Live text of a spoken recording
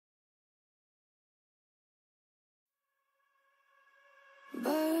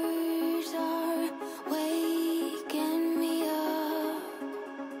Words are waking me up.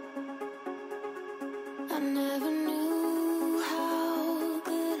 I never knew how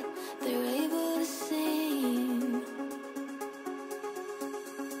good they're able to sing.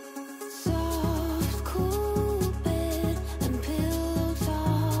 Soft, cool bed and pillow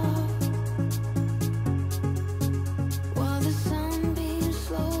talk, while the sunbeam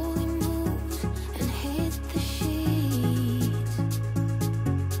slowly moves and hits the sheets.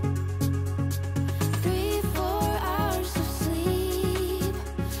 3-4 hours of sleep,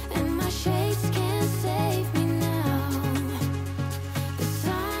 and my shades can't save me now. The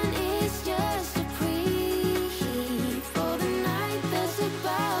sun is just a preheat for the night that's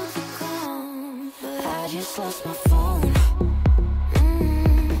about to come. But I just lost my phone,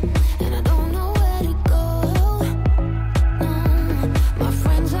 and I don't know where to go. My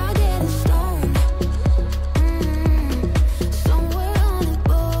friends are getting stoned, somewhere on a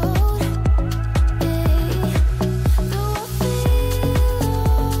boat. Though I feel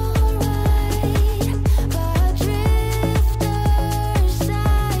alright, by a drifter's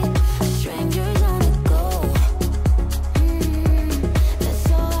side, strangers on the go. That's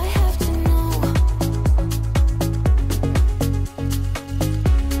all I have to know.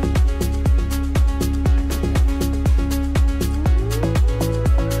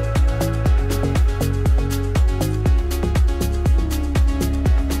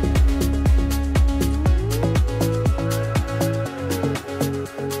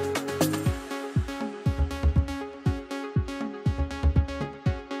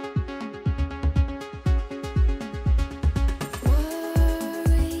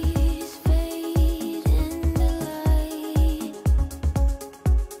 Worries fade in the light.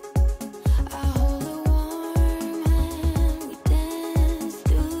 I hold her warm and we dance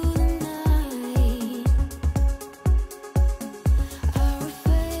through the night. Our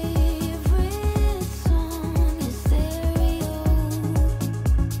favorite song is stereo,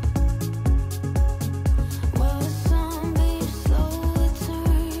 while the sunbeam slowly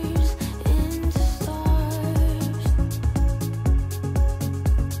turns into stars.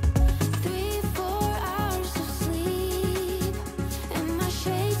 3-4 hours of sleep, and my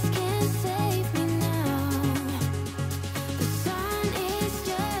shades can't save me now. The sun is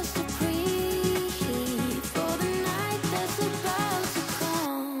just a preheat for the night that's about to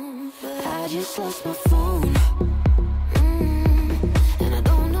come. But I just lost my phone, and I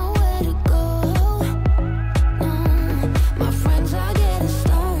don't know where to go. My friends are getting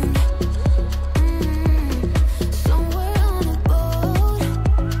stoned, somewhere on a boat.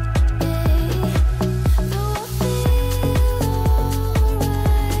 Though I feel alright,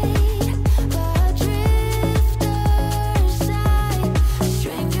 by a drifter's side,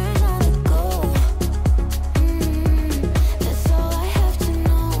 strangers on the go. That's all I have to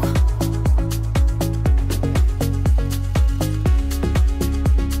know.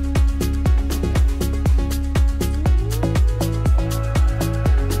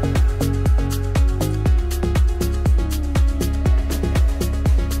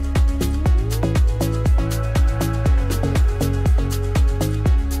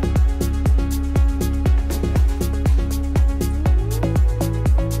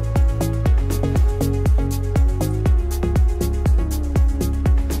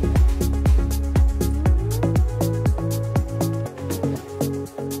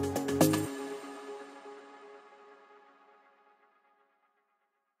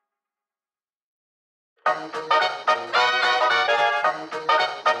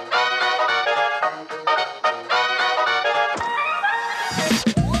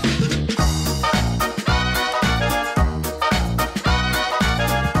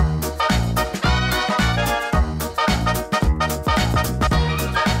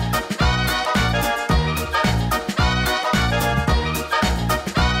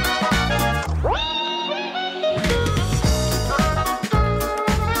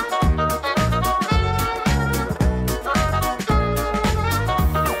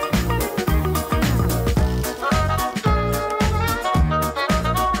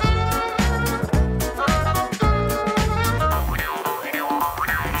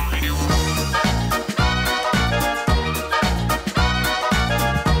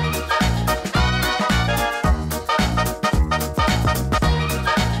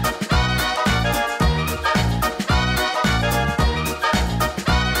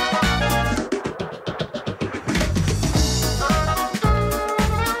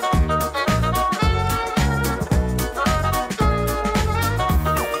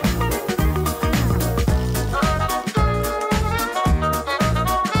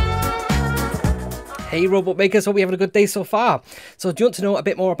 Hey robot makers, hope you're having a good day so far. So do you want to know a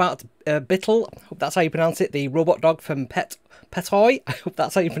bit more about Bittle? Hope that's how you pronounce it, the robot dog from Petoy. I hope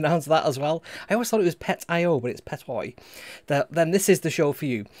that's how you pronounce that as well. I always thought it was Pet.io, but it's Petoy. Then this is the show for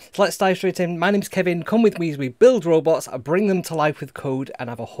you. So let's dive straight in. My name's Kevin. Come with me as we build robots, bring them to life with code, and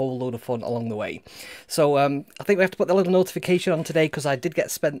have a whole load of fun along the way. So I think we have to put the little notification on today because I did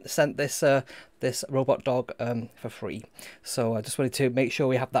get sent this this robot dog for free. So I just wanted to make sure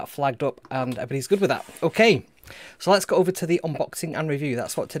we have that flagged up and everybody's good with that. Okay, so let's go over to the unboxing and review.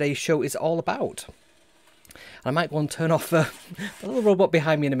 That's what today's show is all about. I might go and turn off the little robot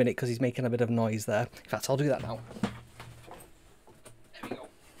behind me in a minute because he's making a bit of noise there. In fact, I'll do that now. There we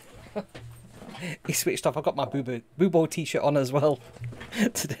go. He switched off. I've got my Boobo t-shirt on as well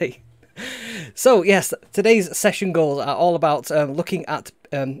today. So yes, today's session goals are all about looking at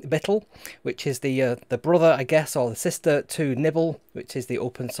Bittle, which is the brother, I guess, or the sister to Nibble, which is the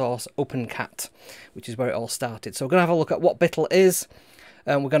open source OpenCat, which is where it all started. So we're going to have a look at what Bittle is.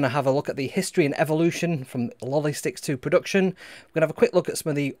 We're going to have a look at the history and evolution from lolly sticks to production. We're going to have a quick look at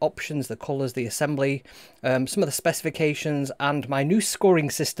some of the options, the colours, the assembly, some of the specifications, and my new scoring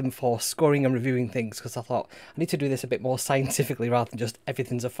system for scoring and reviewing things, because I thought I need to do this a bit more scientifically rather than just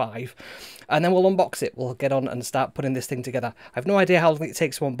everything's a 5. And then we'll unbox it. We'll get on and start putting this thing together. I have no idea how long it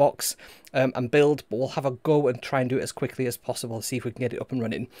takes to unbox and build, but we'll have a go and try and do it as quickly as possible to see if we can get it up and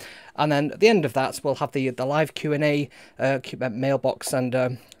running. And then at the end of that, we'll have the live Q&A mailbox and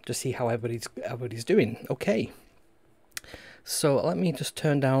just see how everybody's doing. Okay, so let me just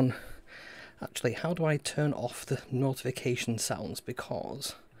turn down. Actually, how do I turn off the notification sounds?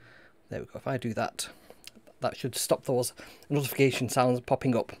 Because there we go. If I do that, that should stop those notification sounds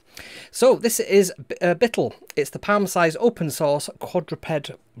popping up. So this is Bittle. It's the palm-sized open-source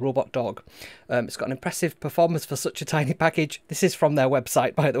quadruped robot dog. It's got an impressive performance for such a tiny package. This is from their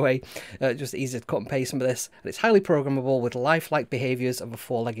website, by the way. Just easy to cut and paste some of this. And it's highly programmable with lifelike behaviours of a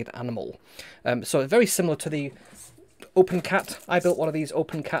 4-legged animal. So it's very similar to the OpenCat. I built one of these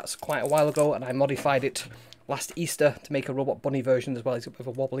OpenCats quite a while ago, and I modified it last Easter to make a robot bunny version as well. He's got a bit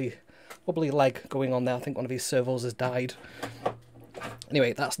of a wobbly leg going on there. I think one of his servos has died.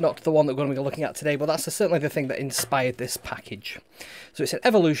 Anyway, that's not the one that we're going to be looking at today, but that's certainly the thing that inspired this package. So it's an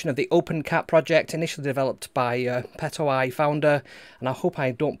evolution of the OpenCat project, initially developed by Petoy founder, and I hope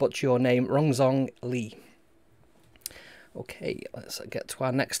I don't butcher your name, Rongzong Lee. Okay, let's get to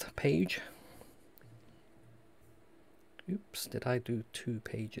our next page. Oops, did I do 2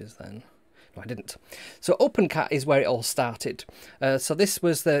 pages then? No, I didn't. So OpenCat is where it all started. So this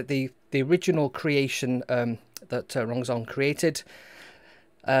was the original creation that Rongzong created.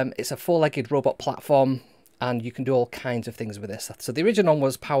 It's a 4-legged robot platform, and you can do all kinds of things with this. So the original one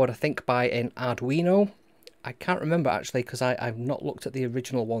was powered, I think, by an Arduino. I can't remember actually because I've not looked at the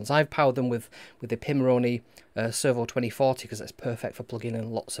original ones. I've powered them with the Pimoroni Servo 2040 because it's perfect for plugging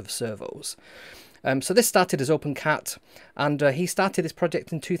in lots of servos. So this started as OpenCat, and he started this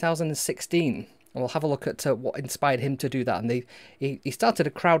project in 2016. And we'll have a look at what inspired him to do that. And he started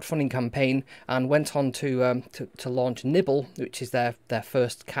a crowdfunding campaign and went on to launch Nibble, which is their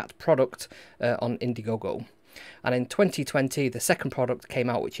first cat product on Indiegogo. And in 2020, the second product came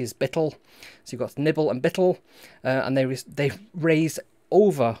out, which is Bittle. So you've got Nibble and Bittle, and they raised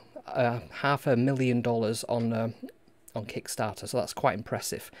over $500,000 on Kickstarter, so that's quite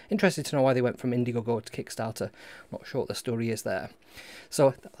impressive. Interested to know why they went from Indiegogo to Kickstarter. Not sure what the story is there.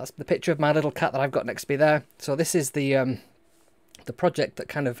 So that's the picture of my little cat that I've got next to me there. So this is the project that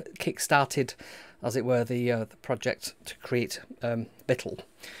kind of kickstarted, as it were, the project to create Bittle.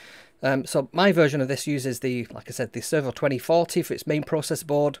 So my version of this uses like I said, the Servo 2040 for its main processor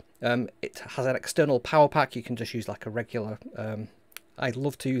board. It has an external power pack. You can just use like a regular I'd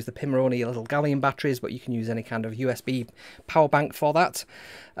love to use the Pimoroni little gallium batteries, but you can use any kind of USB power bank for that.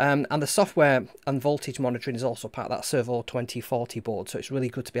 And the software and voltage monitoring is also part of that Servo 2040 board, so it's really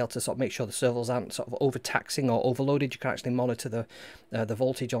good to be able to sort of make sure the servos aren't sort of overtaxing or overloaded. You can actually monitor the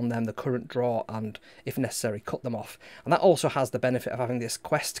voltage on them, the current draw, and if necessary, cut them off. And that also has the benefit of having this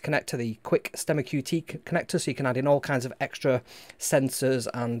Quest connector, the quick STEMMA QT connector, so you can add in all kinds of extra sensors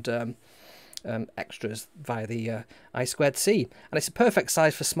and extras via the I2C, and it's a perfect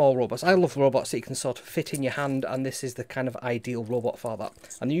size for small robots. I love robots that you can sort of fit in your hand, and this is the kind of ideal robot for that.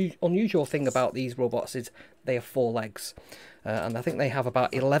 And the unusual thing about these robots is they have 4 legs, and I think they have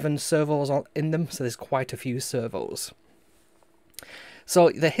about 11 servos in them, so there's quite a few servos.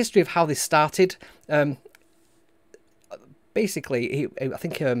 So the history of how this started, basically, I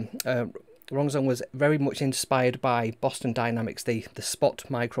think The Wrong Zone was very much inspired by Boston Dynamics, the Spot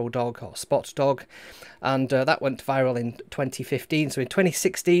Micro Dog, or Spot Dog, and that went viral in 2015. So in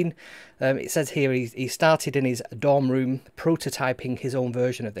 2016, it says here he started in his dorm room prototyping his own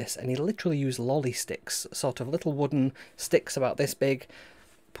version of this, and he literally used lolly sticks, sort of little wooden sticks about this big,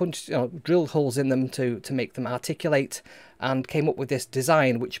 punched, drilled holes in them to make them articulate, and came up with this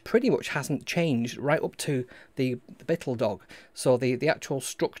design which pretty much hasn't changed right up to the Bittle dog. So the actual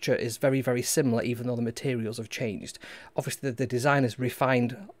structure is very, very similar, even though the materials have changed. Obviously the design has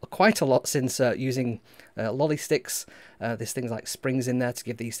refined quite a lot since using lolly sticks. There's things like springs in there to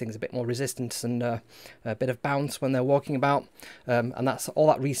give these things a bit more resistance and a bit of bounce when they're walking about, and that's all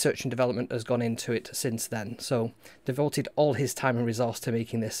that research and development has gone into it since then. So devoted all his time and resource to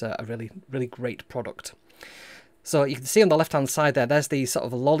making this a really, really great product. So you can see on the left hand side there's the sort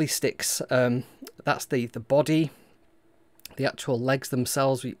of lolly sticks. That's the body. The actual legs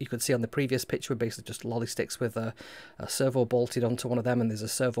themselves, you could see on the previous picture, were basically just lolly sticks with a servo bolted onto one of them, and there's a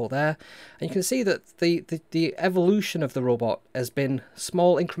servo there. And you can see that the evolution of the robot has been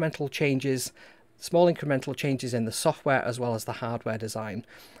small incremental changes in the software as well as the hardware design.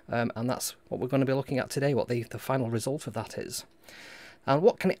 And that's what we're going to be looking at today, what the final result of that is. And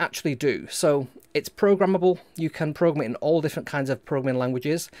what can it actually do? So it's programmable. You can program it in all different kinds of programming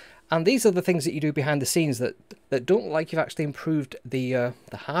languages. And these are the things that you do behind the scenes that don't look like you've actually improved the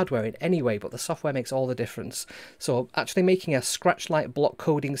hardware in any way, but the software makes all the difference. So actually making a Scratch-like block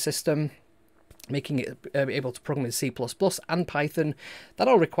coding system, making it able to program in C++ and Python, that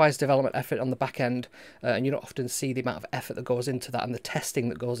all requires development effort on the back end, and you don't often see the amount of effort that goes into that and the testing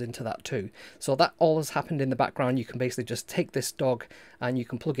that goes into that too. So that all has happened in the background. You can basically just take this dog and you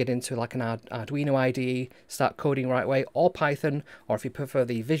can plug it into like an Arduino IDE, start coding right away, or Python, or if you prefer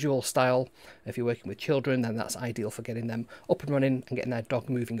the visual style, if you're working with children, then that's ideal for getting them up and running and getting their dog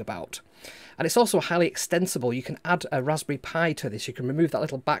moving about. And it's also highly extensible. You can add a Raspberry Pi to this. You can remove that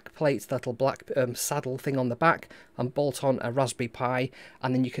little back plate, that little black saddle thing on the back, and bolt on a Raspberry Pi,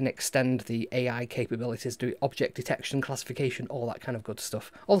 and then you can extend the AI capabilities, do object detection, classification, all that kind of good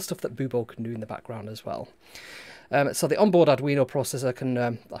stuff. All the stuff that Bubo can do in the background as well. So the onboard Arduino processor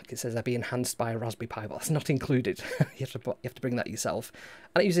can, like it says, be enhanced by a Raspberry Pi, but that's not included. you have to bring that yourself.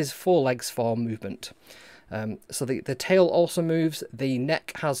 And it uses 4 legs for movement. So the tail also moves. The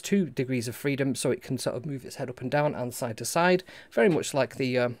neck has 2 degrees of freedom, so it can sort of move its head up and down and side to side, very much like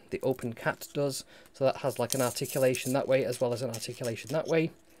the Open Cat does. So that has like an articulation that way as well as an articulation that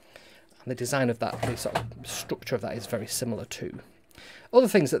way. And the design of that, the sort of structure of that is very similar too. Other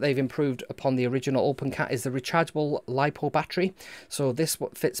things that they've improved upon the original Open Cat is the rechargeable LiPo battery. So this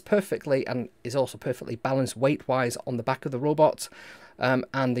fits perfectly and is also perfectly balanced weight-wise on the back of the robot.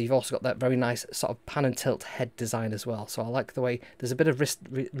 And you've also got that very nice sort of pan and tilt head design as well. So I like the way there's a bit of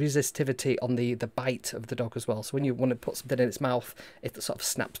resistivity on the bite of the dog as well. So when you want to put something in its mouth, it sort of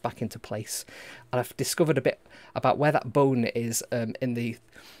snaps back into place. And I've discovered a bit about where that bone is in the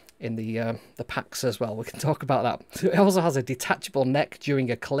packs as well. We can talk about that. So it also has a detachable neck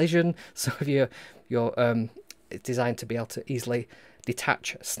during a collision. So if it's designed to be able to easily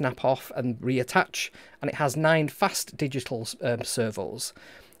detach, snap off and reattach, and it has 9 fast digital servos.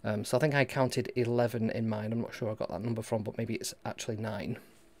 So I think I counted 11 in mine. I'm not sure I got that number from, but maybe it's actually 9.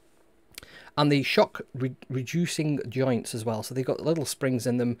 And the shock reducing joints as well, so they've got little springs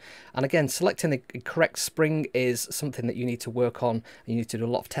in them. And again, selecting the correct spring is something that you need to work on. You need to do a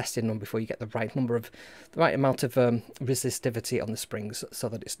lot of testing on before you get the right amount of resistivity on the springs, so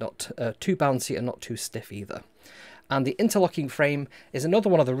that it's not too bouncy and not too stiff either. And the interlocking frame is another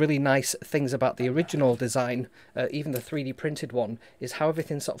one of the really nice things about the original design, even the 3D printed one, is how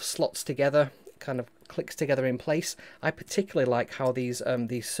everything sort of slots together, kind of clicks together in place. I particularly like how these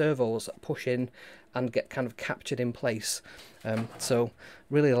servos push in and get kind of captured in place. So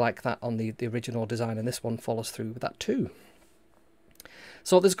really like that on the original design, and this one follows through with that too.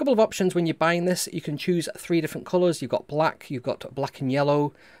 So there's a couple of options when you're buying this. You can choose 3 different colours. You've got black, you've got black and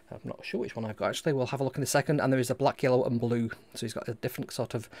yellow. I'm not sure which one I've got actually. We'll have a look in a second. And there is a black, yellow and blue. So he's got a different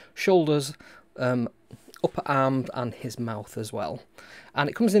sort of shoulders, upper arm and his mouth as well. And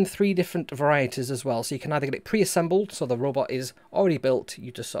it comes in 3 different varieties as well. So you can either get it pre-assembled, so the robot is already built.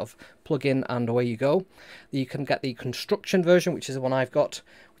 You just sort of plug in and away you go. You can get the construction version, which is the one I've got,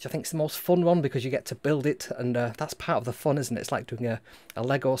 which I think is the most fun one because you get to build it, and that's part of the fun, isn't it? It's like doing a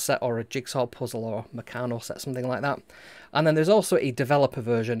Lego set or a jigsaw puzzle or a Meccano set, something like that. And then there's also a developer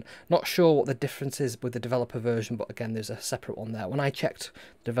version. Not sure what the difference is with the developer version, but again, there's a separate one there. When I checked,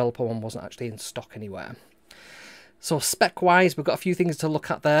 the developer one wasn't actually in stock anywhere. So spec-wise, we've got a few things to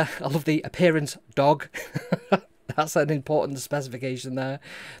look at there. I love the appearance dog. That's an important specification there.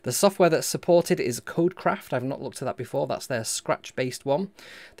 The software that's supported is Codecraft. I've not looked at that before. That's their Scratch-based one.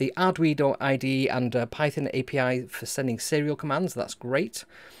 The Arduino IDE and Python API for sending serial commands. That's great.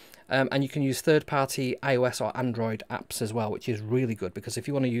 And you can use third-party iOS or Android apps as well, which is really good, because if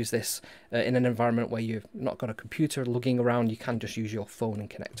you want to use this in an environment where you've not got a computer lugging around, you can just use your phone and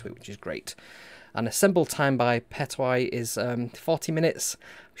connect to it, which is great. And assemble time by Petoi is 40 minutes.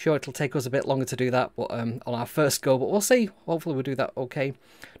 I'm sure it'll take us a bit longer to do that, but on our first go, but we'll see. Hopefully we'll do that okay.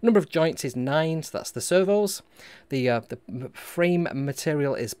 Number of joints is 9, so that's the servos. The frame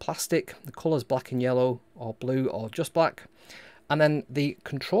material is plastic. The colours black and yellow, or blue, or just black. And then the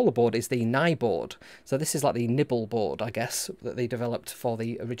controller board is the Nye board. So this is like the Nibble board, I guess, that they developed for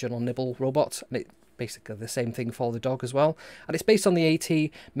the original Nibble robot. And it's basically the same thing for the dog as well. And it's based on the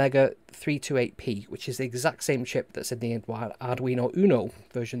AT Mega 328P, which is the exact same chip that's in the Arduino Uno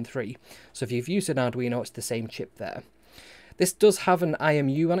version 3. So if you've used an Arduino, it's the same chip there. This does have an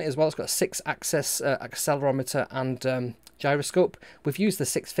IMU on it as well. It's got a 6-axis accelerometer and gyroscope. We've used the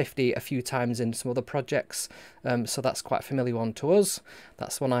 650 a few times in some other projects, so that's quite a familiar one to us.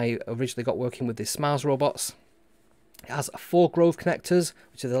 That's when I originally got working with the Smars robots. It has 4 Grove connectors,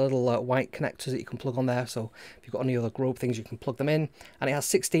 which are the little white connectors that you can plug on there, so if you've got any other Grove things you can plug them in. And it has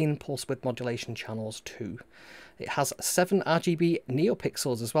 16 pulse width modulation channels too. It has 7 RGB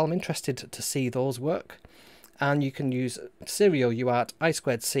NeoPixels as well. I'm interested to see those work. And you can use Stereo UART,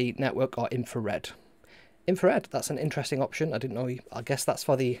 I2C network, or infrared. Infrared, that's an interesting option. I didn't know. I guess that's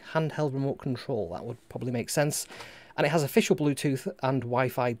for the handheld remote control. That would probably make sense. And it has official Bluetooth and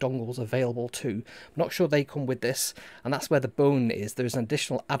Wi-Fi dongles available too. I'm not sure they come with this, and that's where the bone is. There's an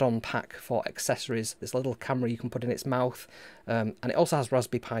additional add-on pack for accessories. There's a little camera you can put in its mouth, and it also has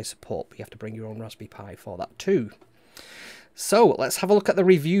Raspberry Pi support, but you have to bring your own Raspberry Pi for that too. So let's have a look at the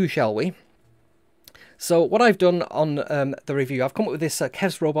review, shall we? So what I've done on the review, I've come up with this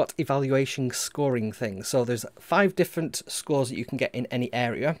Kev's Robot evaluation scoring thing. So there's 5 different scores that you can get in any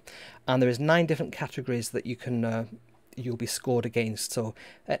area, and there is 9 different categories that you can you'll be scored against. So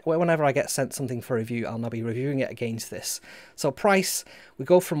whenever I get sent something for review, I'll now be reviewing it against this. So price, we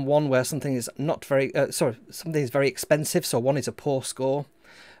go from 1 where something is not very something is very expensive. So 1 is a poor score.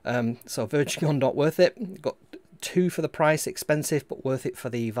 So verging on not worth it. We've got 2 for the price, expensive but worth it for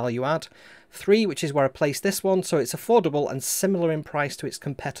the value add. 3, which is where I placed this one, so it's affordable and similar in price to its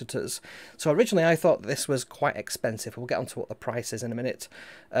competitors. So originally I thought this was quite expensive. We'll get onto what the price is in a minute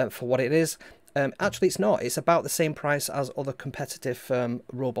for what it is. Actually it's not. It's about the same price as other competitive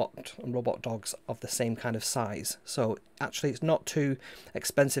robot dogs of the same kind of size. So actually it's not too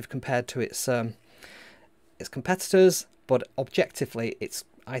expensive compared to its competitors, but objectively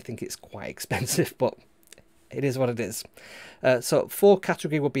I think it's quite expensive, but it is what it is. So 4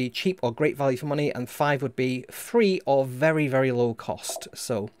 category would be cheap or great value for money, and 5 would be free or very, very low cost.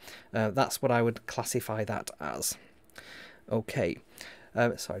 So that's what I would classify that as. Okay.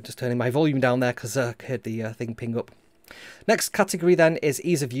 Sorry, just turning my volume down there because I heard the thing ping up. Next category then is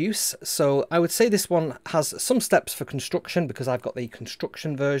ease of use. So I would say this one has some steps for construction because I've got the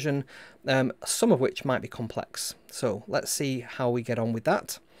construction version, some of which might be complex. So let's see how we get on with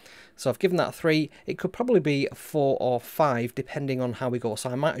that. So I've given that a 3. It could probably be a 4 or 5 depending on how we go.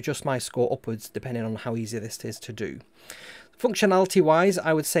 So I might adjust my score upwards depending on how easy this is to do. Functionality wise,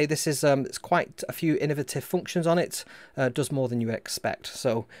 I would say this is it's quite a few innovative functions on it. Does more than you expect.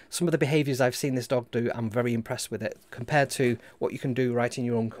 So some of the behaviours I've seen this dog do, I'm very impressed with it compared to what you can do writing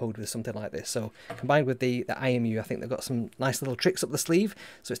your own code with something like this. So combined with the IMU, I think they've got some nice little tricks up the sleeve.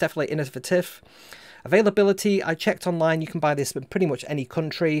 So it's definitely innovative. Availability, I checked online, you can buy this in pretty much any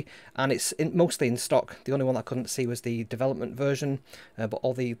country, and it's mostly in stock. The only one I couldn't see was the development version, but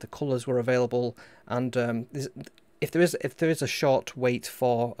all the colours were available, and if there is a short wait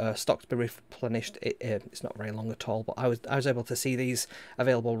for stock to be replenished, it's not very long at all, but I was able to see these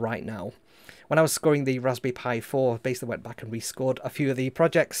available right now. When I was scoring the Raspberry Pi 4, basically went back and rescored a few of the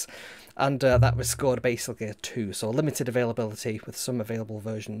projects, and that was scored basically a 2, so limited availability with some available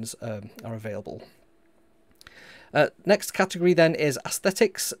versions are available. Next category then is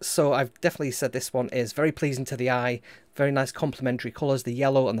aesthetics. So I've definitely said this one is very pleasing to the eye, very nice complementary colours, the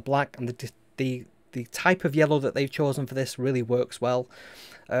yellow and the black, and the type of yellow that they've chosen for this really works well.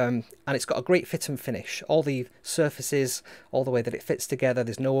 And it's got a great fit and finish. All the surfaces, all the way that it fits together,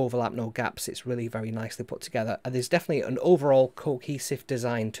 there's no overlap, no gaps. It's really very nicely put together, and there's definitely an overall cohesive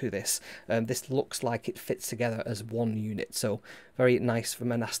design to this. This looks like it fits together as one unit, so very nice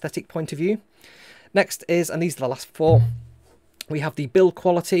from an aesthetic point of view. Next is, and these are the last 4, We have the build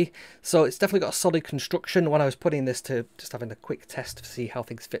quality, so it's definitely got a solid construction. When I was putting this to just having a quick test to see how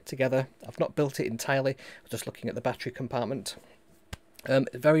things fit together, I've not built it entirely, I was just looking at the battery compartment.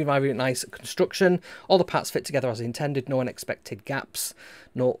 Very, very nice construction. All the parts fit together as intended, no unexpected gaps,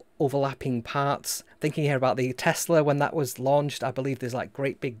 no overlapping parts. Thinking here about the Tesla, when that was launched, I believe there's like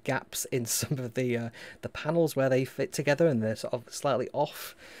great big gaps in some of the panels where they fit together, and they're sort of slightly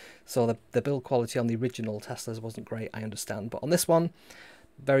off. So the build quality on the original Teslas wasn't great, I understand. But on this one,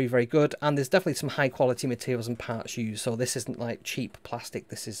 very, very good. And there's definitely some high quality materials and parts used. So this isn't like cheap plastic.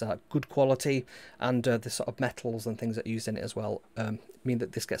 This is good quality. And the sort of metals and things that are used in it as well mean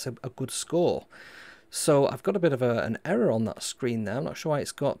that this gets a good score. So I've got a bit of an error on that screen there. I'm not sure why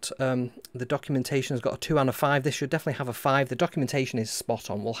it's got, the documentation has got a 2 and a 5. This should definitely have a 5. The documentation is spot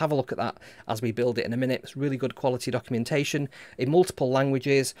on. We'll have a look at that as we build it in a minute. It's really good quality documentation in multiple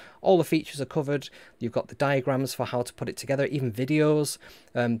languages. All the features are covered. You've got the diagrams for how to put it together, even videos.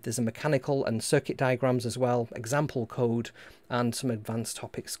 There's a mechanical and circuit diagrams as well, example code, and some advanced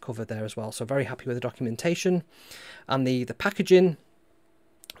topics covered there as well. So very happy with the documentation. And the packaging.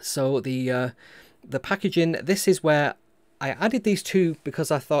 So the packaging, this is where I added these two because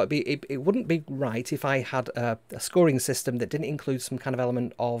I thought it wouldn't be right if I had a scoring system that didn't include some kind of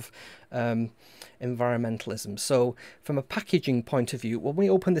element of environmentalism. So from a packaging point of view, when we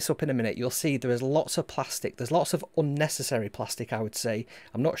open this up in a minute, you'll see there is lots of plastic. There's lots of unnecessary plastic, I would say.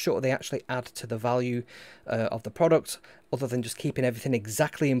 I'm not sure what they actually add to the value of the product, other than just keeping everything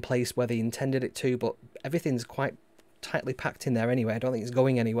exactly in place where they intended it to, but everything's quite tightly packed in there anyway. I don't think it's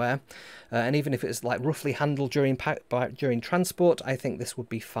going anywhere, and even if it's like roughly handled during transport, I think this would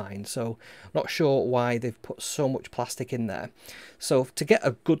be fine. So not sure why they've put so much plastic in there. So to get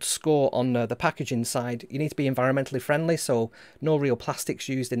a good score on the packaging side, you need to be environmentally friendly, so no real plastics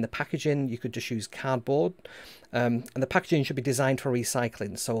used in the packaging. You could just use cardboard, and the packaging should be designed for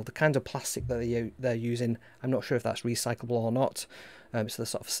recycling. So the kind of plastic that they're using, I'm not sure if that's recyclable or not. It's the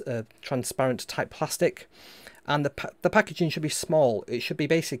sort of transparent type plastic. And the packaging should be small. It should be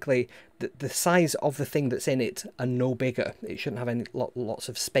basically the size of the thing that's in it and no bigger. It shouldn't have any lots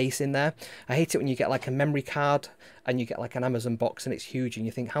of space in there. I hate it when you get like a memory card and you get like an Amazon box and it's huge, and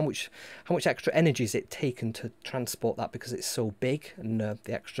you think how much extra energy is it taken to transport that because it's so big, and the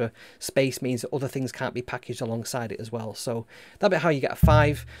extra space means that other things can't be packaged alongside it as well. So that'll be how you get a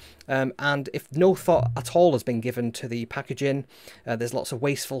 5. And if no thought at all has been given to the packaging, there's lots of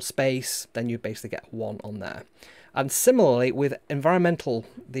wasteful space, then you basically get 1 on there. And similarly with the environmental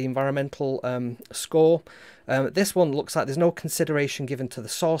score, this one looks like there's no consideration given to the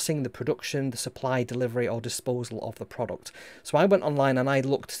sourcing, the production, the supply, delivery or disposal of the product. So I went online and I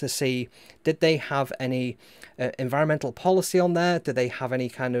looked to see, did they have any environmental policy on there? Did they have any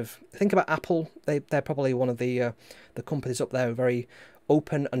kind of, think about Apple, they're probably one of the companies up there who are very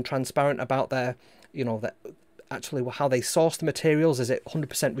open and transparent about their, you know, that actually how they source the materials. Is it 100%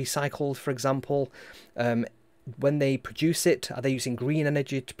 recycled, for example? When they produce it, are they using green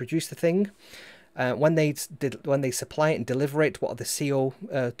energy to produce the thing? When they supply it and deliver it, what are the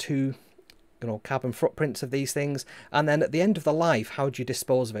CO2, carbon footprints of these things? And then at the end of the life, how do you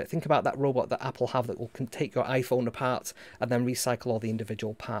dispose of it? Think about that robot that Apple have that can take your iPhone apart and then recycle all the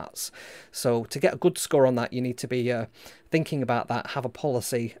individual parts. So to get a good score on that, you need to be thinking about that, have a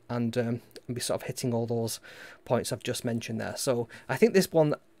policy, and be sort of hitting all those points I've just mentioned there. So I think this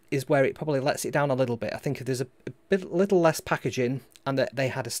one is where it probably lets it down a little bit. I think if there's a little less packaging, and that they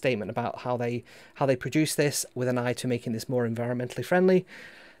had a statement about how they produce this with an eye to making this more environmentally friendly,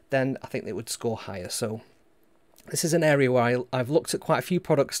 then I think they would score higher. So this is an area where I've looked at quite a few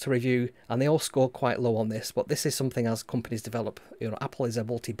products to review, and they all score quite low on this. But this is something as companies develop. Apple is a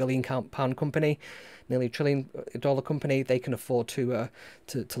multi-billion-pound company, nearly $1 trillion company. They can afford to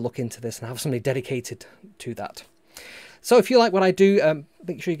look into this and have somebody dedicated to that. So if you like what I do,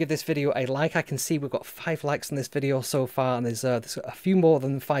 make sure you give this video a like. I can see we've got 5 likes on this video so far, and there's a few more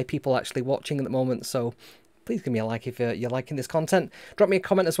than 5 people actually watching at the moment. So please give me a like if you're liking this content. Drop me a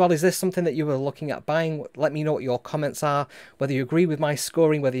comment as well. Is this something that you were looking at buying? Let me know what your comments are, whether you agree with my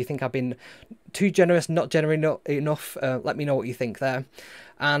scoring, whether you think I've been too generous, not generous enough. Let me know what you think there.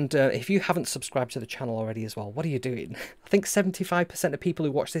 And if you haven't subscribed to the channel already as well, what are you doing? I think 75% of people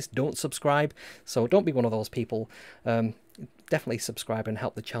who watch this don't subscribe, so don't be one of those people. Definitely subscribe and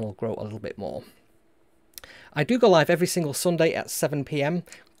help the channel grow a little bit more. I do go live every single Sunday at 7 PM,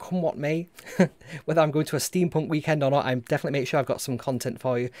 come what may. Whether I'm going to a steampunk weekend or not, I definitely make sure I've got some content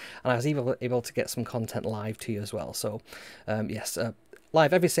for you, and I was even able to get some content live to you as well. So yes,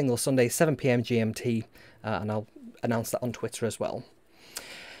 live every single Sunday, 7 PM GMT, and I'll announce that on Twitter as well.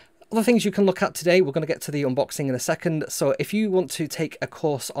 Other things you can look at today, we're going to get to the unboxing in a second. So if you want to take a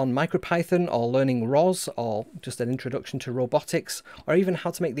course on MicroPython or learning ROS or just an introduction to robotics, or even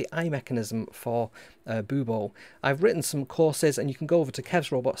how to make the eye mechanism for Bubo, I've written some courses, and you can go over to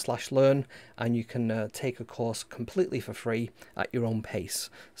kevsrobot/learn and you can take a course completely for free at your own pace.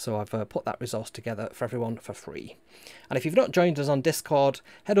 So I've put that resource together for everyone for free. And if you've not joined us on Discord,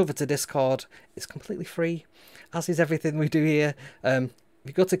 head over to Discord. It's completely free, as is everything we do here. If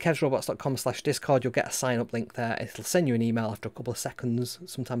you go to kevsrobots.com/discord, you'll get a sign up link there. It'll send you an email after a couple of seconds,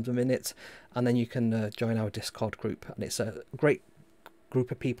 sometimes a minute, and then you can join our Discord group. And it's a great group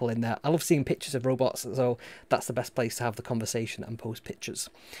of people in there. I love seeing pictures of robots, so that's the best place to have the conversation and post pictures.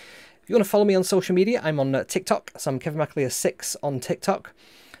 If you want to follow me on social media, I'm on TikTok, so I'm Kevin McAleer 6 on TikTok.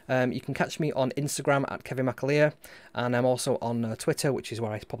 You can catch me on Instagram at Kevin McAleer, and I'm also on Twitter, which is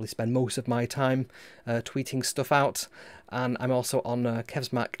where I probably spend most of my time tweeting stuff out. And I'm also on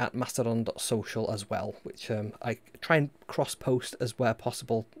kevsmac at mastodon.social as well, which I try and cross-post as where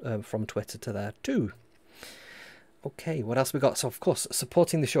possible from Twitter to there too. Okay, what else we got? So, of course,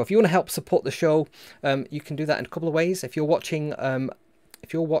 supporting the show. If you want to help support the show, you can do that in a couple of ways. If you're watching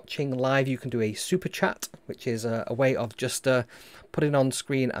live, you can do a super chat, which is a way of just putting on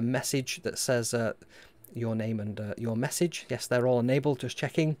screen a message that says your name and your message. Yes, they're all enabled, just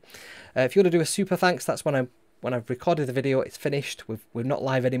checking. If you want to do a super thanks, that's when I've recorded the video, it's finished, we're not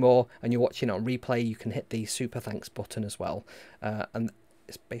live anymore, and you're watching it on replay, you can hit the super thanks button as well. And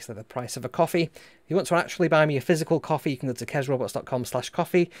it's basically the price of a coffee. If you want to actually buy me a physical coffee, you can go to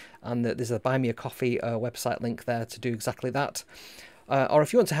kevsrobots.com/coffee, and there's a buy me a coffee website link there to do exactly that. Or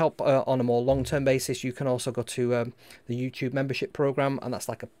if you want to help on a more long-term basis, you can also go to the YouTube membership program, and that's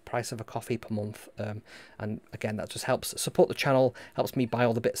like a price of a coffee per month. And again, that just helps support the channel, helps me buy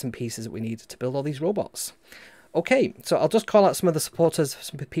all the bits and pieces that we need to build all these robots. Okay, so I'll just call out some of the supporters,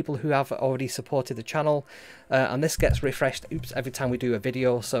 some people who have already supported the channel, and this gets refreshed every time we do a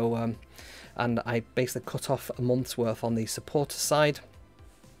video. So, and I basically cut off a month's worth on the supporter side.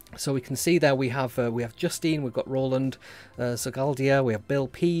 So we can see there we have Justine, we've got Roland, Zagaldia, we have Bill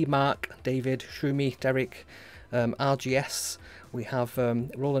P, Mark, David, Shroomy, Derek, RGS, we have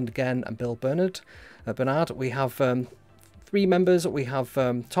Roland again and Bill Bernard. We have 3 members. We have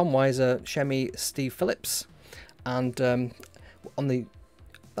Tom Weiser, Shemi, Steve Phillips, and that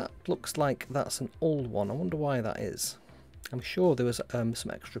looks like that's an old one. I wonder why that is. I'm sure there was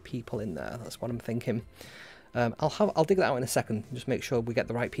some extra people in there. That's what I'm thinking. I'll dig that out in a second, just make sure we get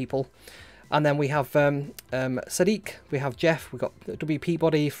the right people. And then we have Sadiq, we have Jeff, we've got WP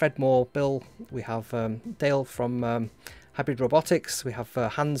Body, Fred Moore, Bill, we have Dale from Hybrid Robotics, we have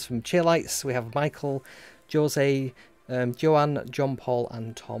Hans from Cheerlights, we have Michael, Jose, Joanne, John Paul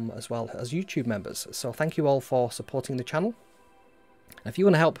and Tom as well as YouTube members. So thank you all for supporting the channel. And if you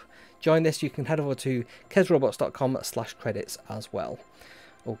want to help join this, you can head over to kevsrobots.com/credits as well.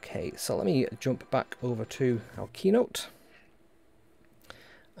 Okay, so let me jump back over to our keynote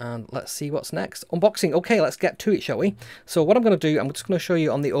and let's see what's next. Unboxing. Okay, let's get to it, shall we? So what I'm going to do, I'm just going to show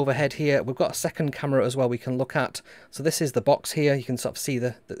you on the overhead here. We've got a second camera as well we can look at. So this is the box here. You can sort of see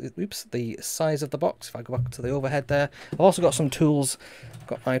the size of the box. If I go back to the overhead there, I've also got some tools. I've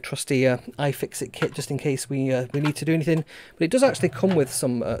got my trusty iFixit kit just in case we need to do anything. But it does actually come with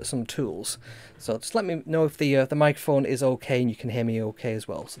some tools. So just let me know if the microphone is okay and you can hear me okay as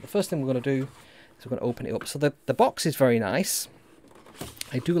well. So the first thing we're going to do is we're going to open it up. So the box is very nice.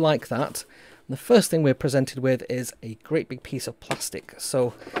 I do like that. And the first thing we're presented with is a great big piece of plastic.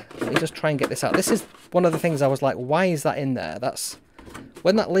 So let me just try and get this out. This is one of the things I was like, why is that in there? That's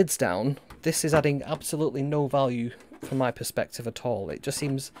when that lid's down, this is adding absolutely no value from my perspective at all. It just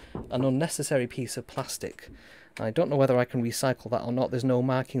seems an unnecessary piece of plastic. I don't know whether I can recycle that or not. There's no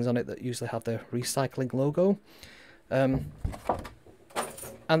markings on it that usually have the recycling logo. And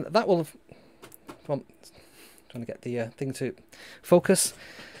that will... Well, trying to get the thing to focus.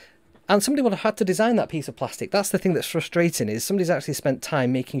 And somebody would have had to design that piece of plastic. That's the thing that's frustrating, is somebody's actually spent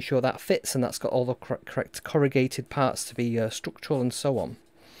time making sure that fits and that's got all the correct corrugated parts to be structural and so on.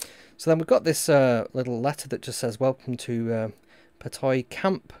 So then we've got this little letter that just says welcome to Petoi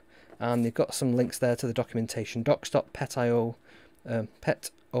Camp, and they've got some links there to the documentation, docs.petoi.com.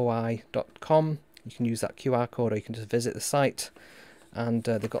 You can use that QR code, or you can just visit the site, and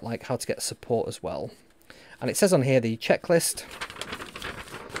they've got like how to get support as well. And it says on here the checklist.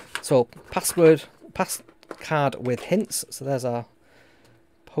 So passcard with hints. So there's our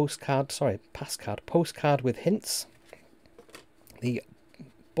postcard with hints. The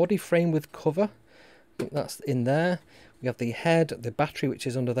body frame with cover, I think that's in there. We have the head, the battery which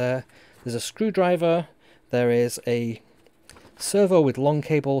is under there. There's a screwdriver. There is a servo with long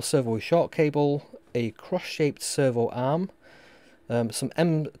cable, servo with short cable, a cross-shaped servo arm, some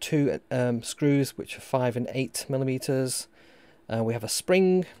M2 screws which are 5 and 8 millimeters. We have a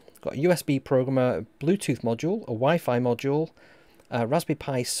spring, got a USB programmer, a Bluetooth module, a Wi-Fi module, a Raspberry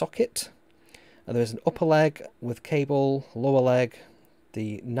Pi socket. There's an upper leg with cable, lower leg,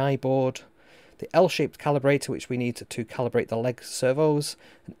 the Nye board, the L-shaped calibrator which we need to calibrate the leg servos,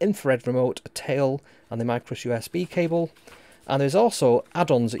 an infrared remote, a tail, and the micro USB cable. And there's also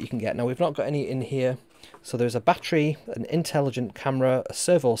add-ons that you can get. Now we've not got any in here, so there's a battery, an intelligent camera, a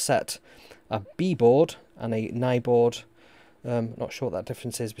servo set, a B board, and a Nye board. Not sure what that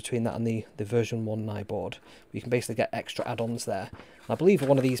difference is between that and the version 1 Nye board. You can basically get extra add-ons there. I believe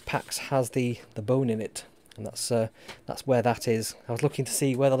one of these packs has the bone in it, and that's where that is. I was looking to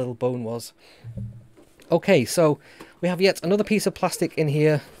see where the little bone was. Okay, so we have yet another piece of plastic in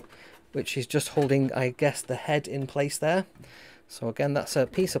here, which is just holding, I guess, the head in place there. So again, that's a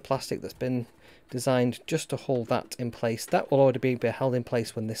piece of plastic that's been designed just to hold that in place. That will already be held in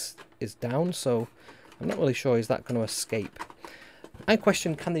place when this is down, so I'm not really sure is that going to escape. I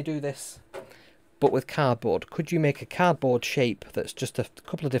question, can they do this but with cardboard? Could you make a cardboard shape that's just a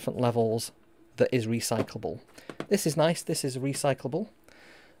couple of different levels that is recyclable? This is nice, this is recyclable.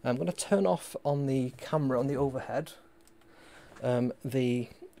 I'm going to turn off on the camera on the overhead the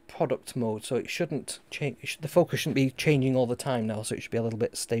product mode, so it shouldn't change, the focus shouldn't be changing all the time now, so it should be a little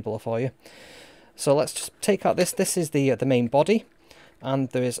bit stabler for you. So let's just take out this is the main body, and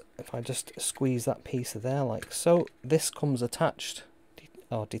there is, if I just squeeze that piece there like so, this comes attached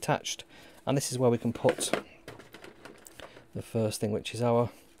or detached, and this is where we can put the first thing, which is our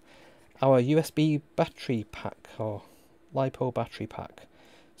USB battery pack, or LiPo battery pack.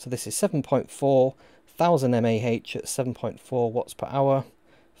 So this is 7.4 1000 mAh at 7.4 watts per hour,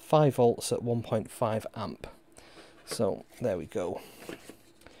 5 volts at 1.5 amp. So there we go.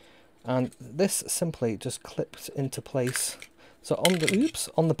 And this simply just clips into place. So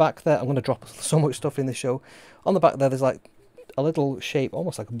on the back there, I'm going to drop so much stuff in the show. On the back there, there's like a little shape,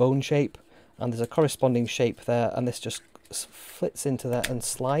 almost like a bone shape, and there's a corresponding shape there, and this just flits into there and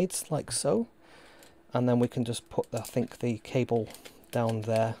slides like so. And then we can just put, I think, the cable down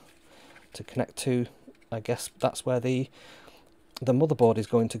there to connect to, I guess that's where the motherboard is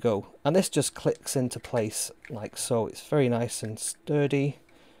going to go. And this just clicks into place like so. It's very nice and sturdy.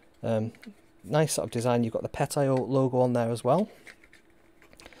 Nice sort of design. You've got the PET.io logo on there as well.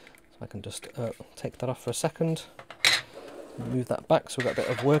 So I can just take that off for a second. Move that back so we've got a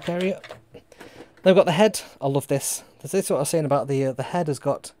bit of work area. Then we've got the head. I love this. This is what I was saying about the head has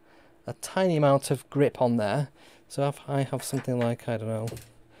got a tiny amount of grip on there. So if I have something like, I don't know,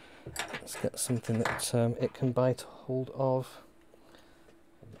 let's get something that it can bite hold of.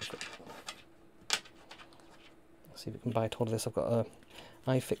 Let's see if it can bite hold of this. I've got a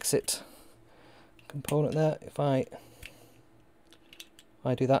iFixit component there. If I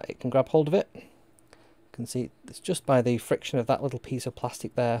do that, it can grab hold of it. You can see it's just by the friction of that little piece of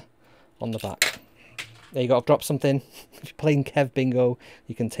plastic there on the back. There you go, I've dropped something. If you're playing Kev Bingo,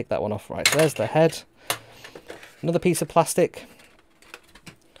 you can take that one off. Right, so there's the head. Another piece of plastic.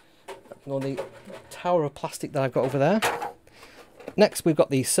 Ignore the tower of plastic that I've got over there. Next, we've got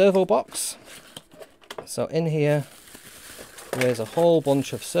the servo box. So in here, there's a whole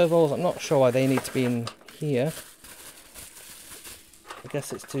bunch of servos. I'm not sure why they need to be in here. I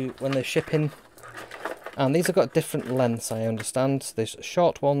guess it's to when they're shipping. And these have got different lengths, I understand. So there's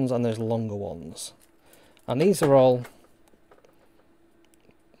short ones and there's longer ones. And these are all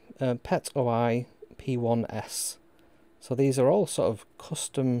PET.oi P1S. So these are all sort of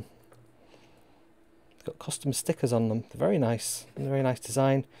custom. Got custom stickers on them. They're very nice. Very nice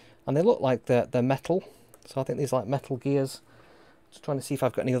design. And they look like they're metal. So I think these are like metal gears. Just trying to see if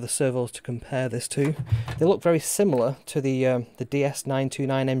I've got any other servos to compare this to. They look very similar to the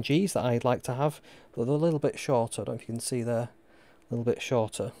DS929MGs that I'd like to have, but they're a little bit shorter. I don't know if you can see there, a little bit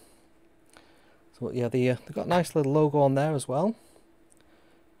shorter. So yeah, they've got a nice little logo on there as well.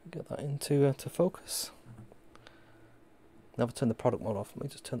 Get that into to focus. Never turn the product mode off. Let me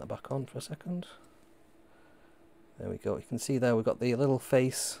just turn that back on for a second. There we go. You can see there we've got the little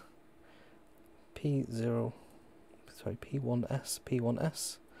face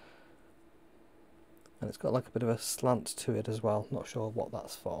P1S, and it's got like a bit of a slant to it as well. Not sure what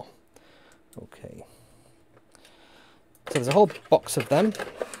that's for. Okay. So there's a whole box of them.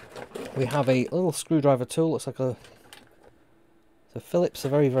 We have a little screwdriver tool. Looks like a Phillips, a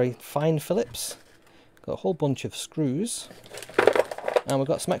very, very fine Phillips. Got a whole bunch of screws. And we've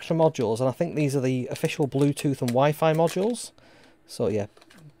got some extra modules, and I think these are the official Bluetooth and Wi-Fi modules. So yeah,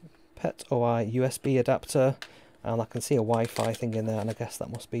 PET.oi USB adapter, and I can see a Wi-Fi thing in there, and I guess that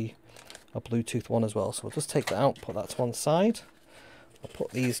must be a Bluetooth one as well. So we'll just take that out, put that to one side. I'll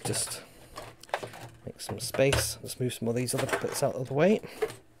put these, just make some space. Let's move some of these other bits out of the way.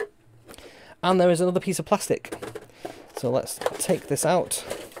 And there is another piece of plastic. So let's take this out.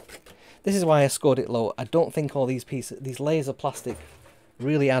 This is why I scored it low. I don't think all these layers of plastic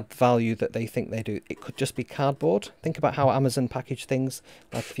really add value that they think they do. It could just be cardboard. Think about how Amazon package things.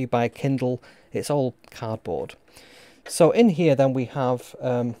 Like if you buy a Kindle, it's all cardboard. So in here then we have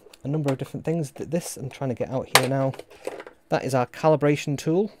a number of different things. This I'm trying to get out here now. That is our calibration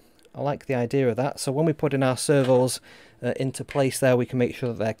tool. I like the idea of that. So when we put in our servos into place there, we can make sure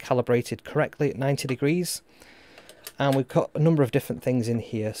that they're calibrated correctly at 90 degrees. And we've got a number of different things in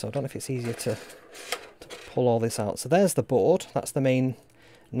here. So I don't know if it's easier to pull all this out. So there's the board. That's the main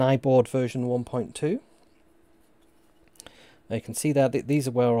Nye board version 1.2. Now you can see there that these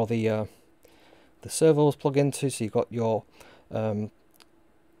are where all the servos plug into. So you've got your let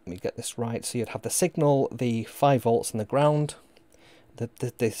me get this right. So you'd have the signal, the 5 volts, and the ground.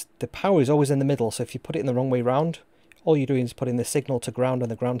 The power is always in the middle. So if you put it in the wrong way round, all you're doing is putting the signal to ground and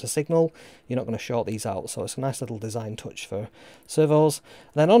the ground to signal. You're not going to short these out. So it's a nice little design touch for servos.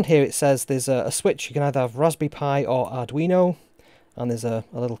 And then on here it says there's a switch. You can either have Raspberry Pi or Arduino. And there's a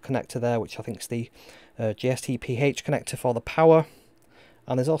little connector there, which I think is the GST-PH connector for the power.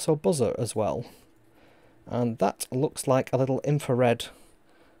 And there's also a buzzer as well. And that looks like a little infrared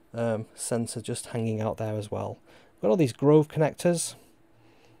sensor just hanging out there as well. We've got all these Grove connectors.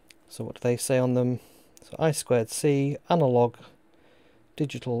 So what do they say on them? So I2C, analog,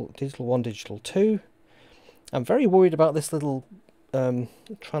 digital 1, digital 2. I'm very worried about this little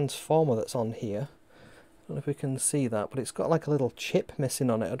transformer that's on here. I don't know if we can see that, but it's got like a little chip missing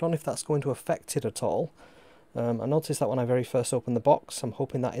on it. I don't know if that's going to affect it at all. I noticed that when I very first opened the box. I'm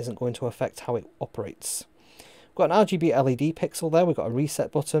hoping that isn't going to affect how it operates. We've got an RGB LED pixel there. We've got a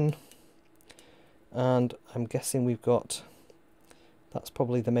reset button. And I'm guessing we've got, that's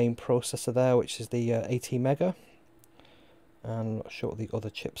probably the main processor there, which is the 80 mega. And I'm not sure what the other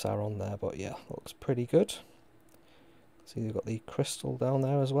chips are on there, but yeah, looks pretty good. So you've got the crystal down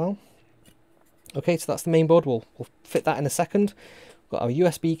there as well. Okay, so that's the main board. We'll fit that in a second. We've got our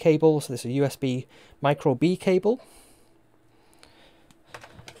USB cable, so this is a USB micro B cable.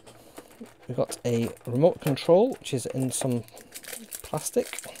 We've got a remote control, which is in some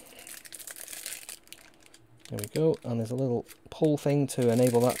plastic. There we go, and there's a little pull thing to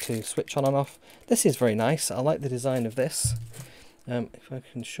enable that to switch on and off. This is very nice. I like the design of this. If I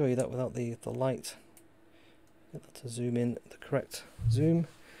can show you that without the light. Get that to zoom in the correct zoom.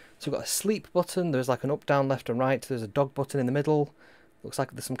 So we've got a sleep button. There's like an up, down, left and right. There's a dog button in the middle. Looks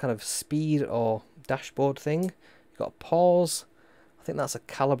like there's some kind of speed or dashboard thing. You've got a pause. I think that's a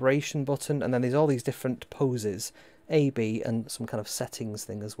calibration button. And then there's all these different poses. A, B, and some kind of settings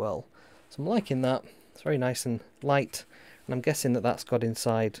thing as well. So I'm liking that. It's very nice and light. And I'm guessing that that's got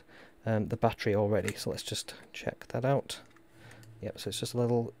inside the battery already. So let's just check that out. Yep, so it's just a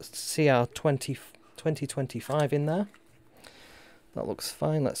little CR2025 in there. That looks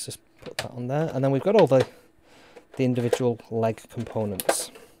fine. Let's just put that on there. And then we've got all the individual leg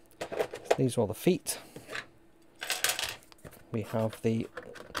components. So these are all the feet. We have the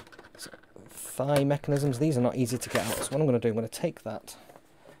thigh mechanisms. These are not easy to get out. So what I'm going to do, I'm going to take that,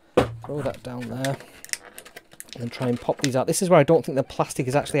 throw that down there, and try and pop these out. This is where I don't think the plastic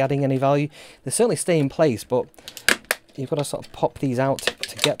is actually adding any value. They certainly stay in place, but you've got to sort of pop these out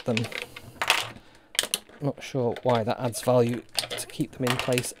to get them. Not sure why that adds value to keep them in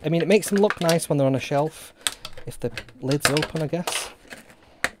place. I mean, it makes them look nice when they're on a shelf, if the lid's open, I guess.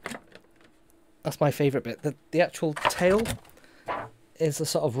 That's my favourite bit. The actual tail is a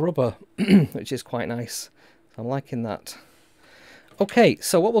sort of rubber, which is quite nice. I'm liking that. Okay,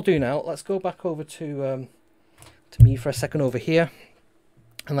 so what we'll do now, let's go back over to me for a second over here,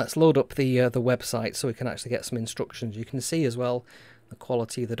 and let's load up the website so we can actually get some instructions. You can see as well the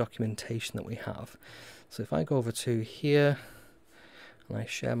quality of the documentation that we have. So if I go over to here and I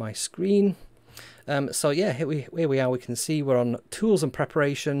share my screen, so yeah, here we are. We can see we're on tools and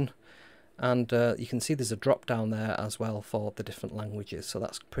preparation, and you can see there's a drop down there as well for the different languages, so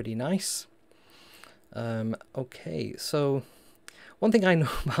that's pretty nice. Okay, so one thing I know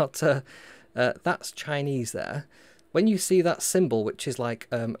about that's Chinese there. When you see that symbol, which is like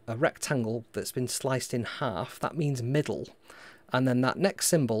a rectangle that's been sliced in half, that means middle. And then that next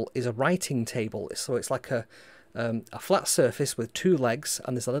symbol is a writing table. So it's like a flat surface with 2 legs,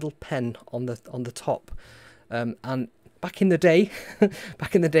 and there's a little pen on the top. And back in the day,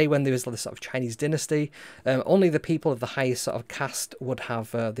 back in the day when there was this sort of Chinese dynasty, only the people of the highest sort of caste would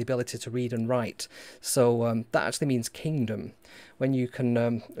have the ability to read and write. So that actually means kingdom. When you can,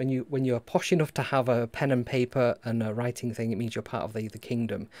 when you're posh enough to have a pen and paper and a writing thing, it means you're part of the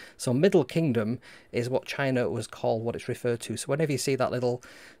kingdom. So Middle Kingdom is what China was called, what it's referred to. So whenever you see that little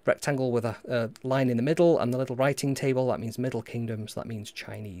rectangle with a line in the middle and the little writing table, that means Middle Kingdom. So that means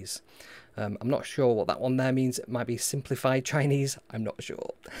Chinese. I'm not sure what that one there means. It might be simplified Chinese. I'm not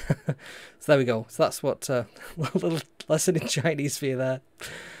sure. So there we go. So that's what a little lesson in Chinese for you there.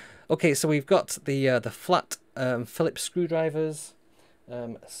 Okay, so we've got the flat Phillips screwdrivers.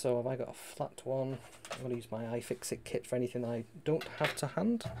 So have I got a flat one? I'm going to use my iFixit kit for anything I don't have to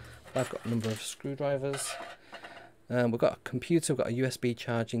hand. I've got a number of screwdrivers. We've got a computer, we've got a USB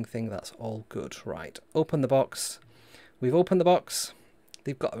charging thing. That's all good. Right, open the box. We've opened the box.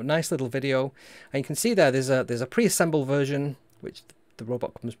 They've got a nice little video, and you can see there's a pre-assembled version, which the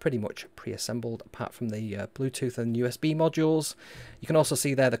robot comes pretty much pre-assembled apart from the Bluetooth and USB modules. You can also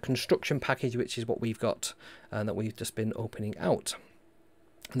see there the construction package, which is what we've got and that we've just been opening out.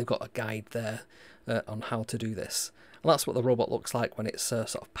 And they've got a guide there on how to do this. And that's what the robot looks like when it's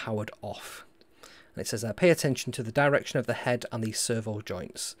sort of powered off. And it says pay attention to the direction of the head and the servo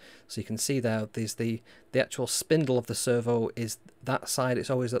joints. So you can see there, there's the actual spindle of the servo is that side. It's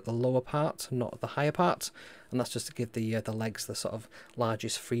always at the lower part, not the higher part. And that's just to give the legs the sort of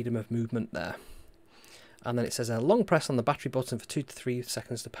largest freedom of movement there. And then it says a long press on the battery button for 2 to 3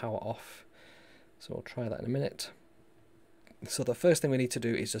 seconds to power off. So we'll try that in a minute. So the first thing we need to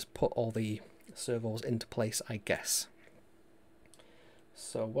do is just put all the servos into place, I guess.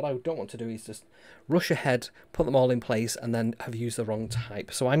 So what I don't want to do is just rush ahead, put them all in place, and then have used the wrong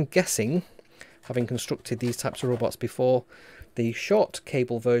type. So I'm guessing, having constructed these types of robots before, the short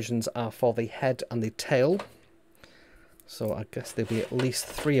cable versions are for the head and the tail. So I guess there'll be at least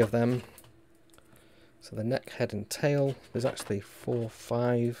 3 of them. So the neck, head and tail, there's actually 4,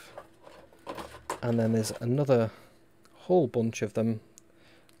 5. And then there's another whole bunch of them.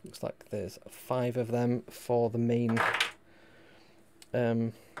 Looks like there's 5 of them for the main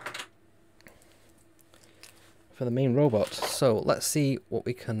robot. So let's see what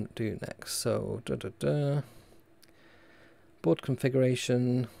we can do next. So board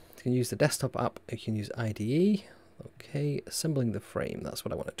configuration, you can use the desktop app, you can use IDE. Okay, assembling the frame, that's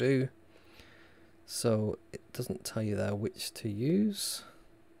what I want to do. So it doesn't tell you there which to use.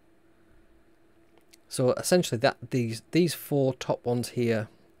 So essentially these 4 top ones here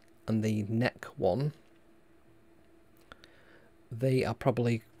and the neck one, they are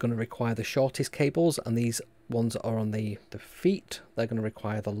probably going to require the shortest cables, and these ones that are on the feet, they're going to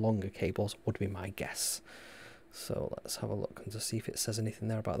require the longer cables, would be my guess. So let's have a look and just see if it says anything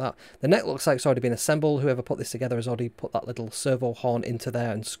there about that. The neck looks like it's already been assembled. Whoever put this together has already put that little servo horn into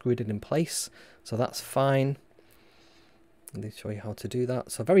there and screwed it in place, so that's fine. And they show you how to do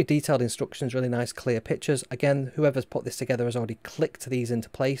that. So very detailed instructions, really nice clear pictures. Again, whoever's put this together has already clicked these into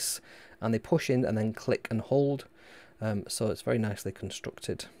place, and they push in and then click and hold. So it's very nicely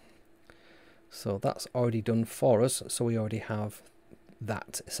constructed. So that's already done for us. So we already have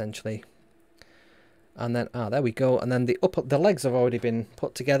that essentially. And then, there we go. And then the legs have already been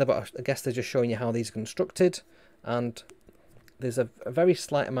put together, but I guess they're just showing you how these are constructed. And there's a very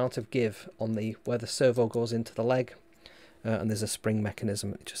slight amount of give on where the servo goes into the leg. And there's a spring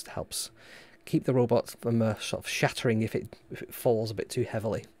mechanism. It just helps keep the robot from sort of shattering if it falls a bit too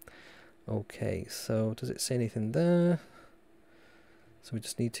heavily. Okay, so does it say anything there? So we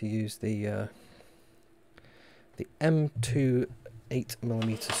just need to use the M2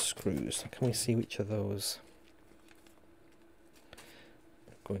 8mm screws. Can we see which of those?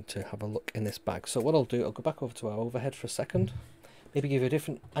 I'm going to have a look in this bag. So what I'll do, I'll go back over to our overhead for a second. Maybe give you a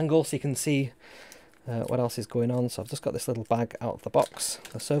different angle so you can see what else is going on. So I've just got this little bag out of the box,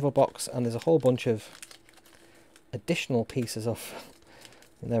 the servo box, and there's a whole bunch of additional pieces of,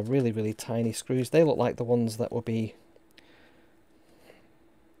 and they're really, really tiny screws. They look like the ones that would be,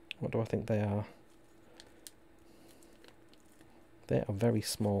 what do I think they are? They are very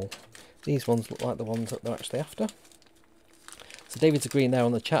small. These ones look like the ones that they're actually after. So David's agreeing there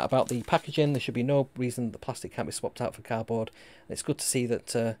on the chat about the packaging. There should be no reason the plastic can't be swapped out for cardboard. It's good to see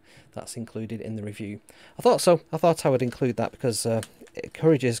that that's included in the review. I thought so. I thought I would include that because it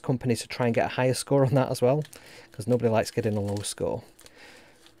encourages companies to try and get a higher score on that as well, because nobody likes getting a low score.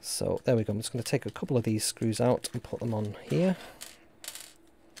 So there we go. I'm just going to take a couple of these screws out and put them on here.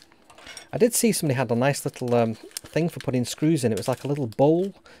 I did see somebody had a nice little thing for putting screws in. It was like a little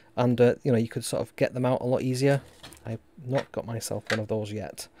bowl, and you know, you could sort of get them out a lot easier. I've not got myself one of those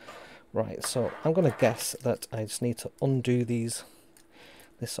yet. Right, so I'm going to guess that I just need to undo this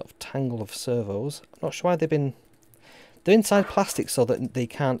sort of tangle of servos. I'm not sure why they're inside plastic so that they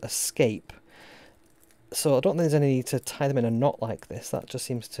can't escape. So I don't think there's any need to tie them in a knot like this. That just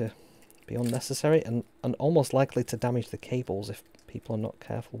seems to be unnecessary and almost likely to damage the cables if people are not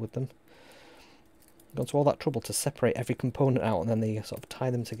careful with them. Gone to all that trouble to separate every component out and then they sort of tie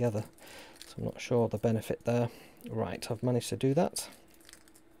them together. So I'm not sure the benefit there. Right, I've managed to do that.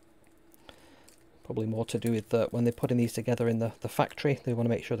 Probably more to do with when they're putting these together in the factory, they want to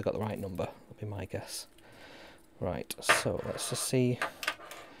make sure they've got the right number, would be my guess. Right, so let's just see.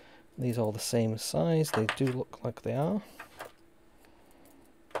 These are all the same size, they do look like they are.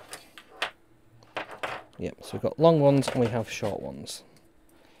 Yep, so we've got long ones and we have short ones.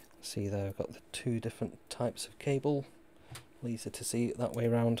 See there, we've got the two different types of cable. Easier to see it that way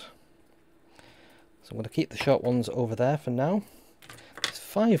around. So I'm going to keep the short ones over there for now. There's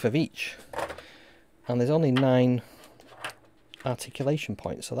 5 of each. And there's only 9 articulation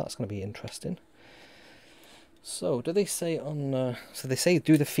points, so that's going to be interesting. So, do they say on... so they say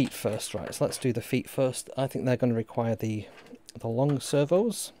do the feet first, right? So let's do the feet first. I think they're going to require the long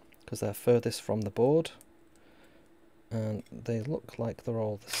servos, because they're furthest from the board. And they look like they're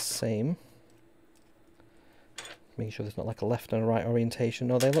all the same. Making sure there's not like a left and a right orientation.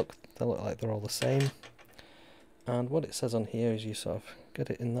 No, they look like they're all the same. And what it says on here is you sort of get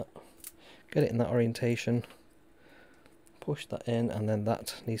it in that orientation, push that in, and then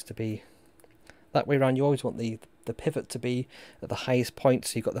that needs to be that way around. You always want the pivot to be at the highest point,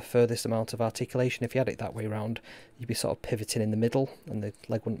 so you've got the furthest amount of articulation. If you had it that way around, you'd be sort of pivoting in the middle and the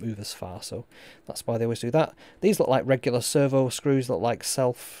leg wouldn't move as far, so that's why they always do that. These look like regular servo screws, look like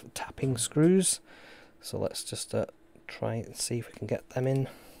self-tapping screws, so let's just try and see if we can get them in.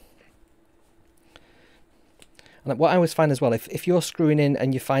 And what I always find as well, if you're screwing in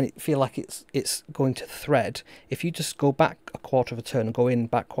and you feel like it's going to thread, if you just go back a quarter of a turn and go in,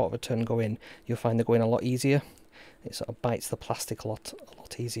 back quarter of a turn and go in, you'll find they're going a lot easier. It sort of bites the plastic a lot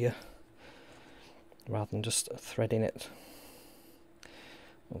easier, rather than just threading it.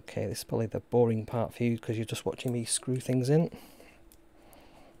 Okay, this is probably the boring part for you because you're just watching me screw things in.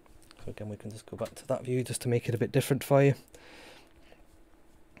 So again, we can just go back to that view just to make it a bit different for you.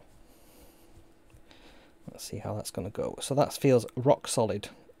 Let's see how that's going to go. So that feels rock solid.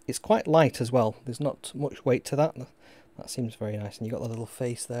 It's quite light as well. There's not much weight to that. That seems very nice. And you've got the little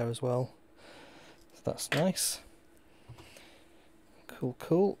face there as well. So that's nice. Cool,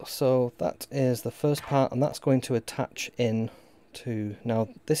 cool. So that is the first part, and that's going to attach in to... Now,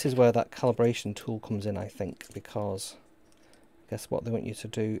 this is where that calibration tool comes in, I think, because I guess what they want you to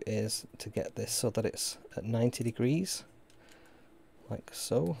do is to get this so that it's at 90 degrees, like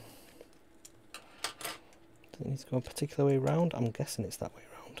so. It needs to go a particular way round. I'm guessing it's that way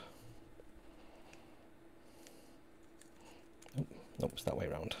round. Nope, it's that way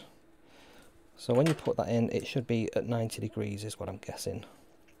round. So when you put that in, it should be at 90 degrees is what I'm guessing.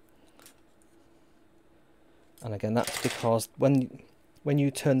 And again, that's because when you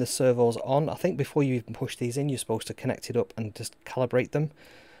turn the servos on, I think before you even push these in, you're supposed to connect it up and just calibrate them.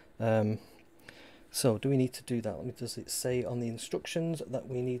 So do we need to do that? Does it say on the instructions that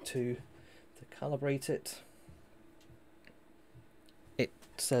we need to calibrate it?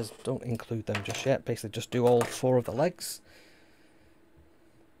 Says don't include them just yet. Basically just do all 4 of the legs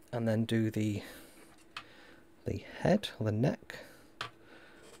and then do the head or the neck.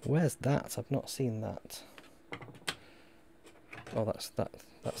 Where's that? I've not seen that. Oh, that's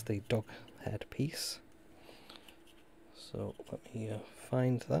the dog head piece. So let me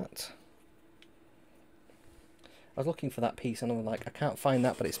find that. I was looking for that piece and I'm like, I can't find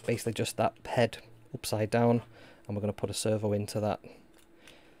that, but it's basically just that head upside down, and we're going to put a servo into that.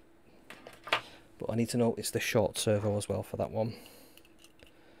 But I need to know it's the short servo as well for that one.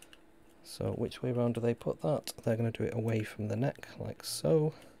 So which way around do they put that? They're going to do it away from the neck, like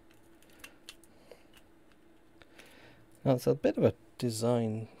so. Now it's a bit of a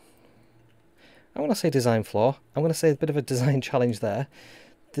design... I want to say design flaw. I'm going to say a bit of a design challenge there.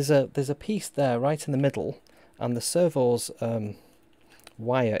 There's a piece there right in the middle, and the servo's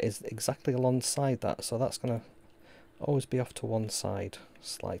wire is exactly alongside that, so that's going to always be off to one side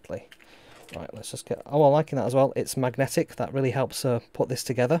slightly. Right, let's just get... Oh, I'm liking that as well. It's magnetic. That really helps put this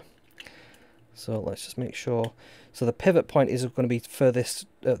together. So let's just make sure. So the pivot point is going to be furthest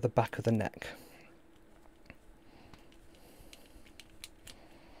at the back of the neck.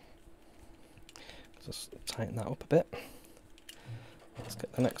 Just tighten that up a bit. Let's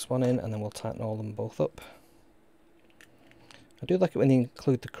get the next one in, and then we'll tighten all of them both up. I do like it when you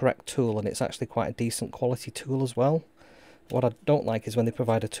include the correct tool, and it's actually quite a decent quality tool as well. What I don't like is when they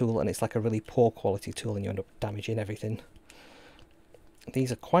provide a tool and it's like a really poor quality tool and you end up damaging everything.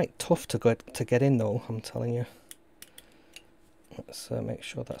 These are quite tough to get in though, I'm telling you. Let's make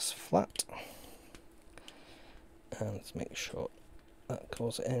sure that's flat. And let's make sure that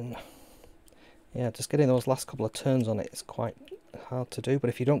goes in. Yeah, just getting those last couple of turns on it is quite hard to do, but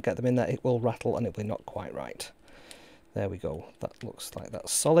if you don't get them in there, it will rattle and it will be not quite right. There we go. That looks like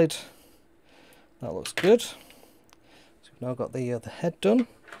that's solid. That looks good. So we've now got the head done.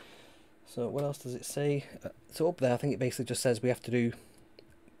 So what else does it say? So up there, I think it basically just says we have to do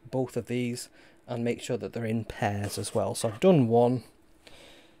both of these and make sure that they're in pairs as well. So I've done one.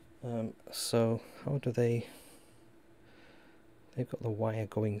 So how do they... They've got the wire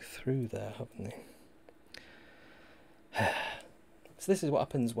going through there, haven't they? So this is what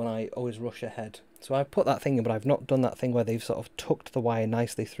happens when I always rush ahead. So I've put that thing in, but I've not done that thing where they've sort of tucked the wire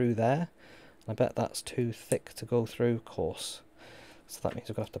nicely through there. I bet that's too thick to go through, of course. So that means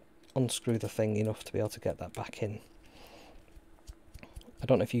we're going to have to unscrew the thing enough to be able to get that back in. I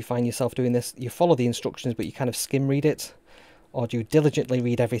don't know if you find yourself doing this. You follow the instructions, but you kind of skim read it. Or do you diligently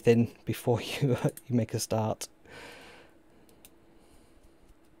read everything before you make a start?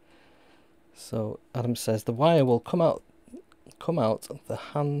 So Adam says the wire will come out the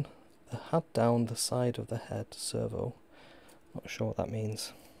hand down the side of the head servo. Not sure what that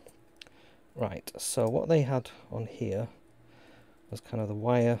means. Right, so what they had on here was kind of the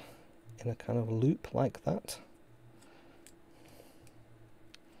wire in a kind of loop like that.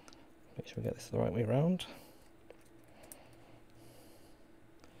 Make sure we get this the right way around.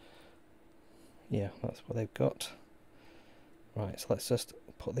 Yeah, that's what they've got. Right, so let's just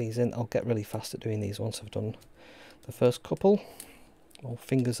put these in. I'll get really fast at doing these once I've done the first couple. All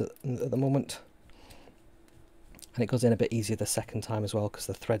fingers at the moment. And it goes in a bit easier the second time as well because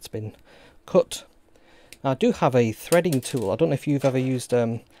the thread's been cut. Now, I do have a threading tool. I don't know if you've ever used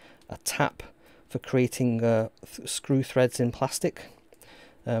a tap for creating screw threads in plastic.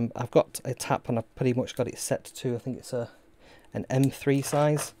 I've got a tap and I've pretty much got it set to, I think it's an M3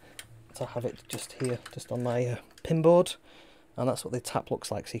 size. So I have it just here, just on my pin board. And that's what the tap looks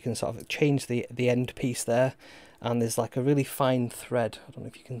like. So you can sort of change the end piece there. And there's like a really fine thread. I don't know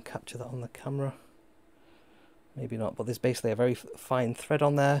if you can capture that on the camera. Maybe not, but there's basically a very fine thread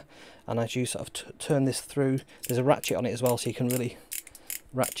on there. And as you sort of turn this through, there's a ratchet on it as well, so you can really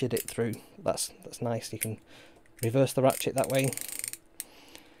ratchet it through. That's nice. You can reverse the ratchet that way.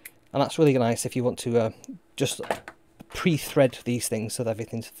 And that's really nice if you want to just pre-thread these things so that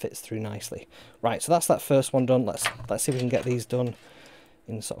everything fits through nicely. Right, so that's that first one done. Let's see if we can get these done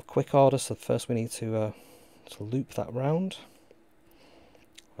in sort of quick order. So first we need to loop that round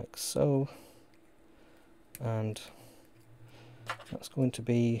like so, and that's going to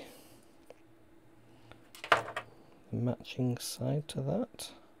be the matching side to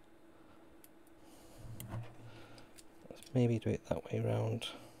that. Let's maybe do it that way round.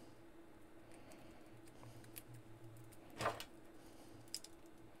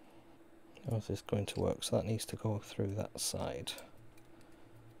 How is this going to work? So that needs to go through that side.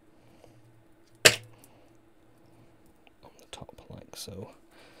 On the top, like so.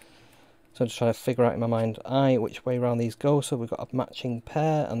 So I'm just trying to figure out in my mind which way around these go. So we've got a matching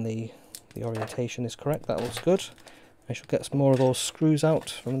pair and the orientation is correct. That looks good. I shall get some more of those screws out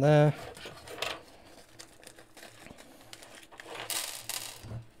from there.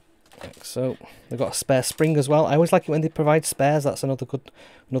 Like so. They've got a spare spring as well. I always like it when they provide spares. That's another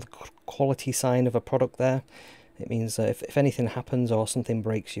quality sign of a product there. It means if anything happens or something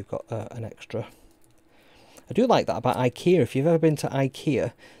breaks, you've got an extra. I do like that about IKEA. If you've ever been to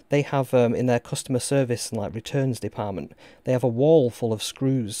IKEA, they have in their customer service and like returns department, they have a wall full of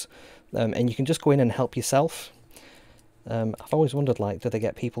screws, and you can just go in and help yourself. I've always wondered, like, do they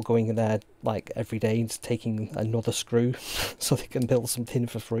get people going in there like every day taking another screw so they can build something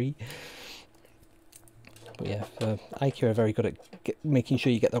for free? But yeah, IKEA are very good at making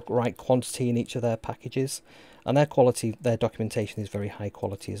sure you get the right quantity in each of their packages, and their documentation is very high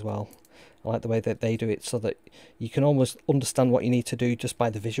quality as well. I like the way that they do it so that you can almost understand what you need to do just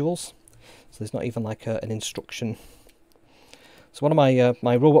by the visuals. So there's not even like an instruction. So one of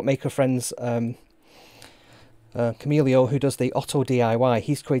my robot maker friends, Camilio, who does the Auto DIY,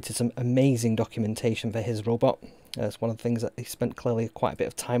 he's created some amazing documentation for his robot. It's one of the things that he spent clearly quite a bit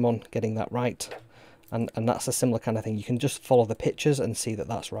of time on getting that right. And that's a similar kind of thing. You can just follow the pictures and see that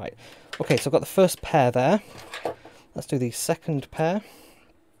that's right. Okay, so I've got the first pair there. Let's do the second pair.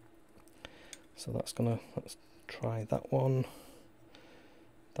 So let's try that one.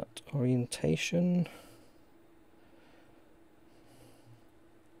 That orientation.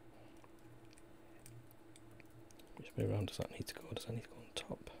 Which way around does that need to go? Does that need to go on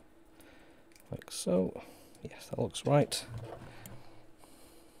top? Like so. Yes, that looks right.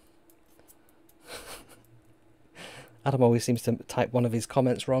 Adam always seems to type one of his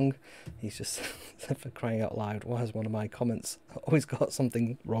comments wrong. He's just, for crying out loud, why has one of my comments always got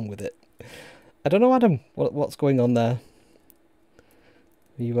something wrong with it? I don't know, Adam, what's going on there?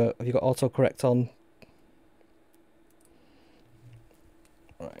 Have you got autocorrect on?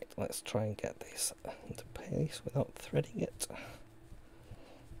 Right, let's try and get this into place without threading it.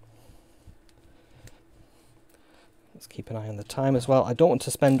 Let's keep an eye on the time as well. I don't want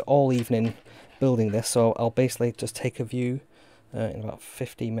to spend all evening building this, so I'll basically just take a view in about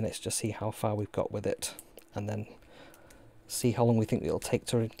 15 minutes to see how far we've got with it, and then see how long we think it'll take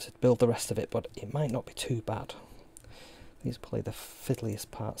to build the rest of it, but it might not be too bad. These are probably the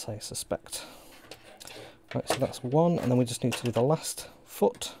fiddliest parts, I suspect. Right, so that's one, and then we just need to do the last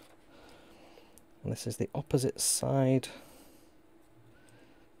foot. And this is the opposite side.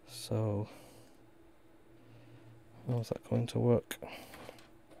 So, how's that going to work?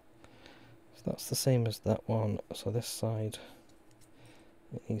 So that's the same as that one, so this side,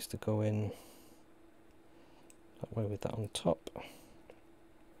 it needs to go in that way with that on top.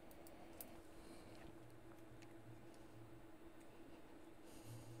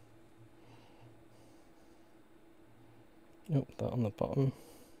 Nope, that on the bottom.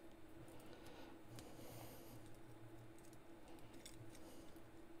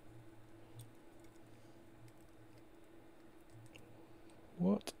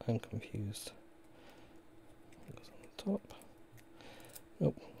 What? I'm confused. It goes on the top.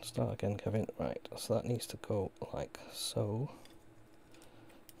 Nope, start again, Kevin. Right, so that needs to go like so.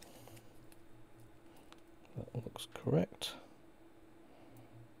 That looks correct.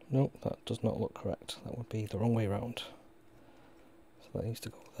 Nope, that does not look correct. That would be the wrong way around. So that needs to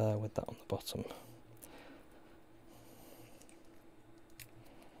go there with that on the bottom.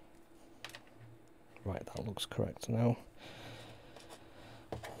 Right, that looks correct now.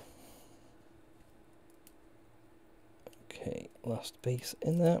 Okay, last piece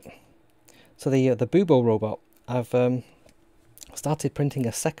in there. So the Bubo robot, I've started printing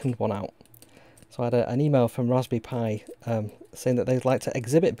a second one out. So I had an email from Raspberry Pi saying that they'd like to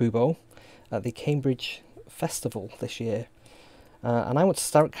exhibit Bubo at the Cambridge Festival this year. And I want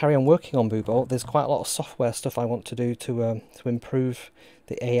to carry on working on Bubo. There's quite a lot of software stuff I want to do to improve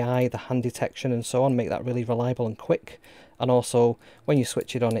the AI, the hand detection and so on, make that really reliable and quick. And also, when you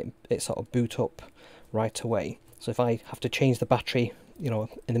switch it on, it sort of boot up right away. So if I have to change the battery, you know,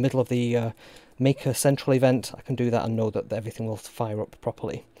 in the middle of the Maker Central event, I can do that and know that everything will fire up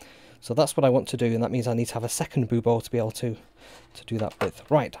properly. So that's what I want to do, and that means I need to have a second Bubo to be able to do that with.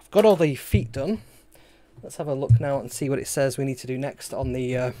 Right, I've got all the feet done. Let's have a look now and see what it says we need to do next on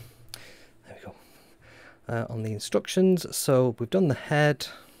the, there we go, on the instructions. So we've done the head.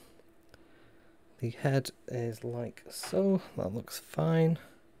 The head is like so, that looks fine.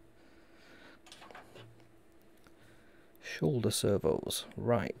 Shoulder servos,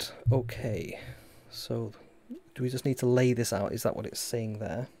 right, okay. So do we just need to lay this out? Is that what it's saying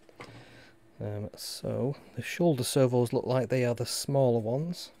there? So the shoulder servos look like they are the smaller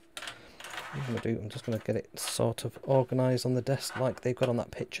ones. I'm just going to get it sort of organised on the desk like they've got on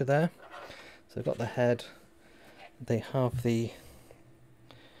that picture there. So they've got the head, they have these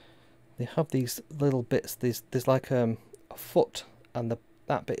little bits. There's like a foot, and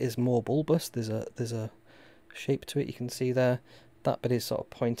that bit is more bulbous. There's a shape to it, you can see there. That bit is sort of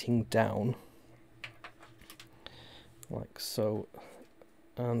pointing down like so,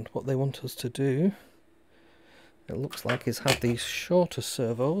 and what they want us to do, it looks like, is have these shorter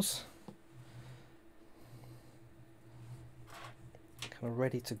servos kind of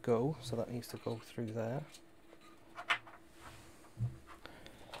ready to go. So that needs to go through there,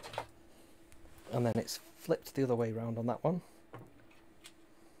 and then it's flipped the other way around on that one.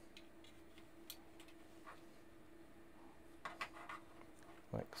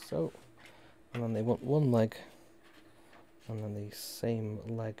 Like so, and then they want one leg, and then the same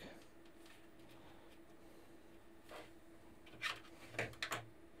leg.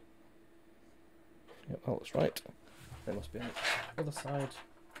 Yep, that looks right. They must be on the other side.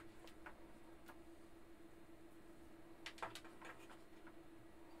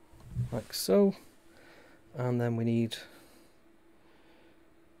 Like so, and then we need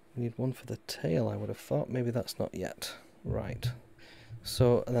one for the tail, I would have thought. Maybe that's not yet. Right.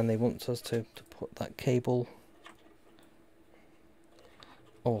 So, and then they want us to put that cable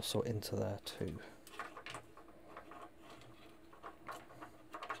also into there too.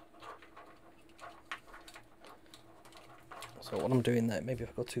 So So what I'm doing there, maybe if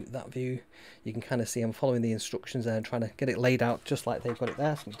I go to that view, you can kind of see I'm following the instructions there and trying to get it laid out just like they've got it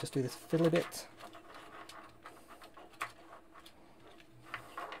there. So let me just do this fiddly bit.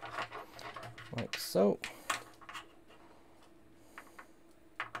 Like so.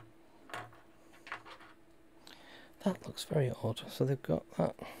 That looks very odd. So they've got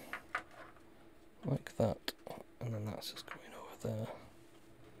that like that, and then that's just going over there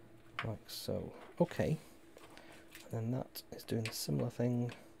like so. Okay. And then that is doing a similar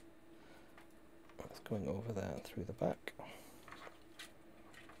thing. That's going over there and through the back.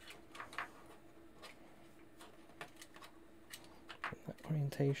 That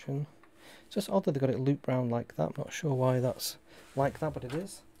orientation. It's just odd that they've got it looped round like that. I'm not sure why that's like that, but it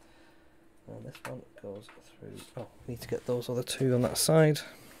is. And this one goes through. Oh, we need to get those other two on that side.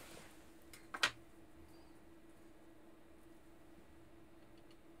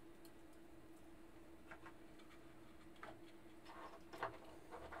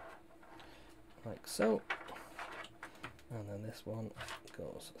 Like so. And then this one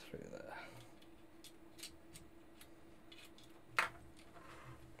goes through there.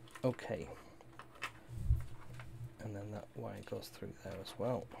 Okay. And then that wire goes through there as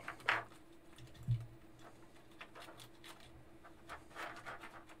well.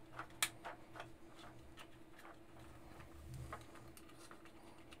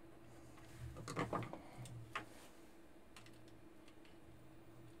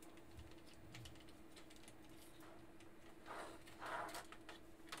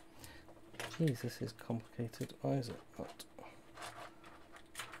 Jeez, this is complicated. Why is it not?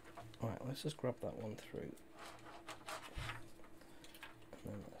 Alright, let's just grab that one through.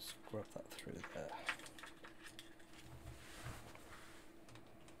 And then let's grab that through there.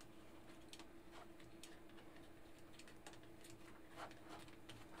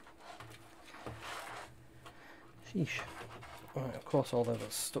 Sheesh. Alright, of course all those are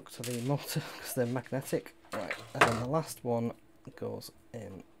stuck to the motor because they're magnetic. Right, and then the last one goes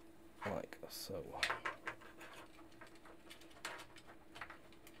in like so.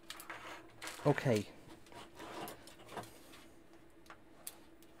 Okay.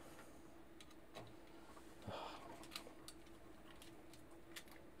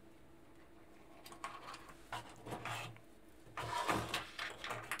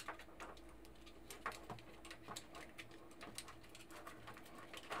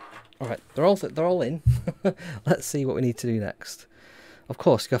 Alright, they're all in. Let's see what we need to do next. Of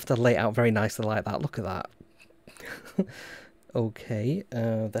course, you have to lay it out very nicely like that. Look at that. Okay,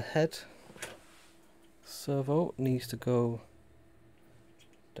 the head servo needs to go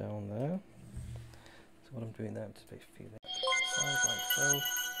down there. So what I'm doing there, I'm just feeding it side like so,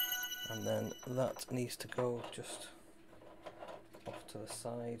 and then that needs to go just off to the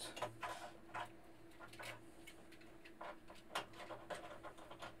side.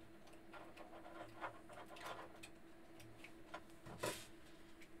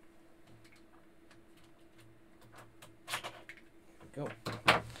 Go.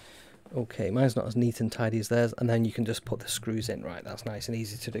 Okay, mine's not as neat and tidy as theirs, and then you can just put the screws in. Right, that's nice and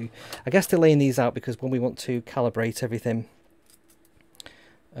easy to do. I guess they're laying these out because when we want to calibrate everything,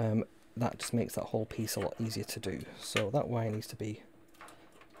 that just makes that whole piece a lot easier to do. So that wire needs to be,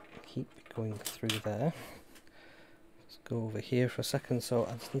 keep going through there. Let's go over here for a second. So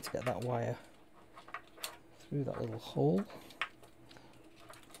I just need to get that wire through that little hole.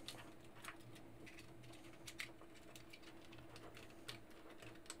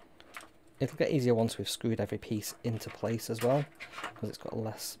 It'll get easier once we've screwed every piece into place as well, because it's got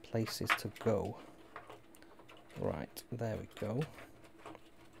less places to go. Right, there we go.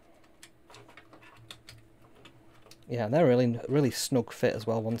 Yeah, they're really snug fit as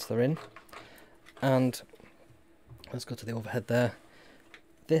well once they're in. And let's go to the overhead there.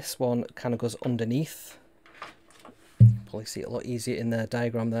 This one kind of goes underneath. Probably see it a lot easier in their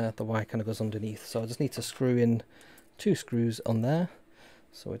diagram there. The wire kind of goes underneath. So I just need to screw in 2 screws on there.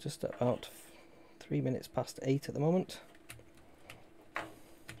 So we're just at about 3 minutes past 8 at the moment.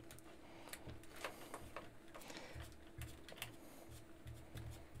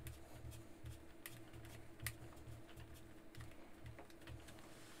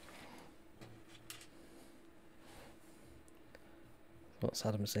 What's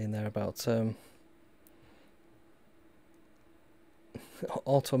Adam saying there about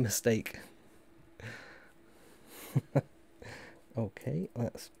auto mistake? Okay,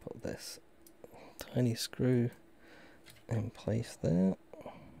 let's put this tiny screw in place there.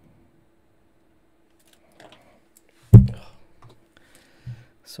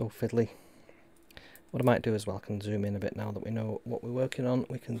 So fiddly. What I might do as well, I can zoom in a bit now that we know what we're working on.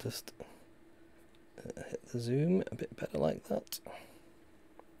 We can just Hit the zoom a bit better like that.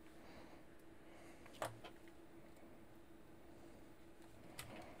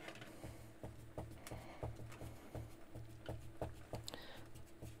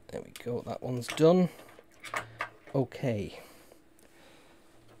 There we go, that one's done. Okay.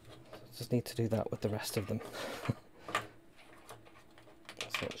 Just need to do that with the rest of them.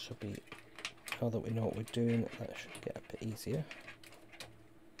 So it should be, now that we know what we're doing, that should get a bit easier.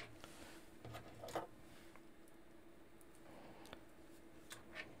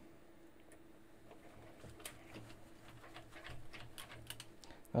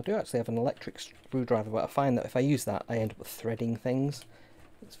 I do actually have an electric screwdriver, but I find that if I use that, I end up threading things.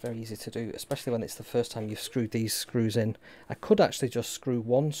 It's very easy to do, especially when it's the first time you've screwed these screws in. I could actually just screw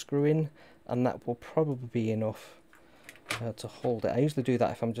one screw in, and that will probably be enough to hold it. I usually do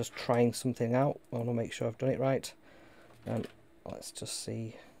that if I'm just trying something out. I want to make sure I've done it right. Let's just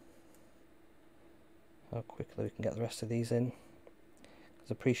see how quickly we can get the rest of these in.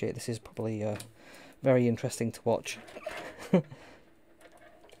 Because I appreciate this is probably very interesting to watch.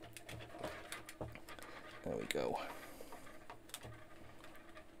 There we go.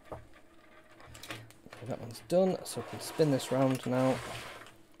 Okay, that one's done, so we can spin this round now.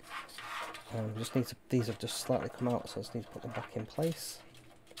 And we just need to, these have just slightly come out, so I just need to put them back in place.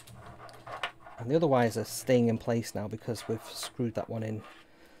 And the other wires are staying in place now because we've screwed that one in.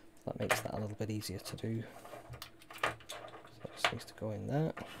 That makes that a little bit easier to do. So that just needs to go in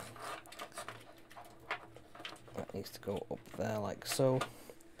there. That needs to go up there like so.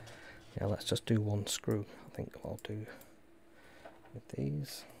 Yeah, let's just do one screw. I think I'll do with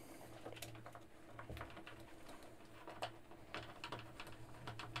these.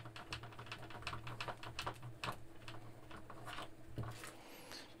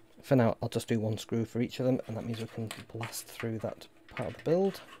 For now, I'll just do one screw for each of them, and that means we can blast through that part of the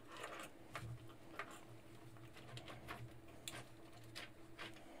build.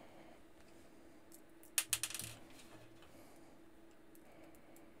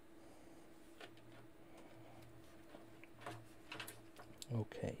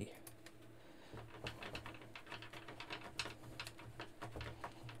 Okay.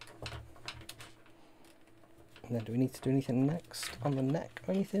 And then do we need to do anything next on the neck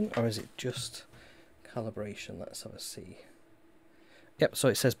or anything? Or is it just calibration? Let's have a see. Yep, so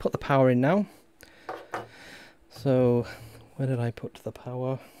it says put the power in now. So where did I put the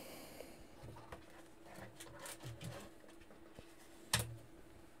power?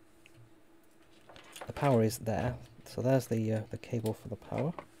 The power is there. So there's the cable for the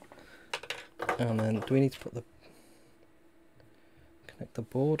power. And then do we need to put the connect the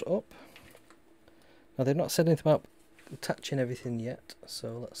board up? Now they've not said anything about attaching everything yet,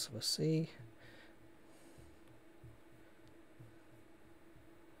 so let's have a see.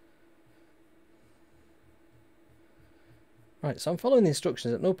 Right, so I'm following the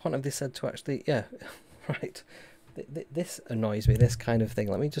instructions. At no point have they said to actually, yeah, right. This annoys me, this kind of thing.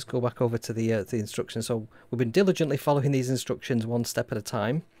 Let me just go back over to the instructions. So we've been diligently following these instructions one step at a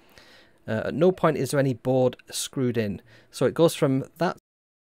time. At no point is there any board screwed in. So it goes from that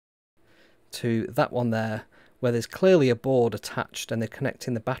to that one there, where there's clearly a board attached and they're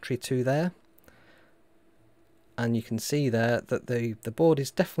connecting the battery to there. And you can see there that the board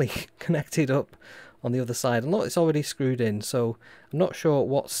is definitely connected up on the other side. And look, it's already screwed in. So I'm not sure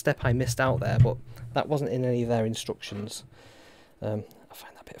what step I missed out there, but that wasn't in any of their instructions. I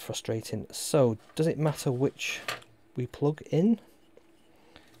find that a bit frustrating. So does it matter which we plug in?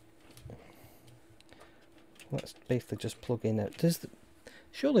 Let's basically just plug in it.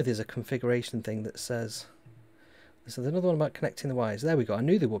 Surely there's a configuration thing that says... There's another one about connecting the wires. There we go. I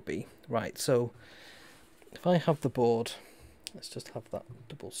knew there would be. Right, so if I have the board, let's just have that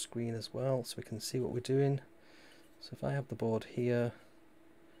double screen as well so we can see what we're doing. So if I have the board here,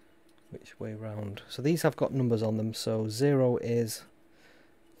 which way round? So these have got numbers on them. So 0 is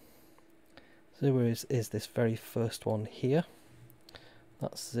this very first one here.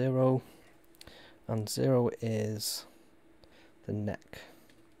 That's 0. And 0 is the neck.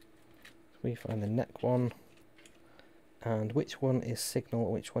 So we find the neck one. And which one is signal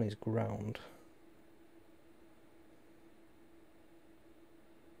and which one is ground?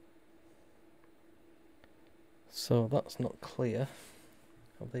 So that's not clear.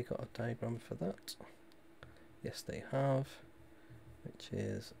 Have they got a diagram for that? Yes, they have, which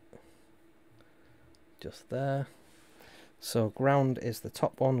is just there. So ground is the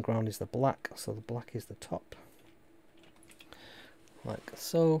top one, ground is the black, so the black is the top. Like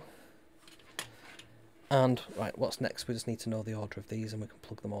so. And right, what's next? We just need to know the order of these and we can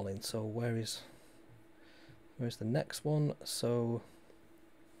plug them all in. So where's the next one? So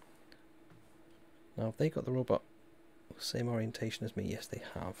Now, have they got the robot same orientation as me? Yes, they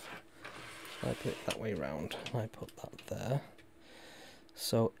have. So I put it that way round. I put that there.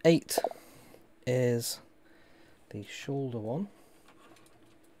 So 8 is the shoulder one.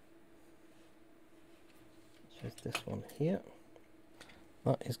 So it's this one here.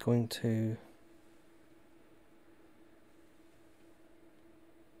 That is going to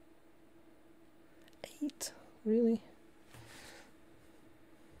eight, really?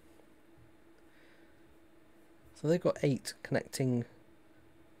 So they've got 8 connecting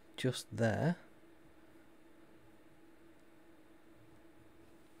just there.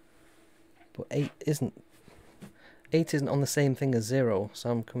 But 8 isn't on the same thing as 0, so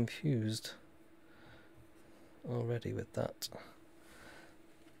I'm confused already with that.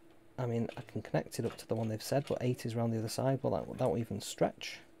 I mean, I can connect it up to the one they've said, but 8 is around the other side. Well, that won't even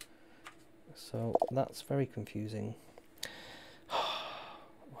stretch. So that's very confusing.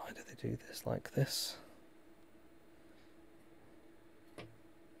 Why do they do this like this?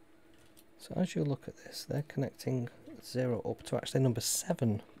 So as you look at this, they're connecting 0 up to actually number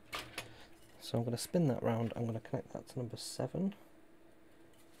 7. So I'm going to spin that round. I'm going to connect that to number 7.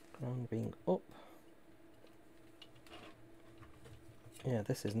 Ground being up. Yeah,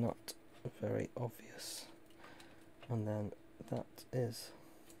 this is not very obvious. And then that is,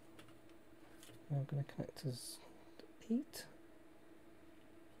 I'm going to connect as 8.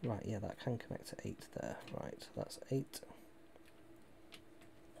 Right, yeah, that can connect to 8 there. Right, that's 8.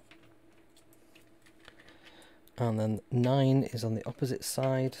 And then 9 is on the opposite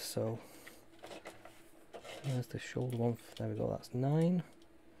side, so there's the shoulder one. There we go, that's 9.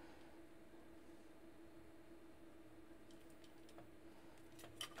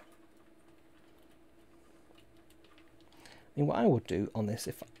 I mean, what I would do on this,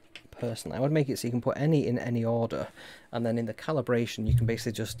 if personally, I would make it so you can put any in any order, and then in the calibration you can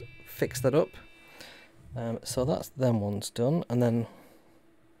basically just fix that up. So that's them ones done, and then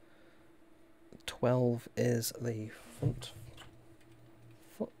 12 is the front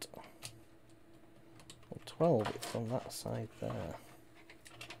foot. Well, 12 is on that side there.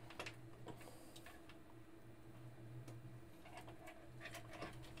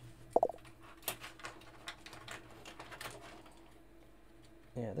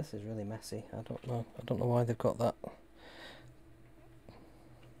 Yeah, this is really messy. I don't know why they've got that.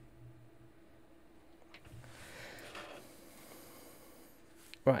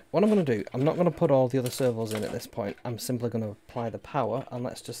 Right, what I'm going to do, I'm not going to put all the other servos in at this point. I'm simply going to apply the power, and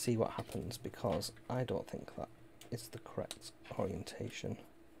let's just see what happens, because I don't think that is the correct orientation.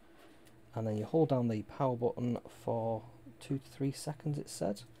 And then you hold down the power button for 2 to 3 seconds, it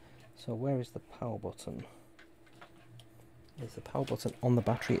said. So where is the power button? Is the power button on the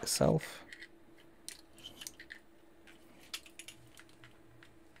battery itself?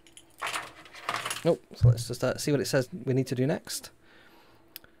 Nope, so let's just see what it says we need to do next.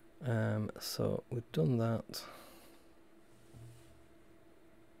 So we've done that.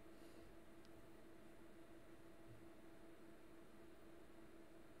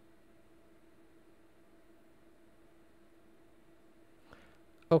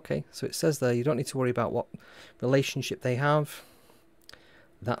 Okay, so it says there you don't need to worry about what relationship they have.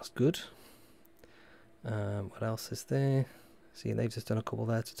 That's good. What else is there? See, they've just done a couple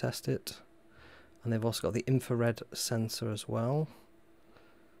there to test it. And they've also got the infrared sensor as well,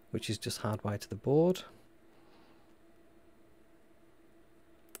 which is just hardwired to the board.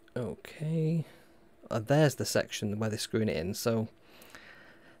 Okay, there's the section where they're screwing it in, so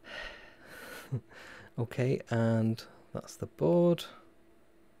okay, and that's the board.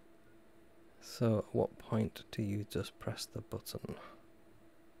 So at what point do you just press the button?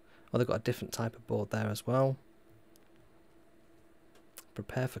 Oh, they've got a different type of board there as well.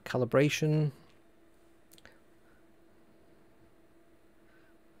 Prepare for calibration.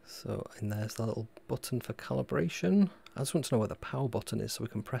 So, and there's the little button for calibration. I just want to know where the power button is so we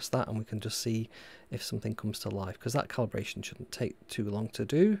can press that and we can just see if something comes to life, because that calibration shouldn't take too long to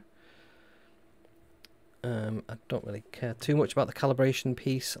do. I don't really care too much about the calibration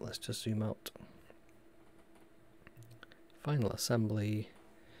piece. Let's just zoom out. Final assembly.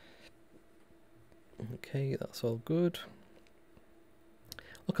 Okay, that's all good.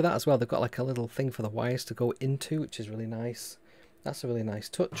 Look at that as well. They've got like a little thing for the wires to go into, which is really nice. That's a really nice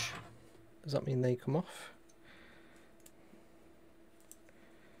touch. Does that mean they come off?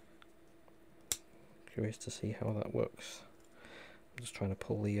 Curious to see how that works. I'm just trying to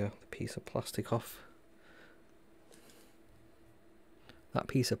pull the piece of plastic off. That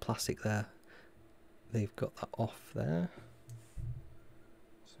piece of plastic there, they've got that off there.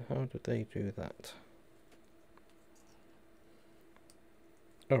 So how did they do that?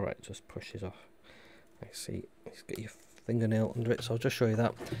 Alright, just pushes off. I see. Just get your fingernail under it. So I'll just show you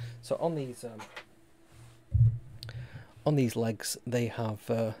that. So on these legs, they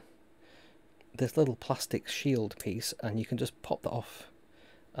have this little plastic shield piece, and you can just pop that off,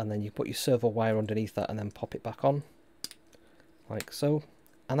 and then you put your servo wire underneath that, and then pop it back on, like so.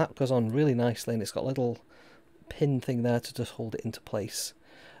 And that goes on really nicely, and it's got a little pin thing there to just hold it into place.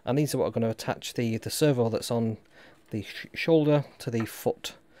 And these are what are going to attach the servo that's on the shoulder to the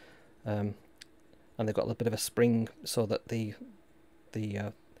foot, and they've got a little bit of a spring so that the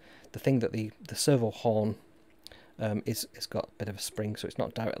thing that the servo horn it's got a bit of a spring, so it's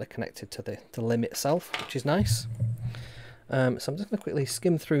not directly connected to the limb itself, which is nice. So I'm just going to quickly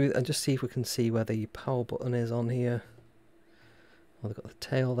skim through and just see if we can see where the power button is on here. Oh, they've got the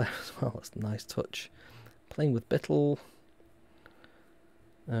tail there as well. That's a nice touch. Playing with Bittle.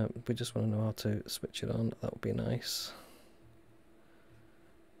 We just want to know how to switch it on. That would be nice.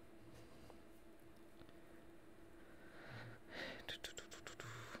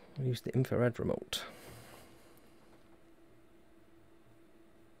 We'll use the infrared remote.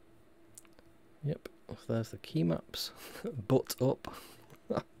 Yep, so there's the key maps. Butt up.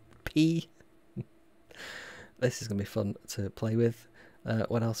 P. This is going to be fun to play with.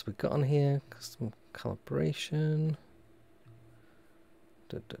 What else we got on here? Custom calibration.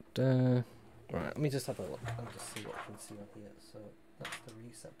 Right, let me just have a look and just see what I can see on here. So that's the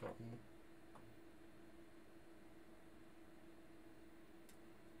reset button.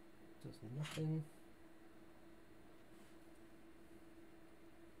 Does nothing.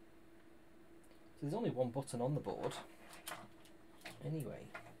 So there's only one button on the board. Anyway.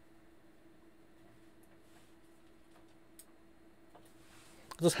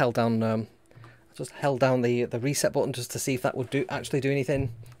 I just held down the reset button just to see if that would actually do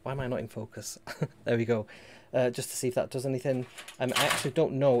anything. Why am I not in focus? There we go. Just to see if that does anything. I actually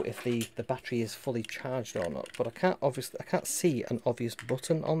don't know if the battery is fully charged or not, but I can't see an obvious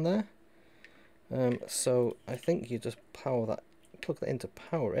button on there. So I think you just plug that in to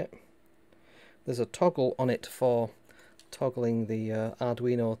power it. There's a toggle on it for toggling the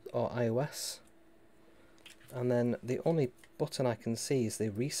Arduino or iOS, and then the only button I can see is the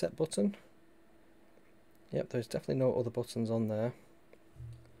reset button. Yep, there's definitely no other buttons on there.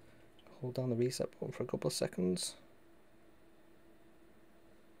 Hold down the reset button for a couple of seconds.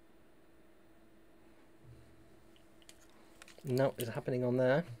 No, it's happening on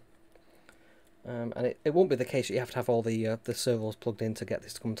there. And it won't be the case that you have to have all the servos plugged in to get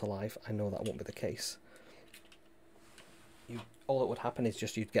this to come to life. I know that won't be the case. All that would happen is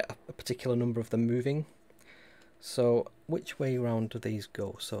just you'd get a particular number of them moving. So which way around do these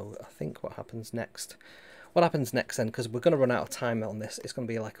go? So I think what happens next then, because we're going to run out of time on this, it's going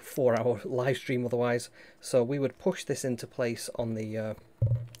to be like a 4-hour live stream otherwise. So we would push this into place on the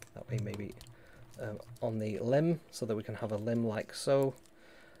that way maybe on the limb, so that we can have a limb like so.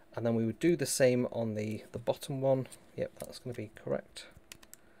 And then we would do the same on the bottom one. Yep, that's going to be correct.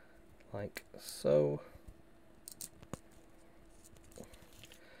 Like so.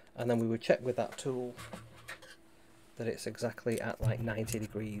 And then we would check with that tool that it's exactly at like 90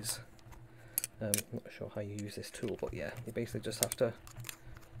 degrees. I'm not sure how you use this tool, but yeah, you basically just have to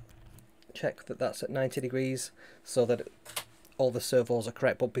check that that's at 90 degrees so that all the servos are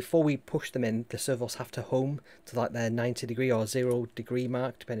correct. But before we push them in, the servos have to home to like their 90 degree or 0 degree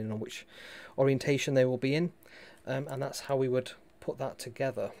mark, depending on which orientation they will be in. And that's how we would put that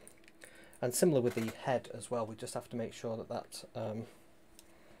together. And similar with the head as well, we just have to make sure that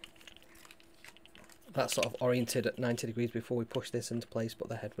that's sort of oriented at 90 degrees before we push this into place, but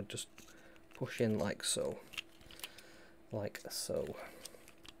the head would just push in like so. Like so.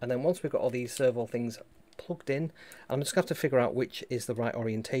 And then once we've got all these servo things plugged in, I'm just going to have to figure out which is the right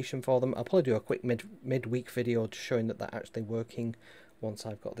orientation for them. I'll probably do a quick mid-week video showing that they're actually working once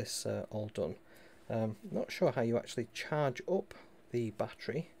I've got this all done. Not sure how you actually charge up the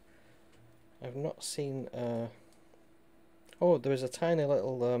battery. I've not seen... Oh, there is a tiny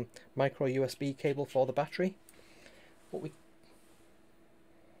little micro USB cable for the battery. What we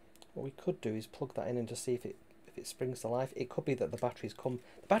could do is plug that in and just see if it springs to life. It could be that the batteries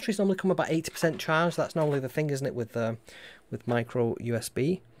normally come about 80% charged. That's normally the thing, isn't it, with micro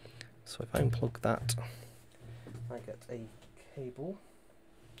USB. So if I unplug that, I get a cable.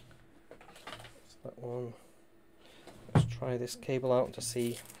 That's that one. Let's try this cable out to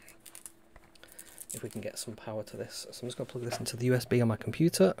see if we can get some power to this. So I'm just going to plug this into the USB on my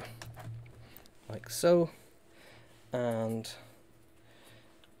computer, like so. And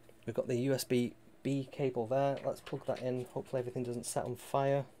we've got the USB-B cable there. Let's plug that in. Hopefully everything doesn't set on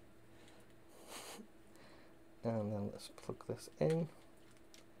fire. And then let's plug this in.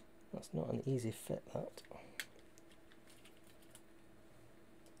 That's not an easy fit, that.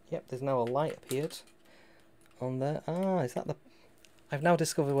 Yep, there's now a light appeared on there. Ah, is that the... I've now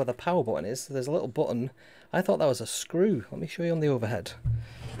discovered where the power button is. So there's a little button. I thought that was a screw. Let me show you on the overhead.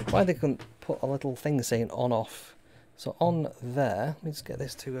 Why they couldn't put a little thing saying on off. So on there, let me just get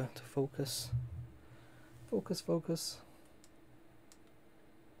this to focus. Focus, focus.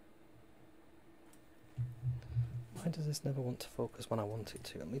 Why does this never want to focus when I want it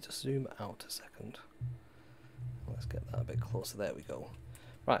to? Let me just zoom out a second. Let's get that a bit closer. There we go.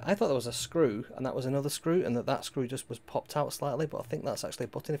 Right, I thought there was a screw and that was another screw and that screw just was popped out slightly, but I think that's actually a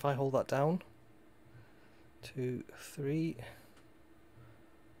button if I hold that down. 2, 3.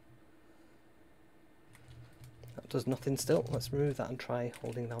 That does nothing still. Let's remove that and try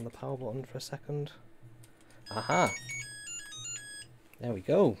holding down the power button for a second. Aha! There we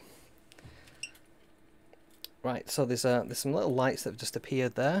go. Right, so there's some little lights that have just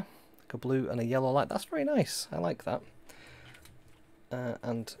appeared there, like a blue and a yellow light. That's very nice. I like that.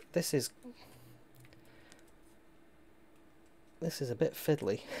 And this is a bit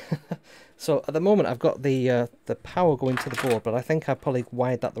fiddly. So at the moment I've got the power going to the board, but I think I probably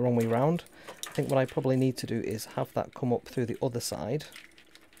wired that the wrong way round. I think what I probably need to do is have that come up through the other side.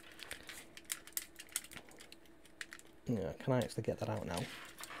 Yeah, can I actually get that out now?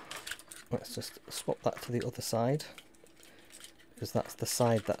 Let's just swap that to the other side, because that's the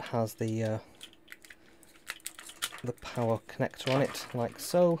side that has the power connector on it, like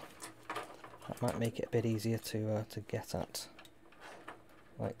so. That might make it a bit easier to get at,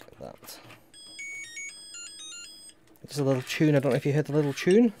 like that. Just a little tune. I don't know if you heard the little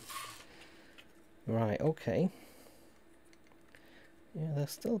tune. Right, okay. Yeah,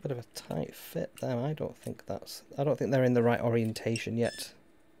 there's still a bit of a tight fit there. I don't think they're in the right orientation yet.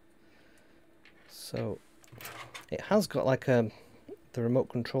 So it has got like the remote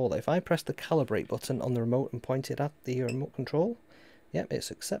controller. If I press the calibrate button on the remote and point it at the remote control, yep,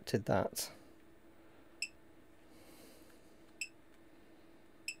 it's accepted that.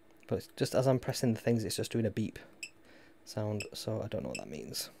 But it's just as I'm pressing the things, it's just doing a beep sound, so I don't know what that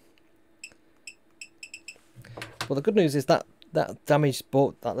means. Well, the good news is that damaged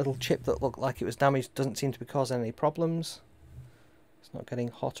board, that little chip that looked like it was damaged, doesn't seem to be causing any problems. It's not getting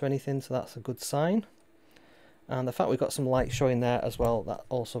hot or anything, so that's a good sign. And the fact we've got some light showing there as well, that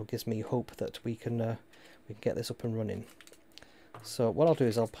also gives me hope that we can get this up and running. So what I'll do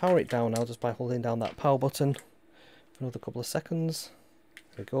is I'll power it down now just by holding down that power button for another couple of seconds.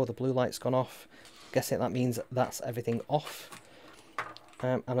 There we go, the blue light's gone off. I'm guessing that means that's everything off.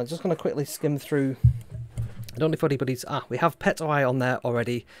 And I'm just going to quickly skim through. I don't know if anybody's... we have PetOI on there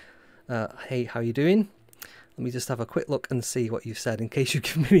already. Hey, how you doing? Let me just have a quick look and see what you've said in case you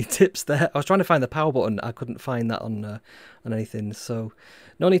give me any tips there. I was trying to find the power button. I couldn't find that on anything. So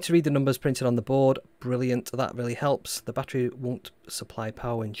no need to read the numbers printed on the board. Brilliant. That really helps. The battery won't supply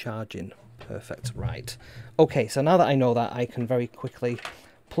power when charging. Perfect. Right. Okay, so now that I know that, I can very quickly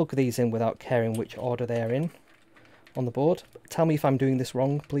plug these in without caring which order they are in on the board. Tell me if I'm doing this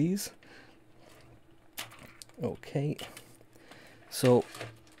wrong, please. Okay. So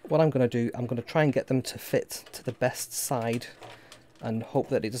what I'm going to do, I'm going to try and get them to fit to the best side and hope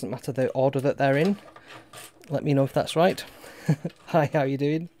that it doesn't matter the order that they're in. Let me know if that's right. Hi, how are you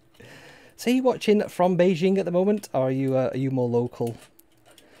doing? So are you watching from Beijing at the moment, or are you more local?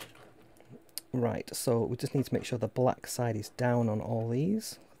 Right, so we just need to make sure the black side is down on all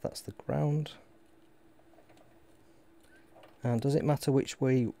these. That's the ground. And does it matter which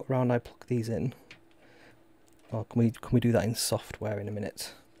way around I plug these in? Or can we do that in software in a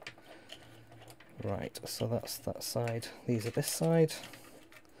minute? Right, so that's that side. These are this side.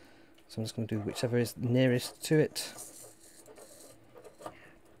 So I'm just going to do whichever is nearest to it.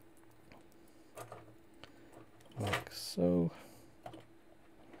 Like so.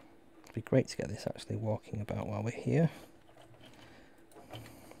 It'd be great to get this actually walking about while we're here.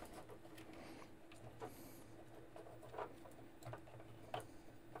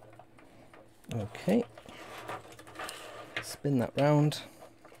 Okay. Spin that round.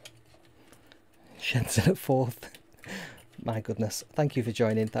 Shenzhen at 4th. My goodness, thank you for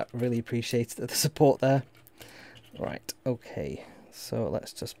joining. That really appreciates the support there. Right, okay, so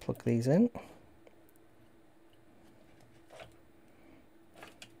let's just plug these in.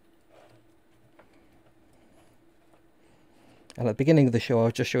 And at the beginning of the show, I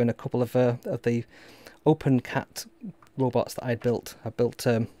was just showing a couple of the open cat robots that I'd built. I built,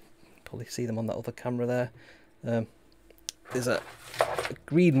 probably see them on that other camera there. There's a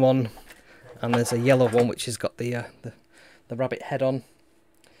green one, and there's a yellow one which has got the rabbit head on.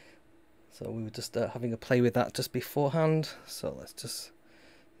 So we were just having a play with that just beforehand. So let's just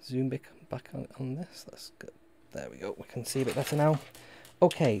zoom back on this. Let's get, there we go. We can see a bit better now.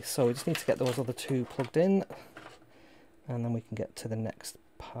 Okay, so we just need to get those other two plugged in, and then we can get to the next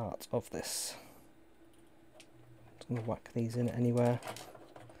part of this. I'm just going to whack these in anywhere.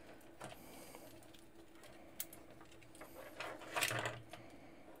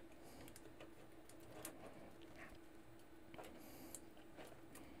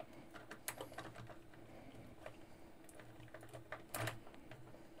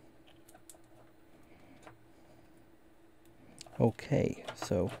 Okay,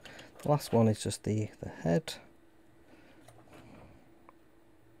 so the last one is just the head.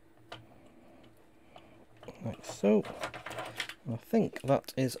 Like so. And I think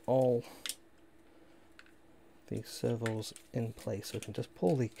that is all these servos in place. So we can just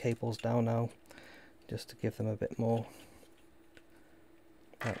pull the cables down now, just to give them a bit more.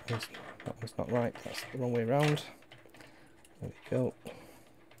 That one's not right, that's the wrong way around. There we go.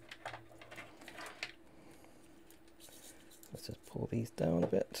 Let's just pull these down a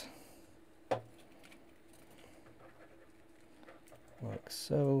bit, like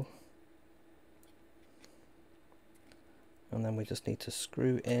so, and then we just need to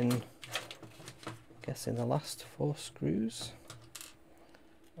screw in, I'm guessing the last 4 screws.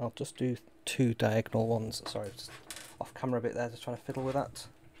 I'll just do 2 diagonal ones, sorry, just off camera a bit there, just trying to fiddle with that.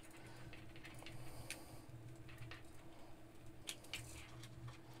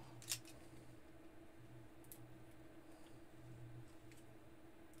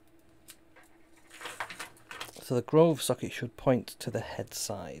 So the Grove socket should point to the head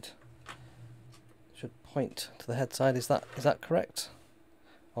side. Should point to the head side. Is that correct?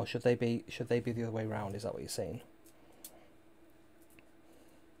 Or should they be the other way around? Is that what you're saying?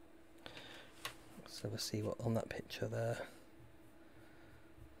 So we'll see what on that picture there.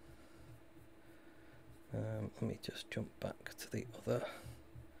 Let me just jump back to the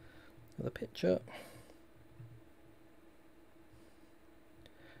other picture.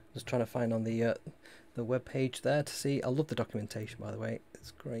 Just trying to find on the web page there to see. I love the documentation, by the way,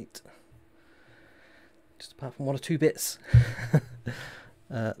 it's great. Just apart from 1 or 2 bits.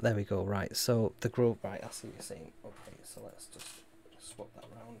 There we go. Right, so the Grove, right, I see what you're saying. Okay, so let's just swap that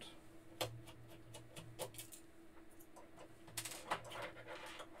round.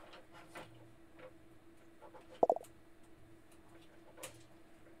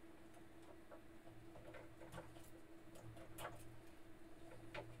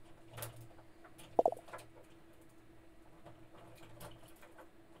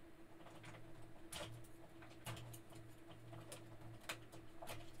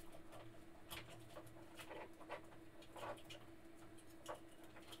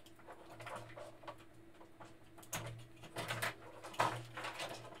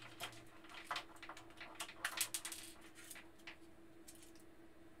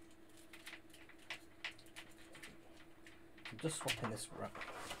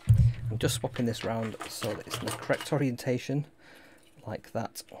 I'm just swapping this round so that it's in the correct orientation, like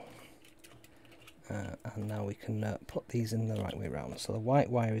that. And now we can put these in the right way around. So the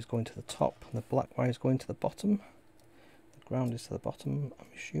white wire is going to the top, and the black wire is going to the bottom. The ground is to the bottom, I'm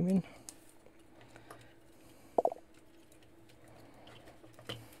assuming.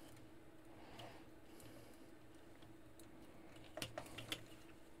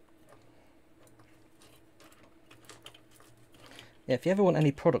 Yeah, if you ever want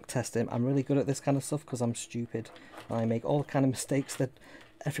any product testing, I'm really good at this kind of stuff because I'm stupid. I make all the kind of mistakes that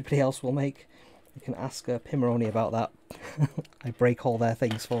everybody else will make. You can ask Pimmeroni about that. I break all their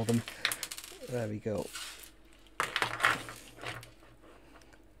things for them. There we go.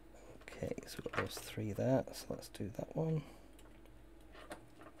 Okay, so we've got those 3 there, so let's do that one.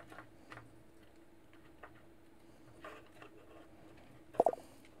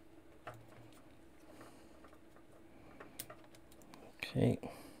 Okay.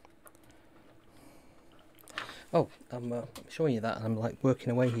 Oh, I'm showing you that, and I'm like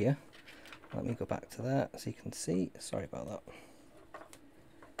working away here. Let me go back to that so you can see. Sorry about that.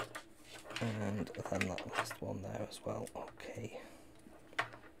 And then that last one there as well. Okay.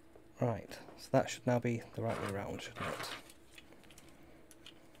 Right, so that should now be the right way around, shouldn't it?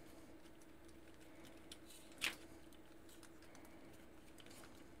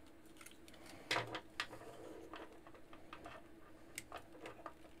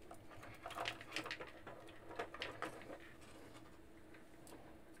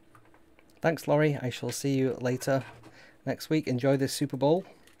 Thanks, Laurie. I shall see you later next week. Enjoy this Super Bowl.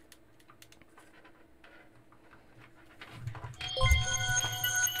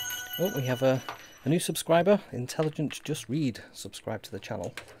 Oh, we have a new subscriber, Intelligent Just Read. Subscribe to the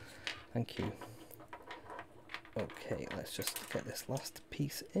channel. Thank you. Okay, let's just get this last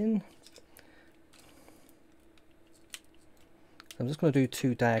piece in. I'm just going to do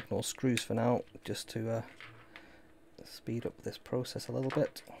 2 diagonal screws for now, just to speed up this process a little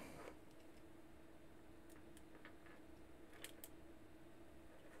bit.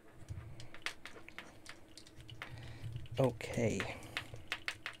 Okay.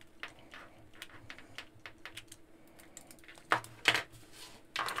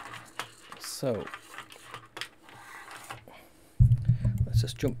 So let's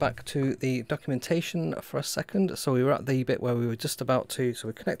just jump back to the documentation for a second. So we were at the bit where we were just about to, so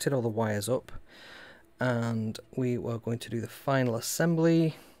we connected all the wires up and we were going to do the final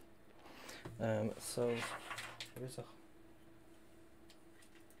assembly. So there's a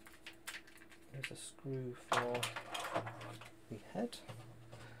screw for the head.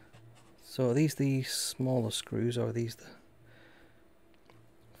 So are these the smaller screws, or are these the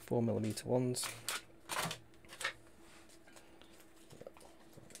 4mm ones?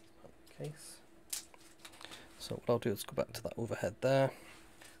 Case. So what I'll do is go back to that overhead there.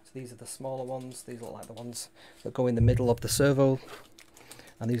 So these are the smaller ones. These look like the ones that go in the middle of the servo,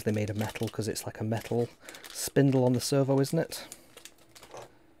 and these are made of metal because it's like a metal spindle on the servo, isn't it?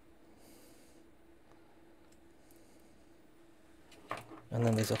 And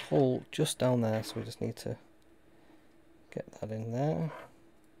then there's a hole just down there, so we just need to get that in there.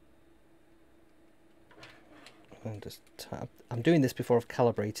 And just tap. I'm doing this before I've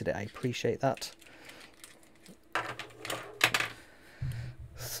calibrated it, I appreciate that.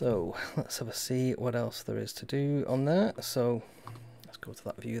 So let's have a see what else there is to do on there. So let's go to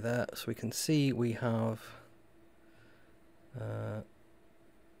that view there, so we can see we have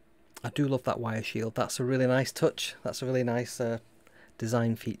I do love that wire shield. That's a really nice touch. That's a really nice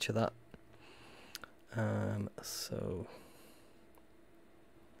design feature, that. So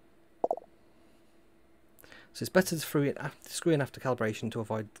it's better to screw in after calibration to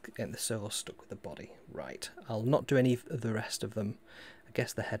avoid getting the servo stuck with the body. Right, I'll not do any of the rest of them. I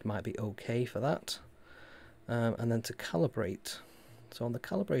guess the head might be okay for that. And then to calibrate, so on the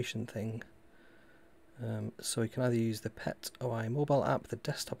calibration thing, so you can either use the PetOI mobile app, the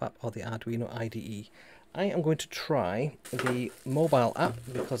desktop app, or the Arduino IDE. I am going to try the mobile app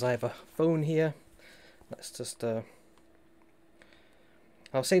because I have a phone here. Let's just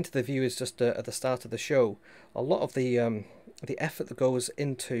I was saying to the viewers just at the start of the show, a lot of the effort that goes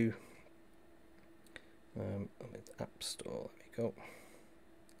into App Store, there we go,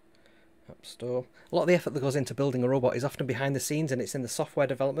 App Store. A lot of the effort that goes into building a robot is often behind the scenes, and it's in the software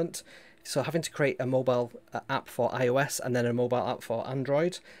development. So having to create a mobile app for iOS, and then a mobile app for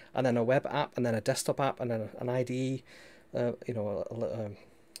Android, and then a web app, and then a desktop app, and then an IDE, you know,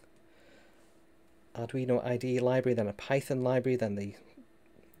 Arduino IDE library, then a Python library, then the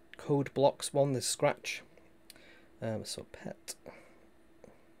code blocks one, the Scratch. So pet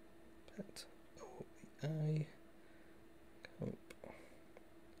OI.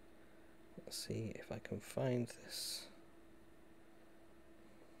 Let's see if I can find this.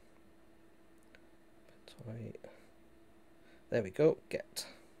 There we go. Get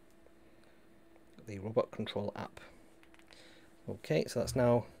the robot control app. Okay, so that's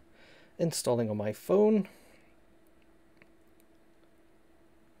now installing on my phone.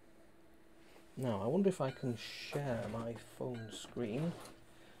 Now I wonder if I can share my phone screen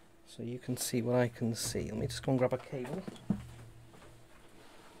so you can see what I can see. Let me just go and grab a cable.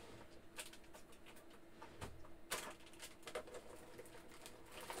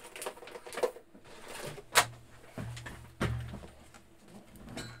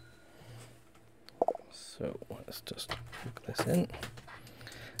 So let's just plug this in.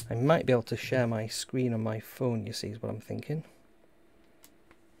 I might be able to share my screen on my phone, you see, is what I'm thinking.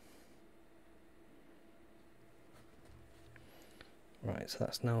 Right, so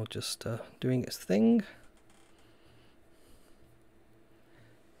that's now just doing its thing.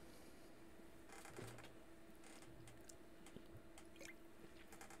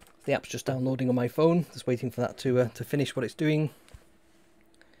 The app's just downloading on my phone, just waiting for that to finish what it's doing.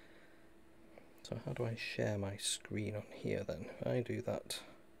 So how do I share my screen on here then? I do that,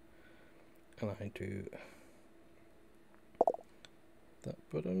 and I do that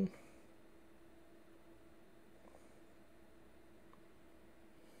button.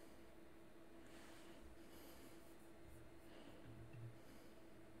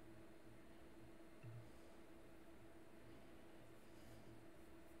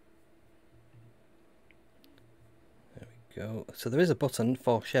 There we go. So there is a button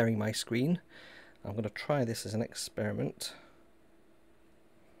for sharing my screen. I'm going to try this as an experiment.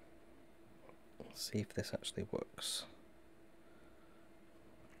 Let's see if this actually works.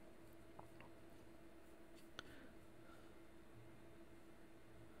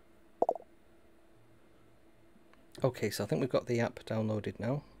 Okay, so I think we've got the app downloaded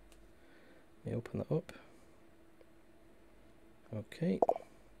now. Let me open that up. Okay.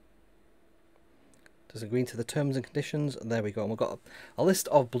 Just agreeing to the terms and conditions. There we go. And we've got a list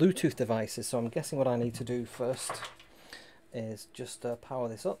of Bluetooth devices. So I'm guessing what I need to do first is just power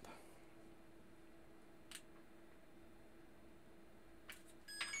this up.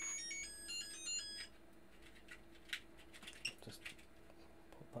 Just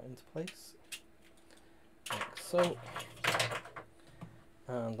put that into place. Like so.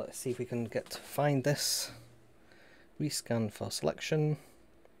 And let's see if we can find this. Rescan for selection.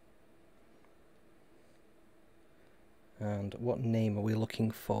 And what name are we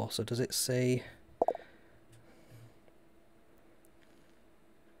looking for? So does it say...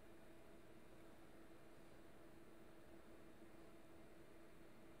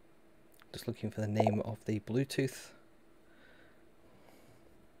 Just looking for the name of the Bluetooth.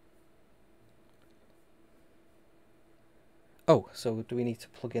 Oh, so do we need to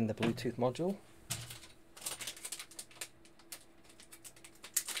plug in the Bluetooth module?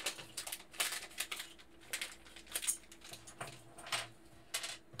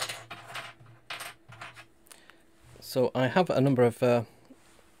 So I have a number of connectors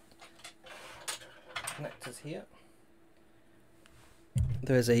here.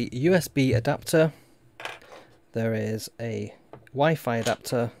 There is a USB adapter, there is a Wi-Fi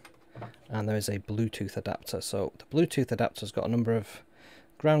adapter, and there is a Bluetooth adapter. So the Bluetooth adapter's got a number of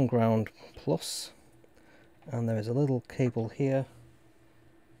ground plus, and there is a little cable here.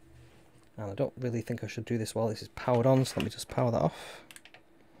 And I don't really think I should do this while this is powered on, so let me just power that off.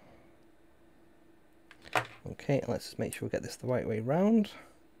 Okay, and let's just make sure we get this the right way round.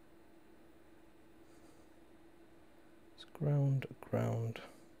 It's ground.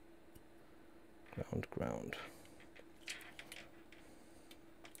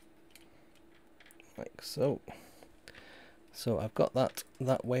 Like so. So I've got that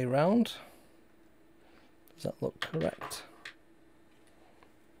way round. Does that look correct?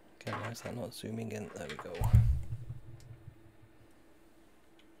 Okay, why is that not zooming in? There we go.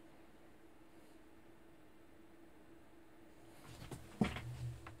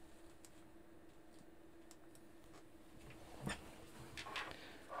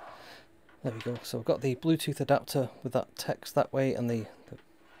 There we go. So I've got the Bluetooth adapter with that text that way, and the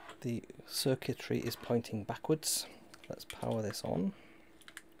circuitry is pointing backwards. Let's power this on.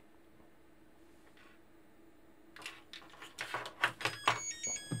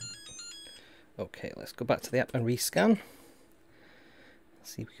 Okay, let's go back to the app and rescan.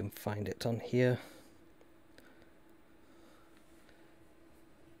 See if we can find it on here.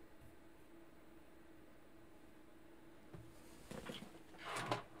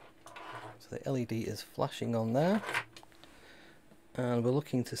 So the LED is flashing on there, and we're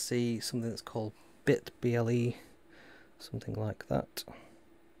looking to see something that's called BLE, something like that.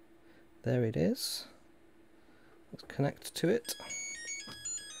 There it is. Let's connect to it.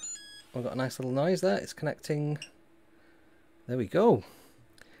 I've got a nice little noise there. It's connecting. There we go.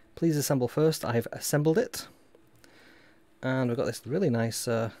 Please assemble first. I've assembled it, and we've got this really nice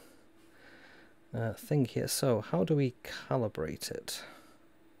thing here. So how do we calibrate it?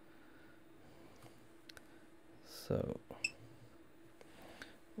 So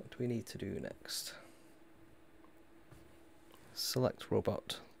what do we need to do next? Select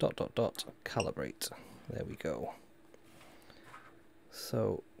robot ... calibrate. There we go.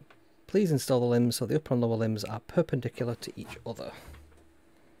 So please install the limbs so the upper and lower limbs are perpendicular to each other.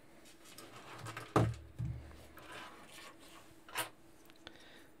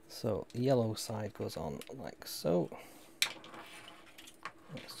 So the yellow side goes on like so.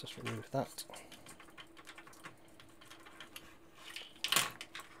 Let's just remove that.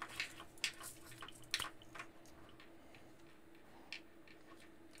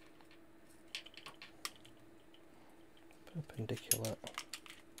 Perpendicular.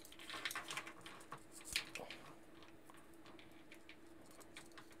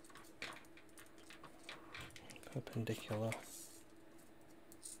 Perpendicular.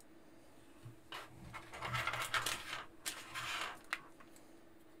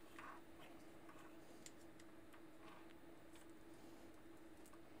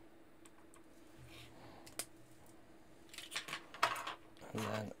 And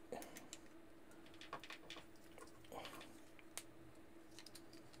then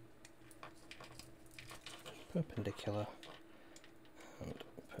perpendicular and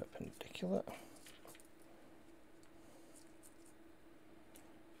perpendicular.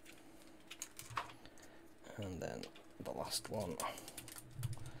 And then the last one,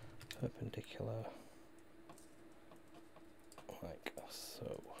 perpendicular, like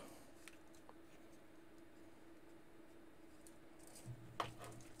so.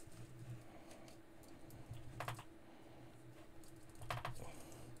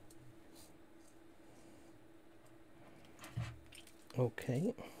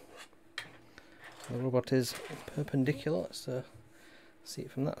 Okay. So the robot is perpendicular. Let's see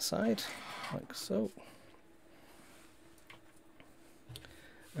it from that side, like so.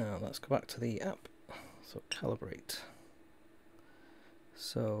 Now let's go back to the app. So calibrate.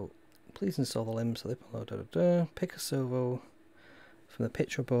 So please install the limbs so they below. Pick a servo from the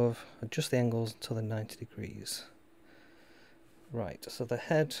picture above. Adjust the angles until they're 90 degrees. Right. So the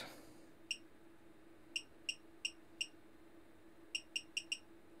head.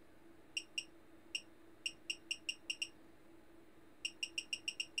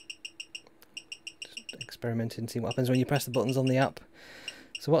 Just experimenting, seeing what happens when you press the buttons on the app.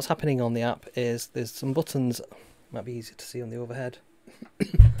 So what's happening on the app is there's some buttons, might be easier to see on the overhead.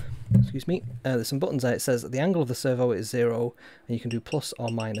 Excuse me. There's some buttons there. It says that the angle of the servo is 0, and you can do plus or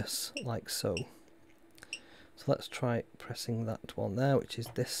minus, like so. So let's try pressing that one there, which is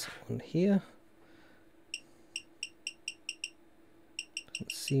this one here.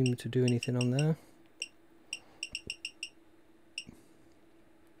 Doesn't seem to do anything on there.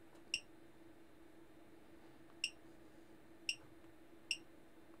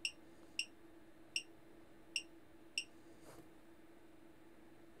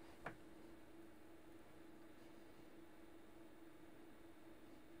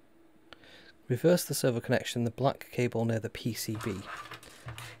 Reverse the servo connection, the black cable near the PCB.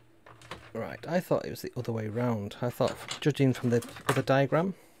 Right, I thought it was the other way round. I thought, judging from the other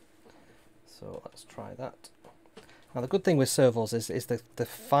diagram. So let's try that. Now the good thing with servos is the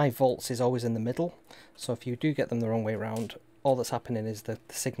 5 volts is always in the middle. So if you do get them the wrong way round, all that's happening is that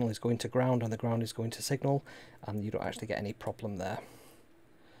the signal is going to ground and the ground is going to signal, and you don't actually get any problem there.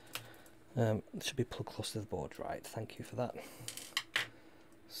 It should be plugged close to the board, right? Thank you for that.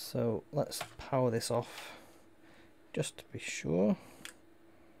 So let's power this off just to be sure.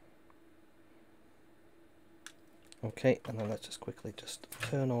 Okay, and then let's just quickly just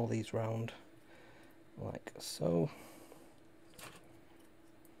turn all these round like so.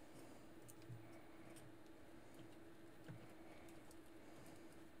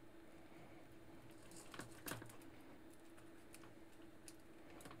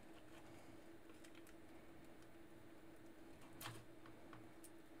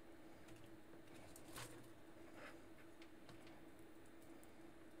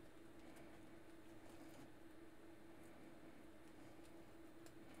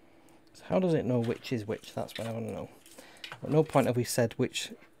 How does it know which is which? That's what I want to know. At no point have we said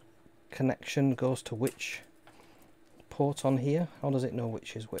which connection goes to which port on here. How does it know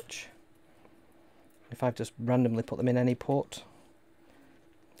which is which? If I've just randomly put them in any port,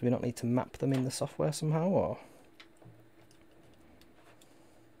 do we not need to map them in the software somehow, or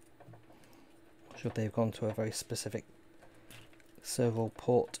should they have gone to a very specific servo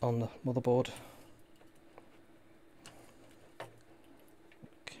port on the motherboard?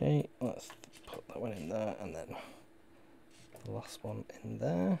 Okay, let's put that one in there, and then the last one in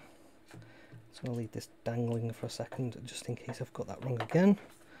there. So I'll leave this dangling for a second, just in case I've got that wrong again.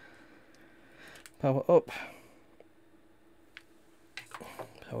 Power up.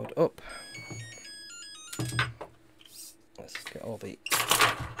 Powered up. Let's get all the...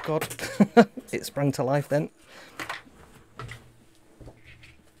 God, it sprang to life then.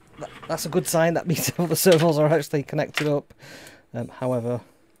 That's a good sign. That means all the servos are actually connected up. However,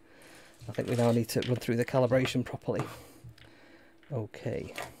 I think we now need to run through the calibration properly.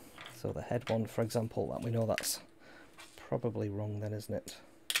 Okay, so the head one, for example, that we know that's probably wrong then, isn't it?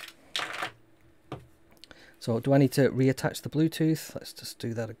 So do I need to reattach the Bluetooth? Let's just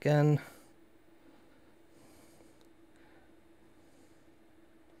do that again.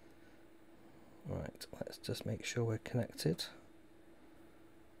 Right, let's just make sure we're connected.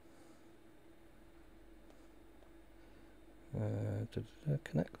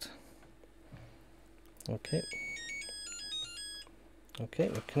 Connect. Okay. Okay,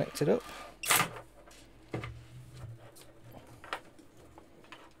 we're connected up.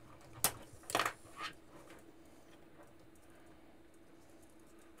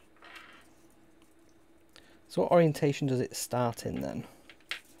 So what orientation does it start in then?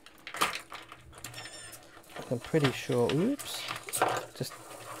 I'm pretty sure, oops, just,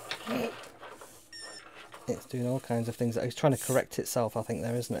 it's doing all kinds of things. It's trying to correct itself, I think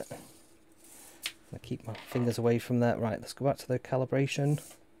there, isn't it? I keep my fingers away from that. Right, let's go back to the calibration.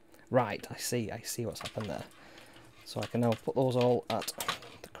 Right, I see what's happened there. So I can now put those all at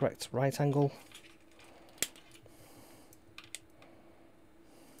the correct right angle.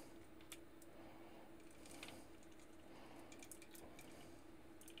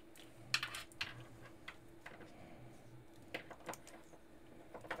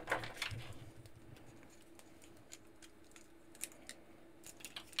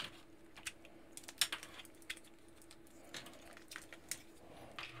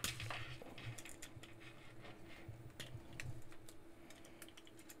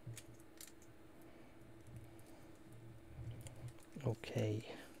 Okay.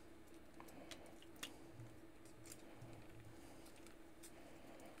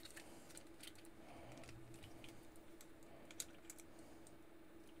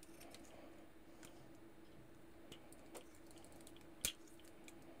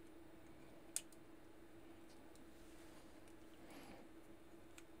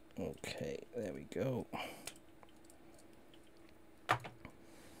 Okay, there we go.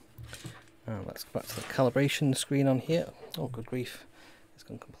 And let's go back to the calibration screen on here. Oh, good grief. It's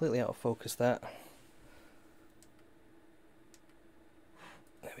gone completely out of focus there.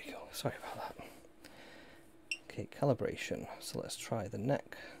 There we go. Sorry about that. Okay, calibration. So let's try the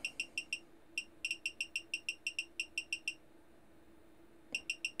neck.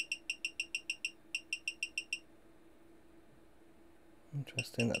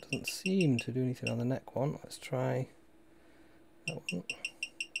 Interesting, that doesn't seem to do anything on the neck one. Let's try that one.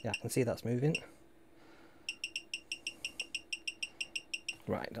 Yeah, I can see that's moving.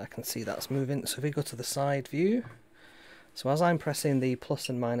 Right, I can see that's moving. So if we go to the side view, so as I'm pressing the plus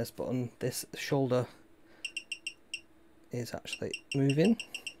and minus button, this shoulder is actually moving.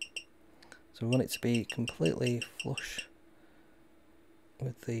 So we want it to be completely flush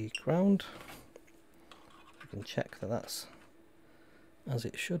with the ground. We can check that that's as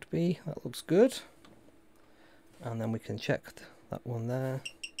it should be. That looks good. And then we can check that one there.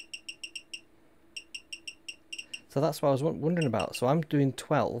 So that's what I was wondering about. So I'm doing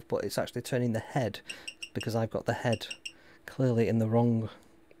 12, but it's actually turning the head because I've got the head clearly in the wrong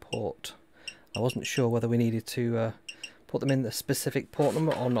port. I wasn't sure whether we needed to put them in the specific port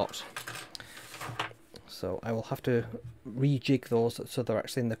number or not. So I will have to rejig those so they're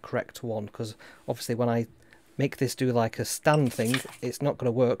actually in the correct one, because obviously when I make this do like a stand thing, it's not going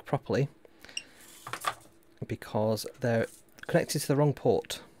to work properly because they're connected to the wrong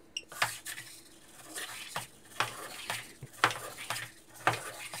port.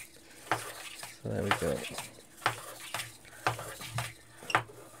 So there we go.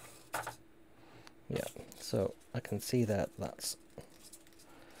 Yeah, so I can see that that's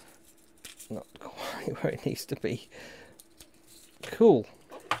not quite where it needs to be. Cool.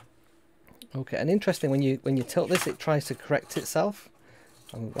 Okay, and interesting, when you tilt this, it tries to correct itself.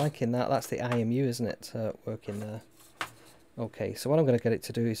 I'm liking that. That's the IMU, isn't it, working there. Okay, so what I'm going to get it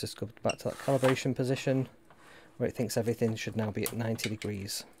to do is just go back to that calibration position where it thinks everything should now be at 90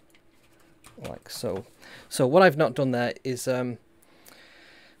 degrees, like so. So what I've not done there is when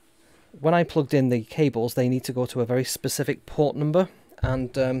I plugged in the cables, they need to go to a very specific port number.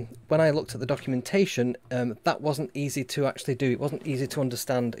 And when I looked at the documentation, that wasn't easy to actually do. It wasn't easy to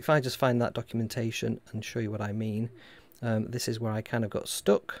understand. If I just find that documentation and show you what I mean, this is where I kind of got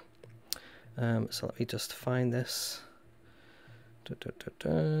stuck. So let me just find this.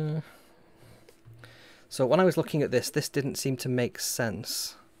 So when I was looking at this didn't seem to make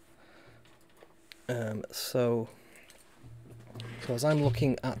sense. So as I'm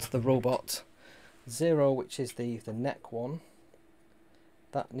looking at the robot 0, which is the neck one,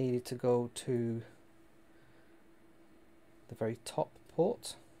 that needed to go to the very top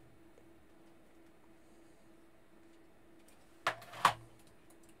port.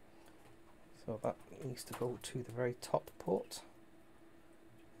 So that needs to go to the very top port.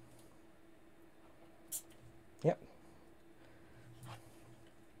 Yep.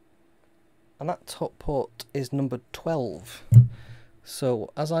 And that top port is number 12. So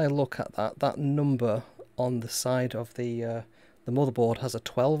as I look at that number on the side of the motherboard has a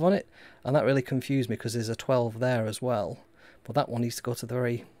 12 on it, and that really confused me because there's a 12 there as well, but that one needs to go to the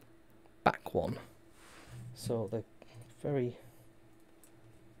very back one. So the very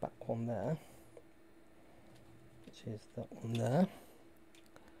back one there, which is that one there,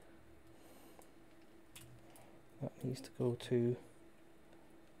 that needs to go to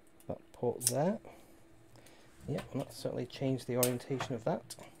that port there. Yep, and that's certainly changed the orientation of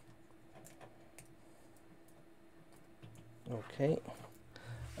that. Okay,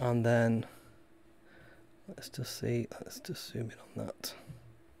 and then let's just see, let's just zoom in on that.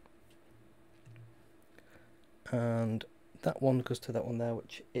 And that one goes to that one there,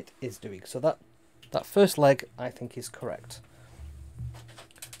 which it is doing. So that first leg, I think, is correct.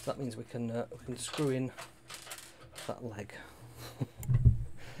 So that means we can screw in that leg.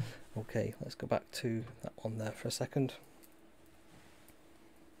 Okay, let's go back to that one there for a second.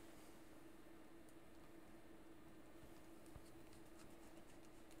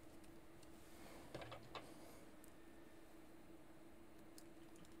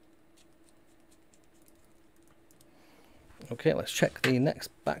 Okay, let's check the next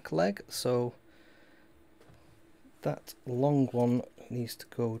back leg. So that long one needs to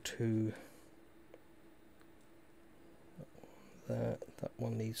go to there. That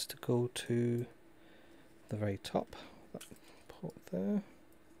one needs to go to the very top, that port there.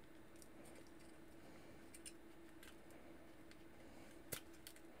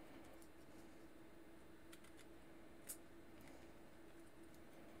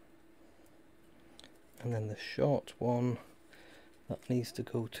 And then the short one, that needs to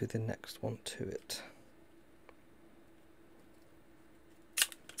go to the next one to it.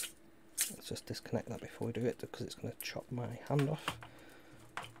 Let's just disconnect that before we do it, because it's going to chop my hand off.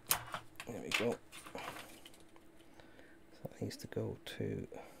 There we go. So that needs to go to...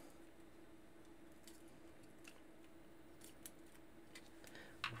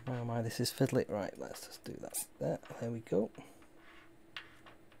 Why am I? This is fiddly. Right, let's just do that there. There we go.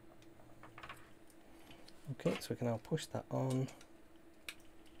 Okay, so we can now push that on.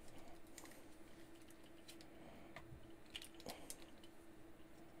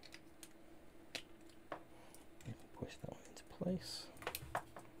 Push that one into place.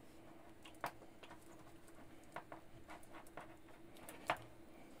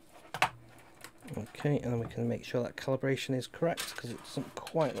 Okay, and then we can make sure that calibration is correct, because it doesn't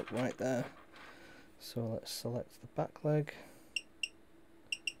quite look right there. So let's select the back leg.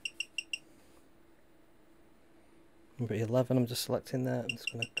 Number 11, I'm just selecting there. I'm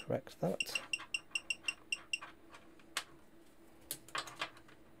just going to correct that.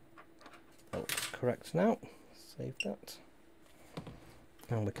 That looks correct now. Save that.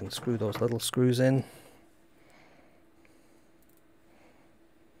 And we can screw those little screws in.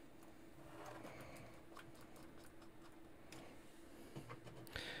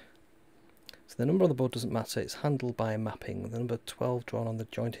 So the number on the board doesn't matter, it's handled by mapping. The number 12 drawn on the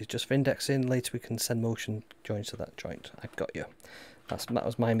joint is just for indexing. Later we can send motion joints to that joint. I've got you. That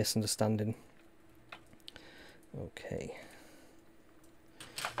was my misunderstanding. Okay.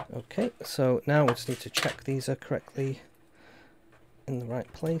 Okay, so now we just need to check these are correctly in the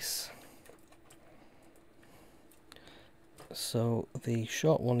right place. So the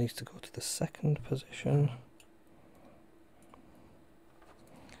short one needs to go to the second position.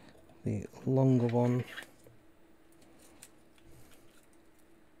 The longer one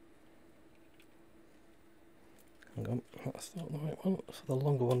hang on, that's not the right one. So the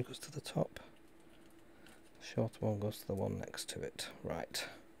longer one goes to the top, the shorter one goes to the one next to it. Right.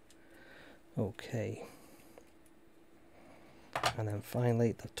 Okay. And then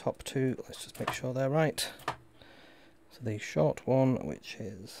finally the top two, let's just make sure they're right. So the short one, which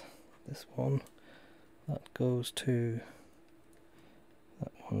is this one, that goes to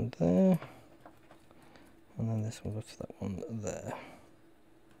that one there, and then this one goes to that one there.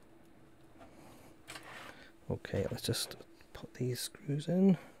 Okay, let's just put these screws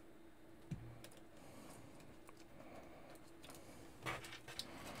in.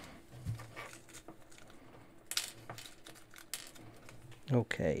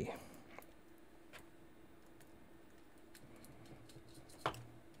 Okay.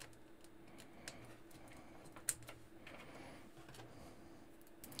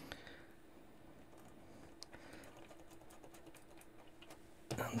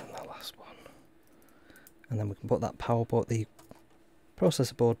 And then the last one. And then we can put that power board, the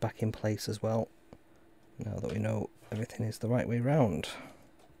processor board, back in place as well, now that we know everything is the right way round.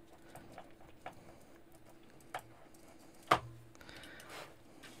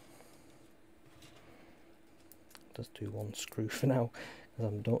 Just do one screw for now,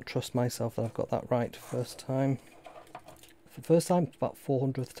 because I don't trust myself that I've got that right first time. For the first time, about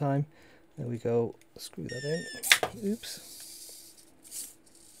 400th time. There we go, screw that in. Oops.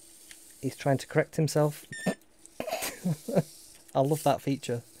 He's trying to correct himself. I love that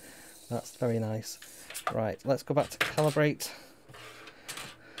feature. That's very nice. Right, let's go back to calibrate.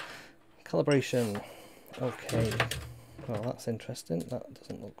 Calibration. Okay. Well, that's interesting. That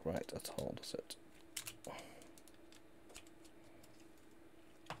doesn't look right at all, does it?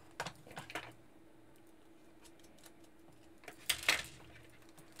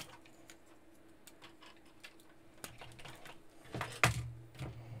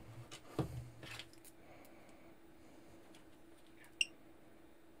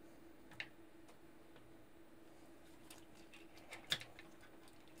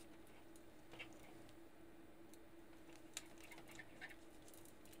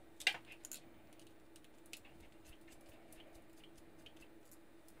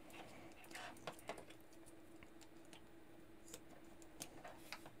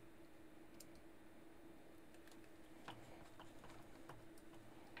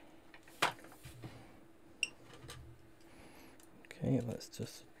 Okay, let's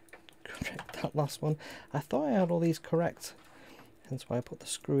just correct that last one. I thought I had all these correct, hence why I put the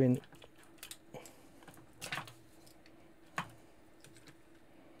screw in.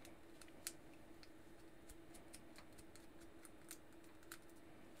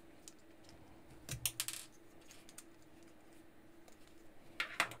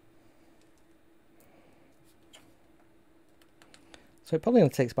 So it probably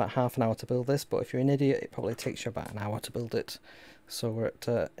only takes about half an hour to build this, but if you're an idiot, it probably takes you about an hour to build it. So we're at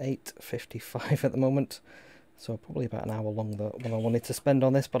 8:55 at the moment. So probably about an hour long that I wanted to spend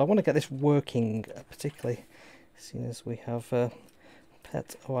on this, but I want to get this working, particularly seeing as we have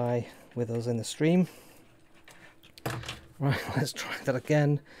Pet OI with us in the stream. Right, let's try that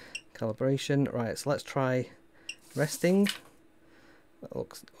again. Calibration. Right, so let's try resting. That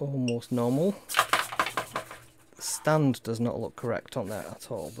looks almost normal. The stand does not look correct on there at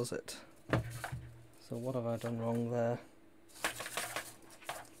all, does it? So what have I done wrong there?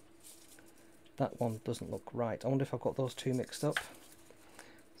 That one doesn't look right. I wonder if I've got those two mixed up.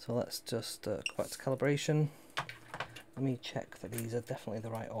 So let's just go back to calibration. Let me check that these are definitely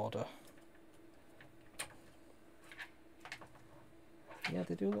the right order. Yeah,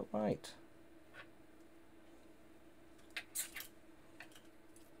 they do look right.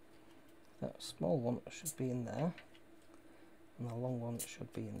 That small one should be in there, and the long one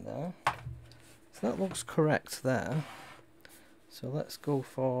should be in there. So that looks correct there. So let's go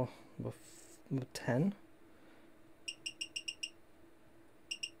for number 10.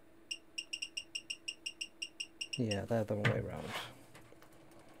 Yeah, they're the wrong way around.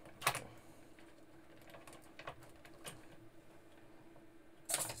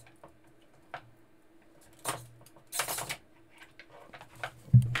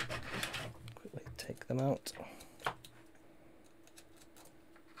 Quickly take them out.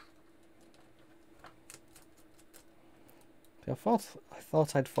 I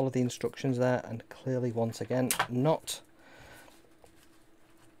thought I'd follow the instructions there, and clearly once again not.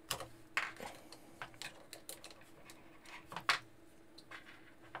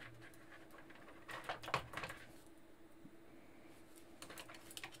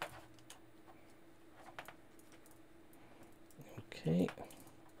 Okay,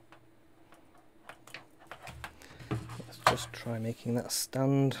 let's just try making that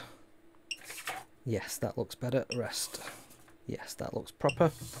stand. Yes, that looks better. Rest. Yes, that looks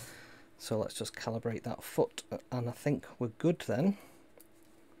proper. So let's just calibrate that foot, and I think we're good then.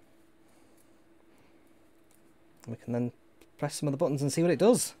 We can then press some of the buttons and see what it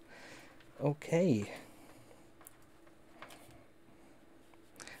does. Okay.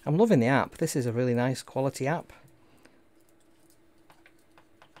 I'm loving the app. This is a really nice quality app.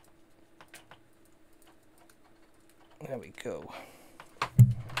 There we go.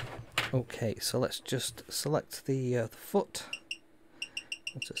 Okay, so let's just select the foot.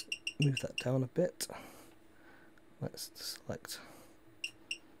 Let's just move that down a bit. Let's select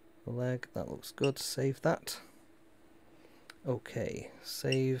the leg. That looks good. Save that. Okay,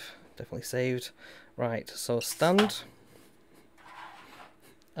 save. Definitely saved. Right, so stand.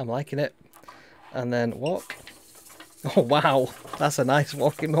 I'm liking it. And then walk. Oh wow, that's a nice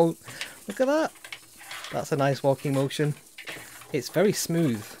walking motion. Look at that. That's a nice walking motion. It's very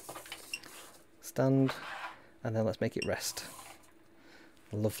smooth. Stand, and then let's make it rest.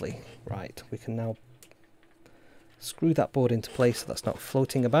 Lovely. Right, we can now screw that board into place so that's not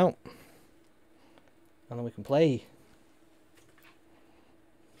floating about, and then we can play.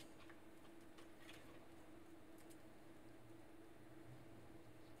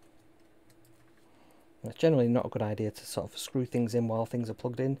 It's generally not a good idea to sort of screw things in while things are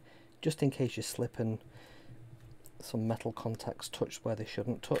plugged in, just in case you slip and some metal contacts touch where they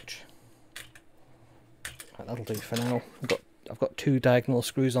shouldn't touch. Right, that'll do for now. I've got 2 diagonal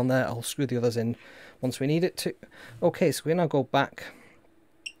screws on there. I'll screw the others in once we need it to. Okay, so we now go back,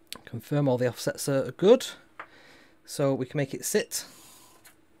 confirm all the offsets are good, so we can make it sit,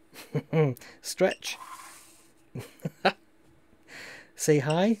 stretch, say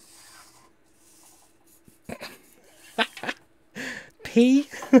hi, pee.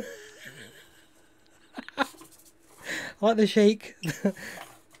 I like the shake.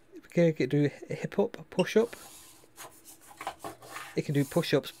 We can do hip up, push up. It can do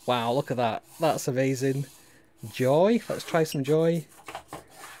push-ups. Wow, look at that. That's amazing. Joy. Let's try some joy.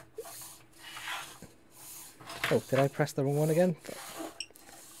 Oh, did I press the wrong one again?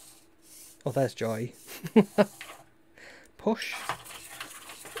 Oh, there's joy. Push.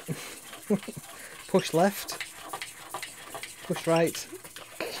 Push left. Push right.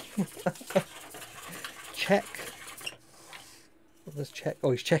 Check. Oh, there's check.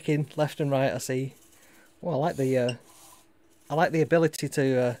 Oh, he's checking left and right. I see. Well, I like the ability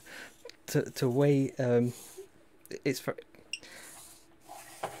to weigh. It's for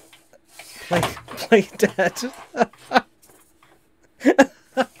play dead. I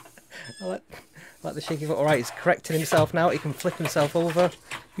like the shaky foot. All right, he's correcting himself now. He can flip himself over.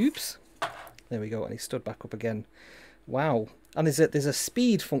 Oops. There we go, and he stood back up again. Wow. And there's a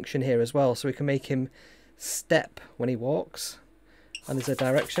speed function here as well, so we can make him step when he walks, And there's a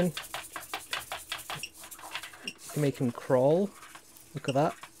direction. You can make him crawl. Look at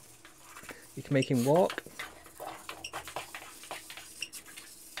that. You can make him walk.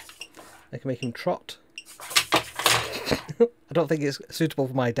 I can make him trot. I don't think it's suitable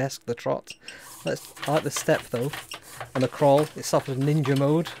for my desk, the trot. I like the step though. And the crawl, it's sort of ninja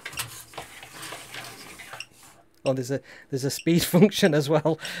mode. Oh, there's a speed function as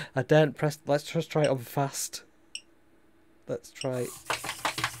well. I daren't press. Let's just try it on fast. Let's try.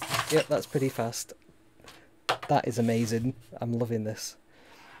 Yep, that's pretty fast. That is amazing. I'm loving this.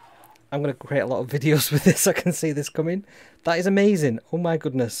 I'm going to create a lot of videos with this. I can see this coming. That is amazing. Oh my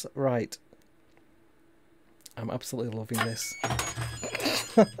goodness. Right. I'm absolutely loving this.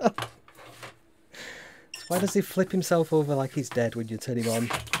 Why does he flip himself over like he's dead when you turn him on?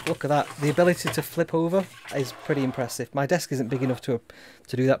 Look at that. The ability to flip over is pretty impressive. My desk isn't big enough to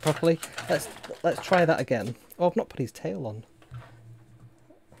do that properly. Let's try that again. Oh, I've not put his tail on.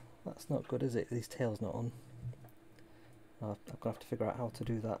 That's not good, is it? His tail's not on. I'm going to have to figure out how to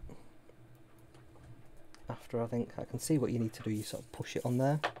do that. After, I think. I can see what you need to do. You sort of push it on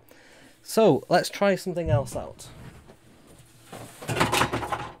there. So, let's try something else out.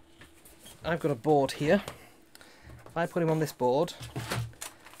 I've got a board here. If I put him on this board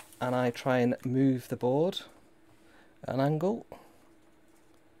and I try and move the board at an angle,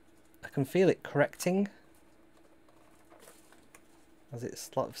 I can feel it correcting as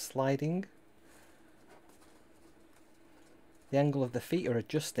it's sort of sliding. The angle of the feet are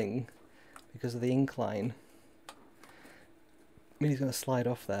adjusting because of the incline. I mean, he's going to slide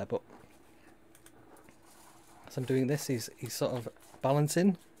off there, but as I'm doing this, he's sort of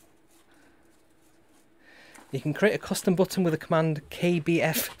balancing. You can create a custom button with the command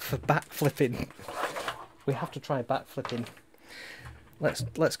KBF for backflipping. We have to try backflipping.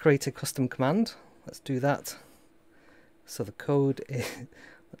 Let's create a custom command. Let's do that. So the code is,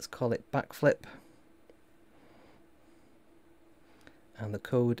 let's call it backflip. And the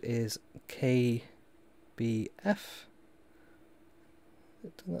code is KBF.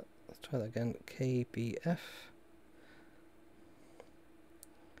 Let's try that again. KBF.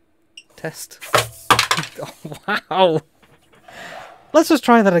 Test. Oh, wow. Let's just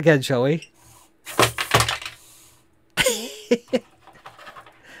try that again, shall we?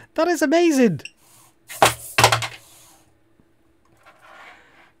 That is amazing.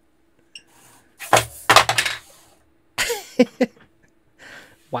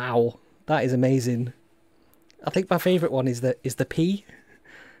 Wow, that is amazing. I think my favourite one is the P,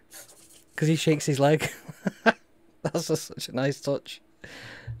 because he shakes his leg. That's just such a nice touch.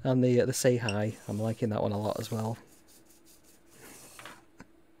 And the say hi, I'm liking that one a lot as well.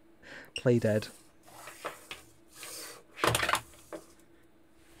 Play dead.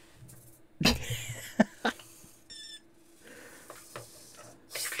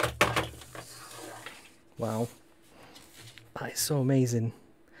 Wow, that is so amazing.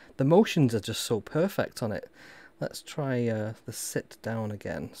 The motions are just so perfect on it. Let's try the sit down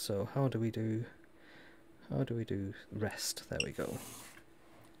again. So how do we do rest? There we go.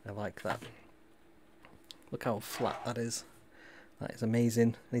 I like that. Look how flat that is. That is amazing.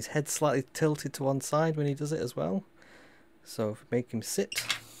 And his head's slightly tilted to one side when he does it as well. So if we make him sit,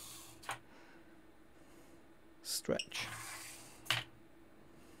 stretch,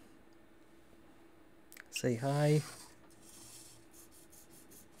 say hi.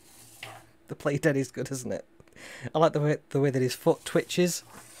 The play dead is good, isn't it? I like the way that his foot twitches.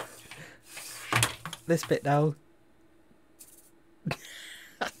 This bit now.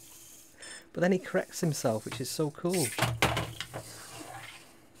 But then he corrects himself, which is so cool.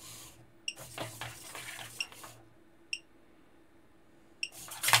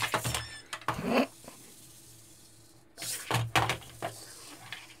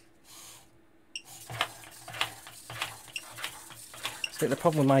 I think the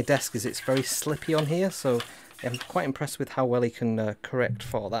problem with my desk is it's very slippy on here, so I'm quite impressed with how well he can correct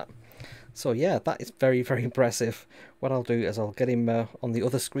for that. So yeah, that is very, very impressive. What I'll do is I'll get him on the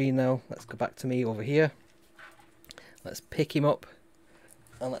other screen now. Let's go back to me over here. Let's pick him up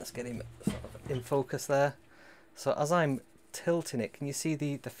and let's get him sort of in focus there. So as I'm tilting it, can you see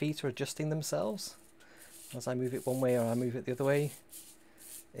the feet are adjusting themselves? As I move it one way or I move it the other way,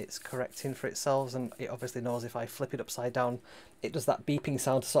 it's correcting for itself, and it obviously knows if I flip it upside down, it does that beeping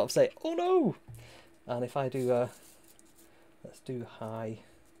sound to sort of say, oh no! And if I do, let's do hi.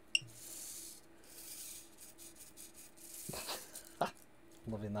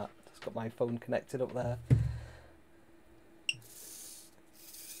 Loving that. Just got my phone connected up there.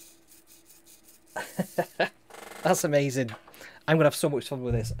 That's amazing. I'm going to have so much fun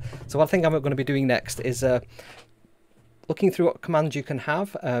with this. So one thing I'm going to be doing next is looking through what commands you can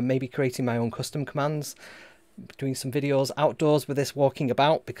have, maybe creating my own custom commands, doing some videos outdoors with this walking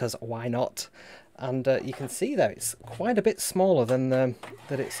about, because why not? And you can see there it's quite a bit smaller than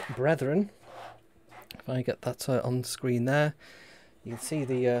its brethren. If I get that on screen there, you can see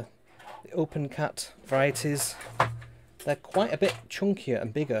the open cat varieties. They're quite a bit chunkier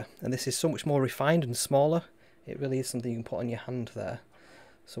and bigger, and this is so much more refined and smaller. It really is something you can put on your hand there.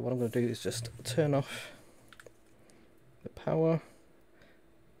 So what I'm going to do is just turn off the power,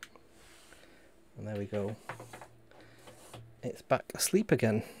 and there we go. It's back asleep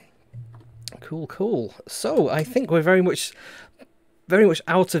again. Cool, cool. So I think we're very much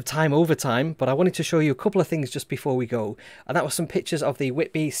out of time over time, but I wanted to show you a couple of things just before we go, and that was some pictures of the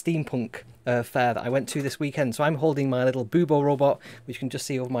Whitby Steampunk fair that I went to this weekend. So I'm holding my little Bubo robot, which you can just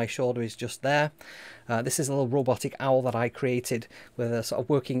see over my shoulder is just there. This is a little robotic owl that I created with sort of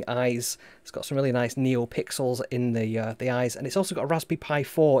working eyes. It's got some really nice NeoPixels in the eyes, and it's also got a Raspberry Pi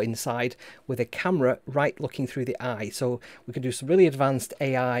 4 inside with a camera right looking through the eye. So we can do some really advanced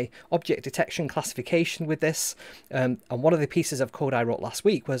AI object detection classification with this. And one of the pieces of code I wrote last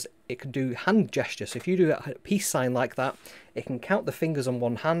week was it can do hand gestures. So if you do a peace sign like that, it can count the fingers on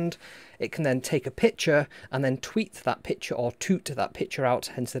one hand. It can then take a picture and then tweet that picture or toot that picture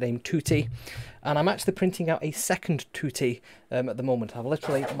out, hence the name Tootie. And I'm actually printing out a second Tootie at the moment. I've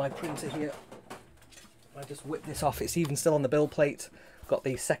literally got my printer here. I just whip this off. It's even still on the build plate. Got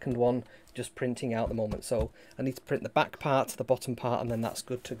the second one just printing out at the moment. So I need to print the back part, the bottom part, and then that's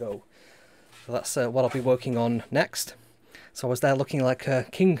good to go. So that's what I'll be working on next. So I was there looking like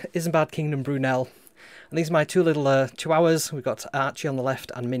King Isambard Kingdom Brunel. And these are my two little chihuahuas. We've got Archie on the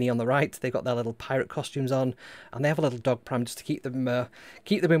left and Minnie on the right. They've got their little pirate costumes on, and they have a little dog pram just to keep them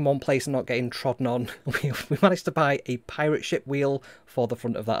in one place and not getting trodden on. We managed to buy a pirate ship wheel for the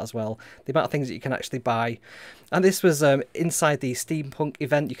front of that as well. The amount of things that you can actually buy. And this was inside the steampunk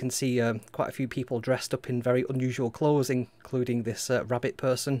event. You can see quite a few people dressed up in very unusual clothes, including this rabbit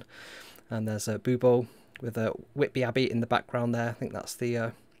person. And there's Bubo with Whitby Abbey in the background there. I think that's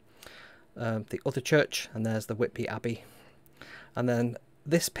the other church, and there's the Whitby Abbey. And then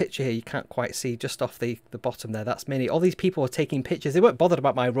this picture here you can't quite see just off the bottom there, that's Minnie. All these people were taking pictures. They weren't bothered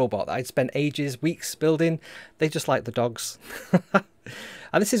about my robot that I'd spent ages, weeks building. They just like the dogs.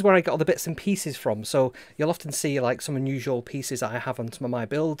 And this is where I got all the bits and pieces from. So you'll often see like some unusual pieces I have on some of my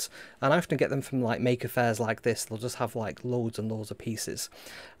builds, and I often get them from like maker fairs like this. They'll just have like loads and loads of pieces.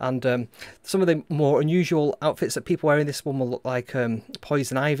 And some of the more unusual outfits that people wear in this one will look like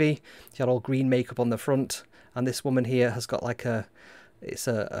Poison Ivy. She had all green makeup on the front, and this woman here has got like a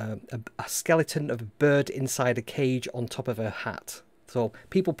skeleton of a bird inside a cage on top of her hat. So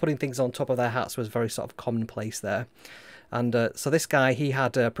people putting things on top of their hats was very sort of commonplace there. And so this guy, he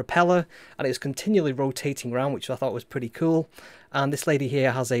had a propeller, and it was continually rotating around, which I thought was pretty cool. And this lady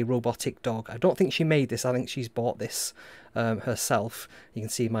here has a robotic dog. I don't think she made this. I think she's bought this herself. You can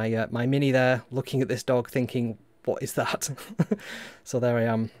see my my Minnie there looking at this dog thinking, what is that? So there I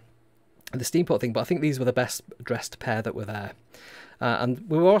am. The steampunk thing, but I think these were the best dressed pair that were there. And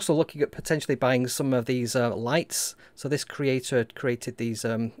we were also looking at potentially buying some of these lights. So this creator created these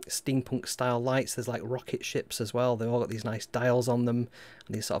steampunk style lights. There's like rocket ships as well. They've all got these nice dials on them,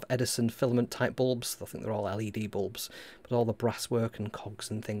 and these sort of Edison filament type bulbs. I think they're all LED bulbs, but all the brass work and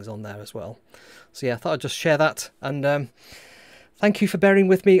cogs and things on there as well. So yeah, I thought I'd just share that, and thank you for bearing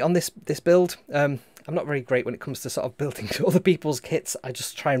with me on this build. I'm not very great when it comes to sort of building other people's kits. I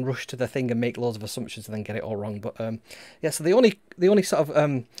just try and rush to the thing and make loads of assumptions and then get it all wrong. But yeah, so the only sort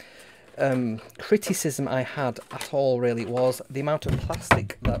of criticism I had at all really was the amount of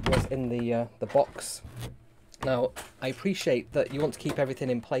plastic that was in the box. Now, I appreciate that you want to keep everything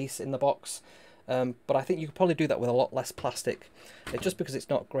in place in the box, but I think you could probably do that with a lot less plastic, just because it's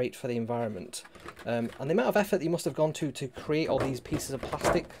not great for the environment. And the amount of effort that you must have gone to create all these pieces of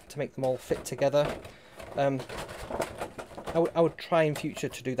plastic to make them all fit together. I would try in future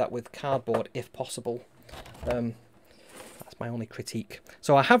to do that with cardboard if possible. That's my only critique.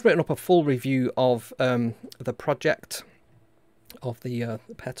 So I have written up a full review of the project of the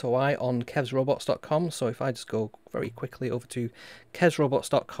Pet OI on kevsrobots.com. So if I just go very quickly over to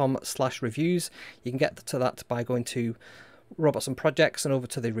kevsrobots.com/reviews, you can get to that by going to Robots and Projects and over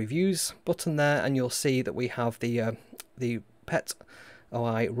to the reviews button there, and you'll see that we have the Pet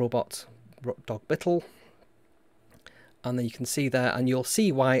OI robot dog Bittle, and then you can see there, and you'll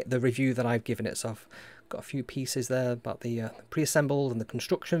see why the review that I've given it. So I've got a few pieces there about the pre-assembled and the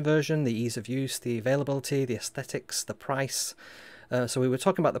construction version, the ease of use, the availability, the aesthetics, the price. So we were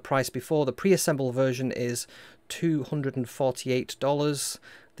talking about the price before. The pre-assembled version is $248.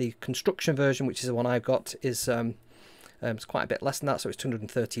 The construction version, which is the one I've got, is It's quite a bit less than that, so it's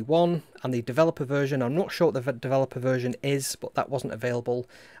 231. And the developer version, I'm not sure what the developer version is, but that wasn't available.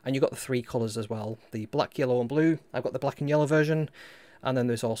 And you've got the 3 colours as well, the black, yellow and blue. I've got the black and yellow version, and then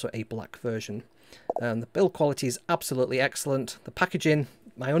there's also a black version. And the build quality is absolutely excellent. The packaging,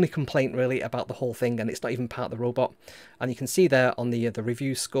 my only complaint really about the whole thing, and it's not even part of the robot. And you can see there on the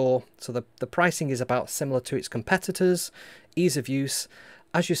review score, so the pricing is about similar to its competitors. Ease of use,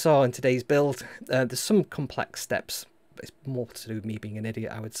 as you saw in today's build, there's some complex steps. It's more to do with me being an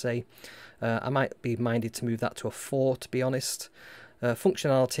idiot, I would say. I might be minded to move that to a 4, to be honest.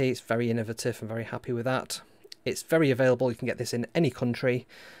 Functionality, it's very innovative. I'm very happy with that. It's very available. You can get this in any country.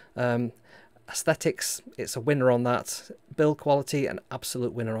 Aesthetics, it's a winner on that. Build quality, an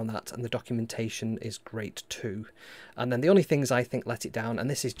absolute winner on that. And the documentation is great too. And then the only things I think let it down, and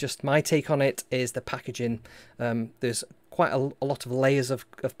this is just my take on it, is the packaging. There's quite a lot of layers of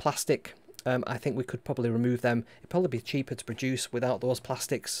plastic. I think we could probably remove them. It'd probably be cheaper to produce without those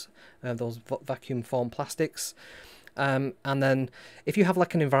plastics, those vacuum form plastics. And then if you have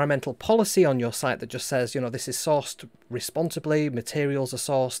like an environmental policy on your site that just says, you know, this is sourced responsibly, materials are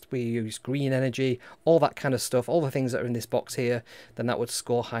sourced, we use green energy, all that kind of stuff, all the things that are in this box here, then that would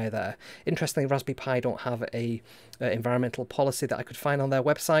score higher there. Interestingly, Raspberry Pi don't have a environmental policy that I could find on their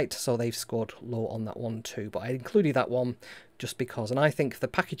website, so they've scored low on that one too. But I included that one just because, and I think if the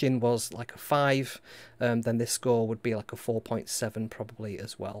packaging was like a 5, then this score would be like a 4.7 probably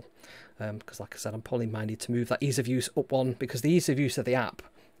as well. Because like I said, I'm probably minded to move that ease of use up one, because the ease of use of the app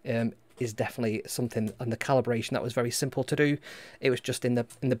is definitely something, and the calibration, that was very simple to do. It was just in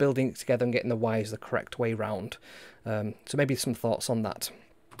the building it together and getting the wires the correct way round. So maybe some thoughts on that.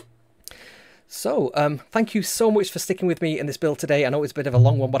 So thank you so much for sticking with me in this build today. I know it's a bit of a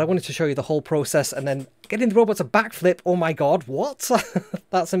long one, but I wanted to show you the whole process, and then getting the robot to backflip. Oh my god, what?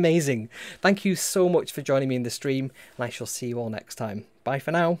 That's amazing. Thank you so much for joining me in the stream, and I shall see you all next time. Bye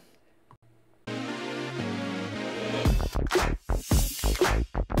for now.